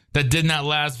partner that did not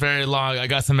last very long. I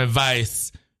got some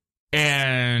advice.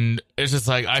 And it's just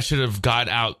like, I should have got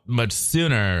out much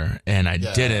sooner, and I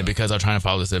didn't because I was trying to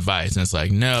follow this advice. And it's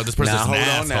like, no, this person's an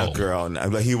asshole. Now, girl. No,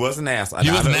 he was an asshole. He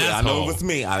was an asshole. I know it was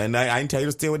me. I didn't tell you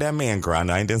to stay with that man, girl.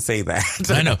 I didn't say that.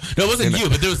 I know. No, it wasn't you,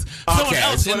 but there was someone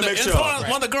else. One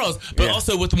of the girls, but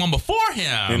also with the one before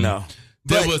him.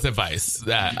 There was advice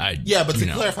that I... Yeah, but to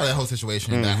clarify that whole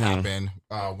situation that happened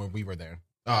when we were there,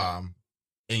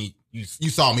 and you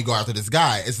saw me go after this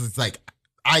guy, it's like...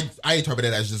 I interpret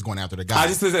it as just going after the guy. I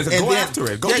just said go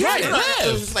after it. Go get it.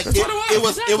 It was just like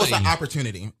it was an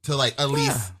opportunity to like at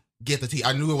least get the tea.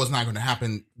 I knew it was not going to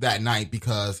happen that night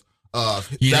because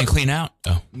of you didn't clean out.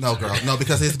 Oh no, girl, no,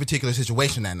 because his particular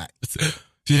situation that night.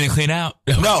 You didn't clean out.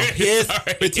 No, his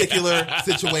particular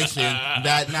situation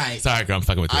that night. Sorry, girl, I'm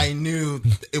fucking with you. I knew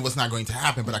it was not going to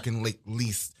happen, but I can at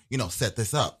least set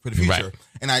this up for the future. Right.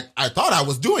 And I thought I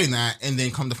was doing that, and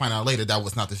then come to find out later that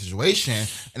was not the situation.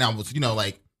 And I was,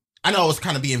 I know I was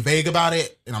kind of being vague about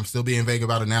it, and I'm still being vague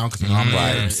about it now because I'm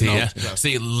right. So if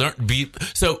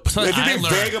you're being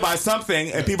vague about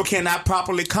something and people cannot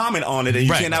properly comment on it, and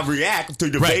you cannot react to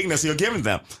the vagueness you're giving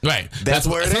them, right? That's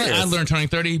where it is. I learned turning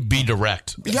 30. Be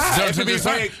direct. Yeah, there's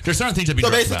certain things to be. So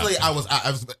direct basically,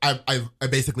 about. I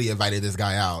basically invited this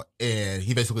guy out, and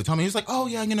he basically told me, he's like, "Oh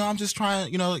yeah, I'm just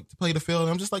trying, to play the field."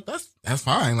 And I'm just like, that's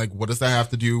fine. Like, what does that have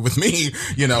to do with me?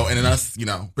 And then us,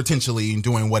 potentially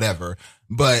doing whatever.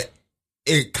 But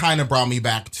it kind of brought me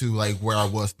back to like where I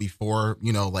was before,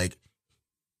 like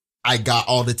I got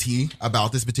all the tea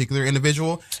about this particular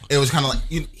individual. It was kind of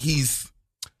like he's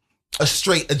a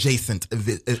straight adjacent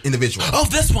individual. Oh,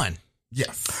 this one.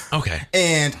 Yes. Okay.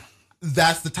 And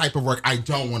that's the type of work I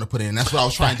don't want to put in. That's what I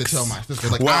was trying to tell my sister.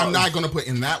 Like, I'm not going to put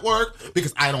in that work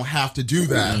because I don't have to do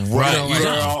that. Right.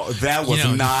 Girl, that was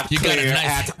not clear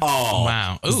at all.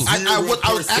 Wow. Ooh.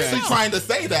 I was actually trying to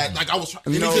say that. Like, I was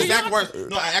trying. Exact words.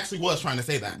 No, I actually was trying to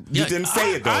say that. You didn't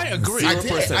say it, though. I agree. I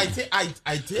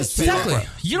did say that. But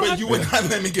you would not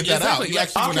let me get that out. You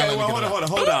actually would not let me get that out.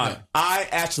 Hold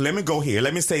on. Let me go here.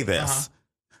 Let me say this.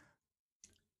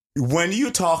 When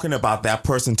you talking about that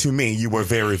person, to me, you were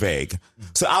very vague.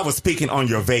 So I was speaking on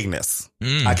your vagueness.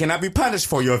 I cannot be punished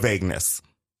for your vagueness.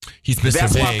 He's Mr.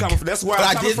 That's Vague. where I'm coming from. That's where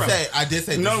I'm coming from. I did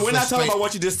say. No, we're not talking about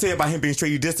what you just said about him being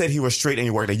straight. You just said he was straight and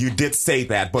you worked there. You did say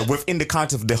that, but within the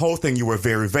context of the whole thing, you were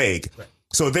very vague. Right.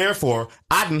 So therefore,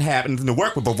 I didn't have anything to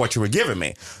work with but what you were giving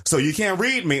me. So you can't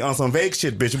read me on some vague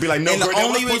shit, bitch. You'd be like, no. And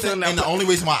the only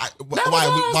reason why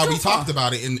we talked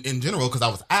about it in general, because I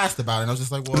was asked about it, and I was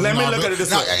just like, well, let me look at it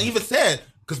this way. I even said,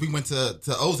 because we went to Oz,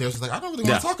 I was just like, I don't really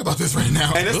want to talk about this right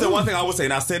now. And that's the one thing I would say,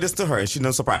 and I said this to her, and she's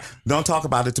no surprise. Don't talk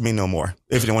about it to me no more.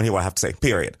 If you don't want to hear what I have to say,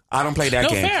 period. I don't play that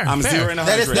game. Fair, I'm fair. 0 and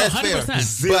 100. That's 100%. fair.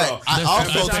 Zero. But I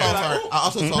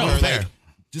also told her, fair. like,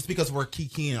 just because we're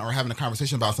kikiing or having a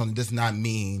conversation about something does not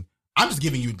mean I'm just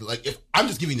giving you, like, if I'm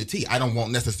just giving you the tea, I don't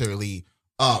want necessarily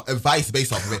advice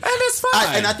based off of it. And it's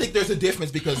fine. And I think there's a difference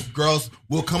because girls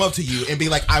will come up to you and be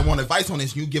like, I want advice on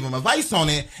this. You give them advice on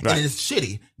it, and it's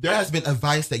shitty. There has been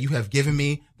advice that you have given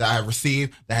me that I have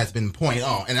received that has been point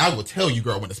on. And I will tell you,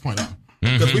 girl, when it's point on.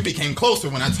 Because we became closer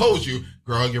when I told you,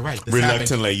 girl, you're right. This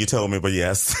Reluctantly, happened. you told me, but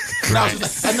yes. Right.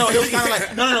 No, it was kind of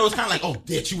like, no, it was kind of like, oh,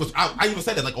 bitch, you was, I even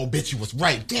said that, like, oh, bitch, you was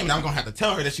right. Damn it, I'm going to have to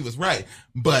tell her that she was right.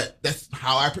 But that's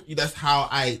how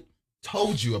I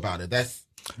told you about it. That's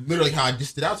literally how I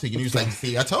dished it out to you. And you was like,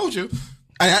 see, I told you.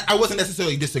 And I wasn't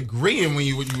necessarily disagreeing when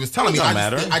you was telling me.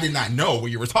 I did not know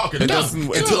what you were talking about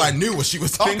until I knew what she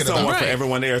was talking things about. don't work for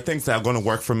everyone. There are things that are going to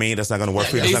work for me. That's not going to work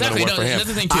for you. That's not going to work for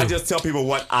him. I just tell people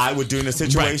what I would do in a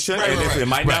situation, and if it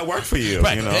might not work for you.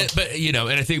 Right. You know? But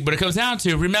and I think what it comes down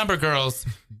to, remember, girls,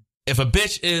 if a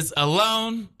bitch is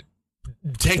alone,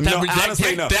 take that advice.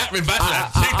 Take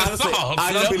the salt.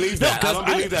 I don't believe that. I don't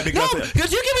believe that because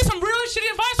you give me some really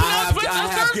shitty advice when I was with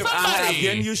somebody. I have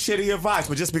given you shitty advice,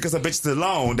 but just because a bitch is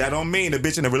alone, that don't mean the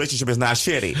bitch in a relationship is not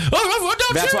shitty.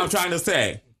 That's what I'm trying to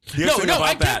say. Here's the thing about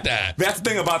I get that. That's the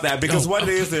thing about that, because what it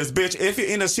is, bitch, if you're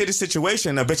in a shitty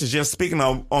situation, a bitch is just speaking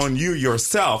on you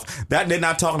yourself. That they're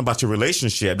not talking about your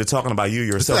relationship. They're talking about you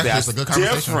yourself. That's That's a good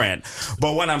conversation. different.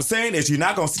 But what I'm saying is, you're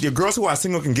not going to see girls who are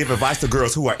single can give advice to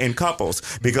girls who are in couples,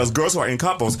 because girls who are in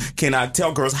couples cannot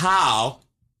tell girls how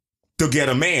to get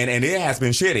a man, and it has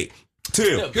been shitty.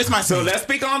 Too. So let's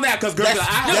speak on that, because girls are like,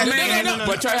 I have a man,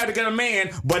 but try to get a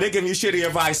man, but they give you shitty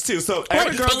advice too. So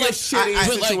every girl gets shitty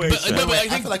situation.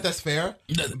 I feel like that's fair,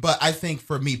 but I think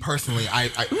for me personally, I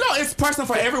no, it's personal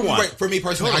for everyone. Right, for me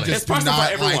personally, I just do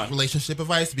not like relationship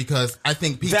advice, because I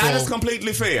think people that is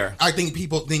completely fair. I think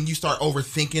people then you start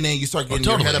overthinking it, you start getting in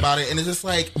your head about it, and it's just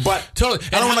like, but totally.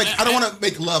 I don't want to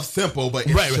make love simple, but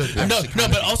it should no,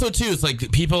 but also too, it's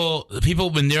like people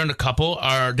when they're in a couple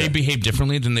they behave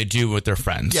differently than they do with their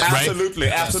friends. Yeah, right? absolutely.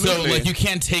 So like you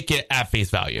can't take it at face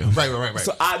value. Right.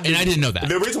 So I didn't know that.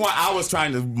 The reason why I was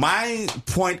trying to, my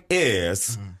point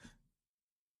is,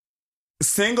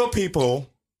 single people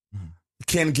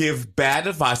can give bad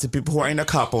advice to people who are in a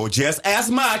couple just as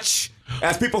much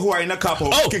as people who are in a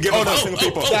couple can give advice to single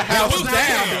people. The house was not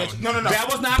down, clear. bitch. No. That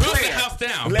was not Boost clear. the house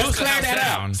down. Let's Boost the clear house that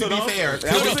down. out. To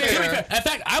be fair. In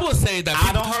fact, I will say that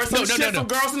I don't heard some shit from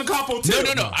girls in the couple too.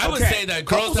 No. I would say that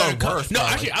girls that are in couples. No,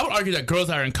 actually, I would argue that girls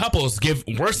that are in couples give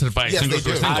worse advice than girls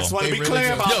who are single. I just want to be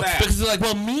clear about that. Because they're like,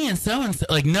 well, me and so and so,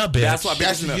 like, no, bitch. That's what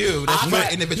That's you. That's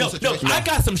your individual situation. I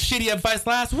got some shitty advice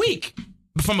last week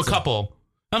from a couple.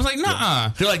 I was like, nah.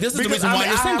 They're like, this is the reason why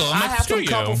you're single. I I'm like, have screw some you.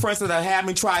 couple friends that have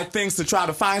me try things to try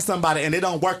to find somebody, and it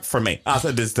don't work for me. I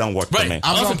said, this don't work for me.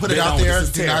 I'm going to put it out there.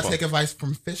 Do not take advice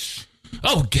from fish.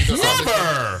 Oh,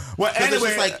 never. Well,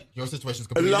 anyway, it's like your situation's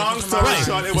completely long different from story mine.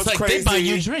 short, it was like crazy. they buy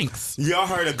you drinks. Y'all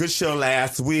heard a good show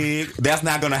last week. That's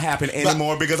not going to happen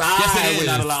anymore, because I would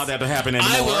not allow that to happen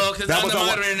anymore. I will, because I'm the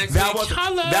moderator next week.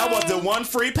 That was the one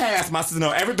free pass. My sister,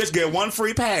 no, every bitch get one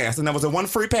free pass, and that was the one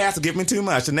free pass to give me too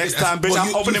much. The next time, bitch,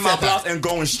 I'm opening my blouse and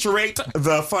going straight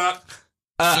the fuck.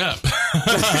 Remember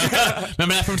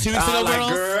that from 2 weeks ago, like,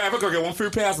 girls? girl, every girl get one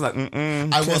free pass. Like,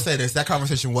 I will say this: that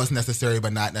conversation was necessary,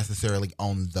 but not necessarily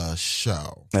on the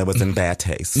show. It was in bad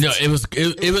taste. No, it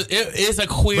is a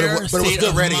queer but it was state good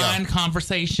of radio. mind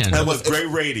conversation. It was great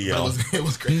radio. It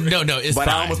was great. No, it's but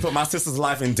fine. I almost put my sister's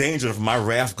life in danger for my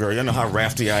raft girl. You know how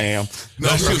rafty I am. No,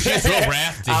 she's so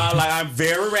rafty. I'm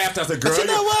very rafty. I said, girl, you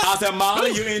know what? I said,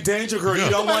 Molly, you're in danger, girl.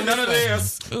 You don't want none of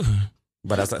this.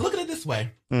 But I said, Look at it this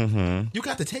way. You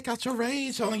got to take out your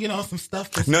rage on, some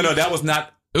stuff. No, that was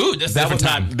not. Ooh, that was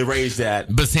not the rage that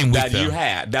you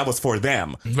had. That was for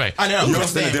them. Right. I know. You're in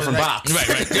a different box. Right.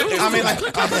 I mean,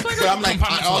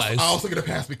 I also get a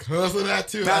pass because of that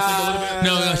too. I think a little bit.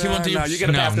 No, she won't do. No, you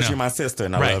get a pass because you're my sister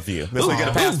and I love you. That's what you get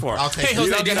a pass for. Hey,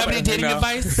 Jose, do you have any dating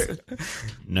advice?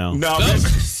 No,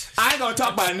 I ain't gonna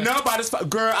talk about nobody's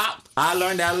girl. I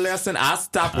learned that lesson. I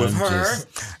stopped with her.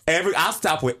 I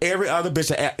stopped with every other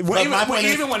bitch.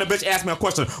 Even when a bitch asked me a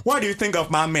question, what do you think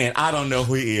of my man? I don't know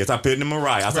who he is. I put him in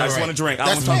Mariah. I said, I just want to drink. I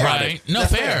want to right. No,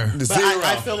 fair. But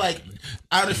I feel like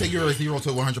I understand you're a 0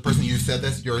 to 100 person. You said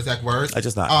this, your exact words. I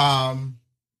just not.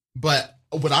 But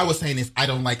what I was saying is I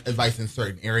don't like advice in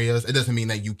certain areas. It doesn't mean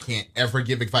that you can't ever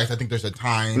give advice. I think there's a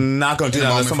time. Not gonna do that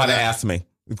unless somebody asks me.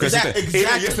 Because exactly.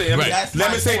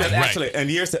 Let me say that actually, and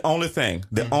here's the only thing.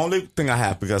 The only thing I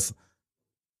have, because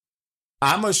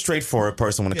I'm a straightforward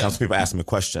person when it comes to people asking me a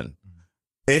question.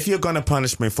 If you're going to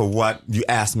punish me for what you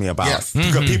asked me about,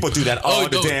 because people do that all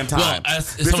the damn time.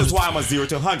 This is why I'm a 0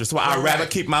 to 100. So I'd rather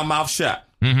keep my mouth shut.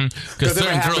 Because if it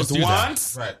happens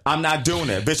once, I'm not doing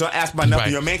it. Bitch, don't ask about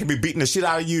nothing. Your man can be beating the shit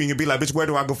out of you and you'll be like, bitch, where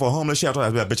do I go for a homeless shelter?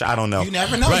 I'll be like, bitch, I don't know. You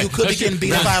never know. You could be getting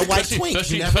beaten by a white twink.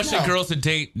 Especially girls that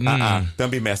date.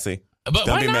 Don't be messy. But don't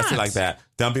why be not? messy like that.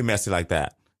 Don't be messy like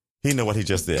that. He know what he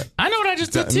just did. I know what I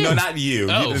just did too. No, not you. You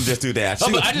didn't just do that.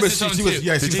 But I just did something too.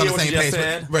 Yeah, she was on the same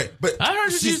page. Right. But I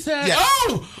heard what you said. Yeah.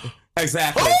 Oh!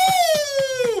 Exactly.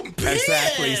 Oh,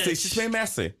 exactly. See, she's being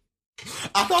messy.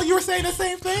 I thought you were saying the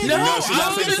same thing. No, No, she's not I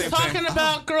was saying the just same talking thing.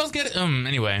 about girls get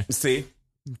anyway. See?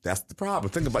 That's the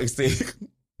problem. Think about it. See?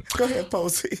 Go ahead,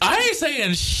 Posey. I ain't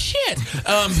saying shit.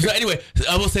 So anyway,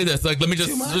 I will say this. Like, let me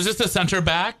just to center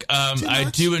back. I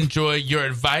do enjoy your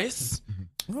advice.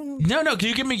 No, can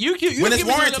you give me you when it's give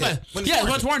me warranted. When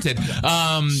it's warranted.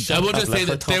 I will just say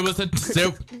that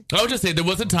there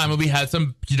was a time when we had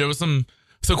some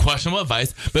questionable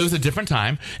advice, but it was a different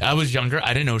time. I was younger.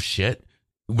 I didn't know shit.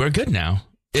 We're good now.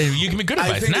 You give me good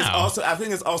advice now. I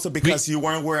think it's also because you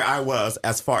weren't where I was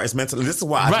as far as mentally. This is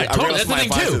why I totally. realized That's my the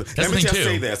thing advice too. is. Let me just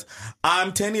say this.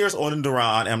 I'm 10 years older than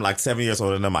Duran. I'm like 7 years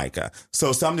older than Micah.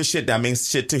 So some of the shit that means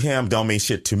shit to him don't mean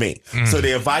shit to me. So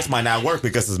the advice might not work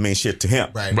because it means shit to him.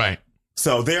 Right.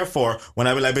 So therefore, when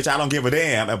I be like, bitch, I don't give a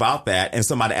damn about that, and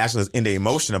somebody actually is in the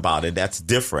emotion about it, that's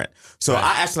different. So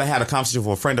I actually had a conversation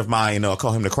with a friend of mine, I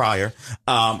call him the crier.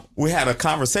 We had a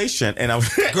conversation, and I was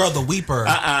Girl, the weeper.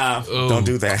 don't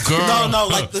do that. No,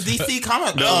 like the DC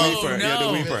comic. The weeper. no. Yeah, the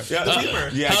weeper. Yeah, the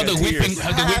weeper. Yeah, How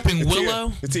the weeping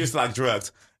willow? The tears like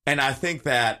drugs. And I think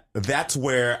that that's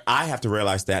where I have to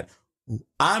realize that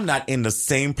I'm not in the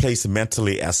same place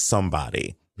mentally as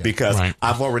somebody because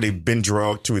I've already been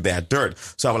drugged through that dirt.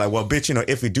 So I was like, well, bitch,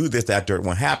 if we do this, that dirt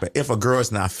won't happen. If a girl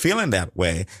is not feeling that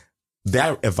way,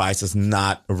 that advice is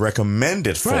not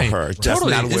recommended for her. Just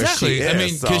not where she is. I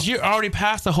mean, because you're already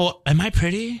past the whole, am I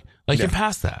pretty? Like, you're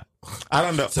past that. I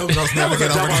don't know. Some girls never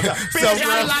get over that. Some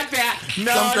girls like that.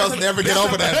 No, some girls never get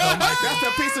over that. Oh my That's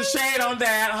a piece of shade on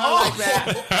that. I like that.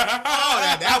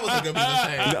 that was a good piece of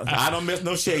shade. I don't miss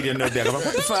no shade in no damn. I'm like,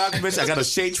 what the fuck, bitch? I got a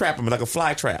shade trap on me like a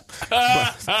fly trap.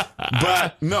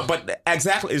 But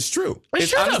exactly, it's true.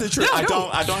 It's honestly true. No,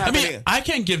 I don't have any. I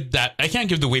can't give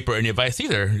the weeper any advice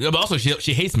either. But also,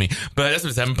 she hates me. But that's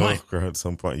what 7 point. Girl, at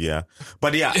some point, yeah.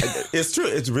 But yeah, it's true.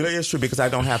 It really is true because I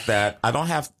don't have that. I don't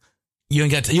have. You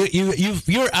ain't got to,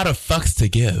 you're out of fucks to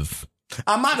give.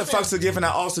 I'm out of fucks to give, and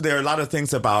there are a lot of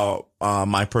things about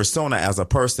my persona as a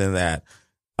person that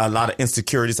a lot of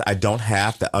insecurities I don't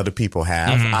have that other people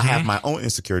have. Mm-hmm. I have my own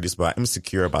insecurities, but I'm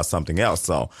insecure about something else.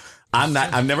 So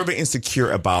I've never been insecure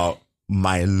about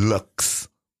my looks.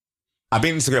 I've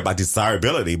been insecure about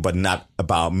desirability, but not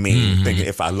about me thinking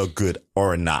if I look good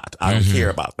or not. I don't care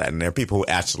about that. And there are people who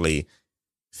actually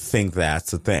think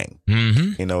that's a thing,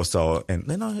 so, and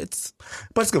it's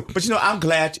good. But I'm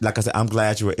glad, like I said, I'm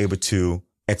glad you were able to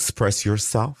express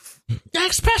yourself.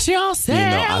 Express yourself.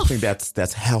 I think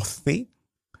that's healthy,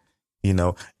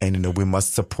 and, we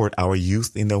must support our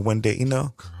youth, one day,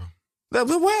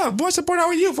 well, boy, support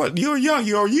our youth. You're young,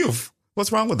 you're a youth.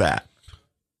 What's wrong with that?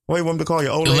 What do you want me to call you,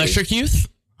 old lady? Electric youth?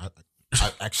 I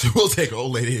actually will take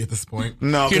old lady at this point.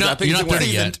 No, you're not 30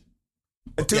 yet.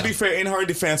 To be fair, in her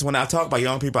defense, when I talk about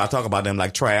young people, I talk about them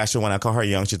like trash. And when I call her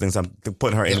young, she thinks I'm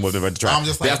putting her in with the trash. I'm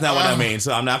just like, that's not what I mean.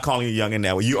 So I'm not calling you young in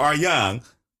that way. You are young.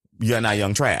 You're not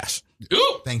young trash.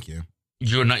 Ooh. Thank you.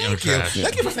 You're not young trash.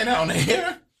 Thank you for saying that on the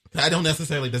air. I don't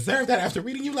necessarily deserve that after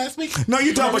reading you last week. No,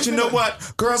 you don't. But you know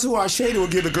what? Girls who are shady will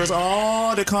give the girls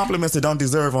all the compliments they don't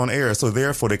deserve on air. So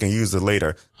therefore, they can use it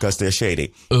later because they're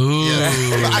shady. Ooh. Yeah.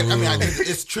 I think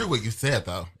it's true what you said,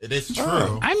 though. It is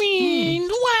true. I mean,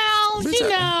 well,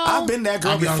 I've been that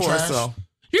girl before, so.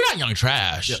 You're not young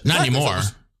trash. Not anymore.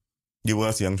 You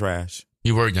was young trash.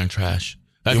 You were young trash.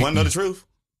 You want to know the truth?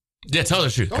 Yeah, tell the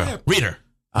truth, girl. Read her.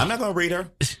 I'm not going to read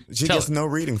her. She gets no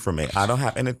reading from me. I don't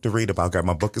have anything to read about her.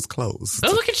 My book is closed.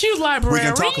 Oh, look at you, library.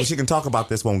 She can talk about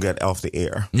this when we get off the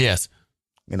air. Yes.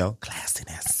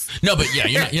 Classiness. No, but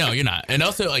yeah, you're not. And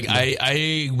also, like,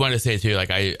 I want to say too, like,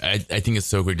 I think it's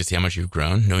so great to see how much you've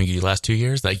grown, knowing you the last 2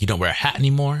 years. Like, you don't wear a hat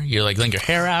anymore. You're like letting your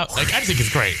hair out. Like, I just think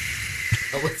it's great.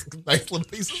 That was a nice little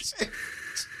piece of shit.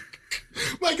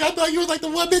 Like, I thought you were like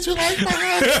the one bitch who liked my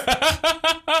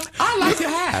hats. I like your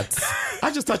hats.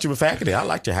 I just thought you were faggoty. I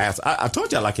like your hats. I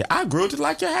told you I like it. I grew to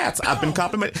like your hats. I've been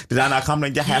complimented. Did I not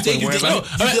compliment your hats? You did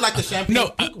like the champagne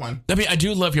pink one. I mean, I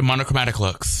do love your monochromatic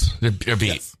looks. Your beat.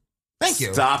 Yes. Thank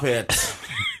you. Stop it.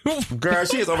 Girl,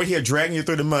 she is over here dragging you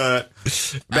through the mud.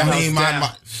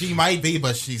 She might be,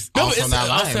 but she's also not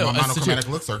lying. My monochromatic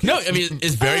looks are cute. No, I mean,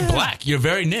 it's very black. You're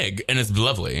very nig, and it's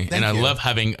lovely. Thank I you. love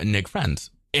having nig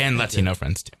friends. And Latino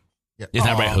friends, too. Yeah. Isn't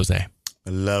that right, Jose?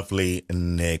 Lovely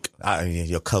Nick.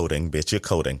 You're coding, bitch. You're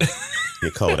coding.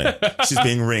 You're coding. She's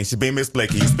being ringed. She's being Miss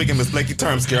Blakey. You're speaking Miss Blakey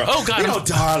terms, girl. Oh, God.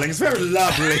 Darling, it's very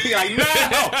lovely. Like, no.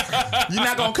 You're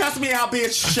not going to cuss me out,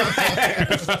 bitch.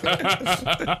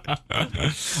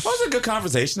 It was a good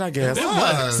conversation, I guess. It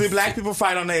was. See, black people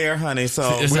fight on the air, honey. So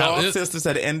we're all sisters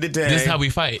at the end of the day. This is how we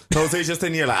fight. Jose just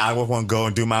in here like, I want to go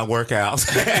and do my workout.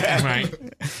 Right.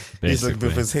 He's looking for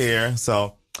his hair.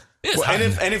 So.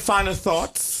 Well, any final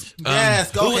thoughts?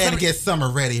 Yes, go ahead and get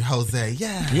summer ready, Jose.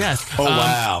 Yeah. Yes. Oh,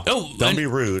 wow. Don't be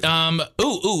rude.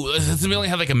 Since we only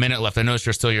have like a minute left, I know it's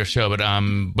still your show, but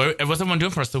what's everyone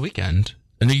doing for us the weekend?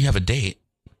 I know you have a date.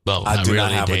 Well, I do really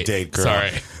not have a date, girl. Sorry.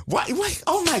 What?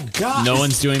 Oh, my God. No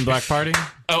one's doing Black Party?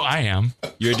 Oh, I am.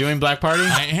 You're doing Black Party?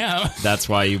 I am. That's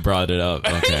why you brought it up.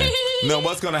 Okay. No,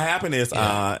 what's going to happen is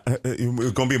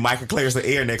we're going to be Michael Claire's the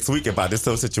air next week about this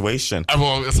whole situation.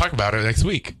 Well, let's talk about it next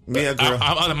week. Yeah, girl.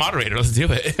 I'm the moderator. Let's do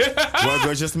it. Well,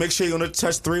 girl, just make sure you're going to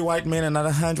touch 3 white men and not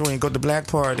 100 when you go to the Black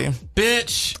Party.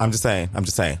 Bitch. I'm just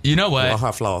saying. You know what? We'll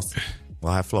have flaws.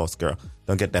 girl.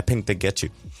 Don't get that pink to get you.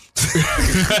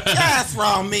 Yes,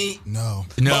 wrong me. No.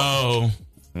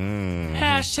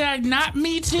 Hashtag not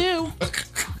me too.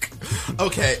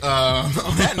 Okay, on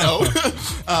that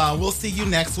note, we'll see you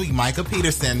next week. Micah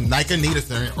Peterson, Nika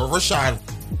Nederson, or Rashad,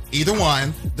 either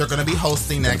one. They're going to be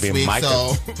hosting next week,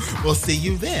 so we'll see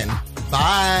you then.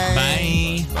 Bye.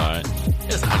 Bye. Bye.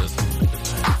 Yes, I just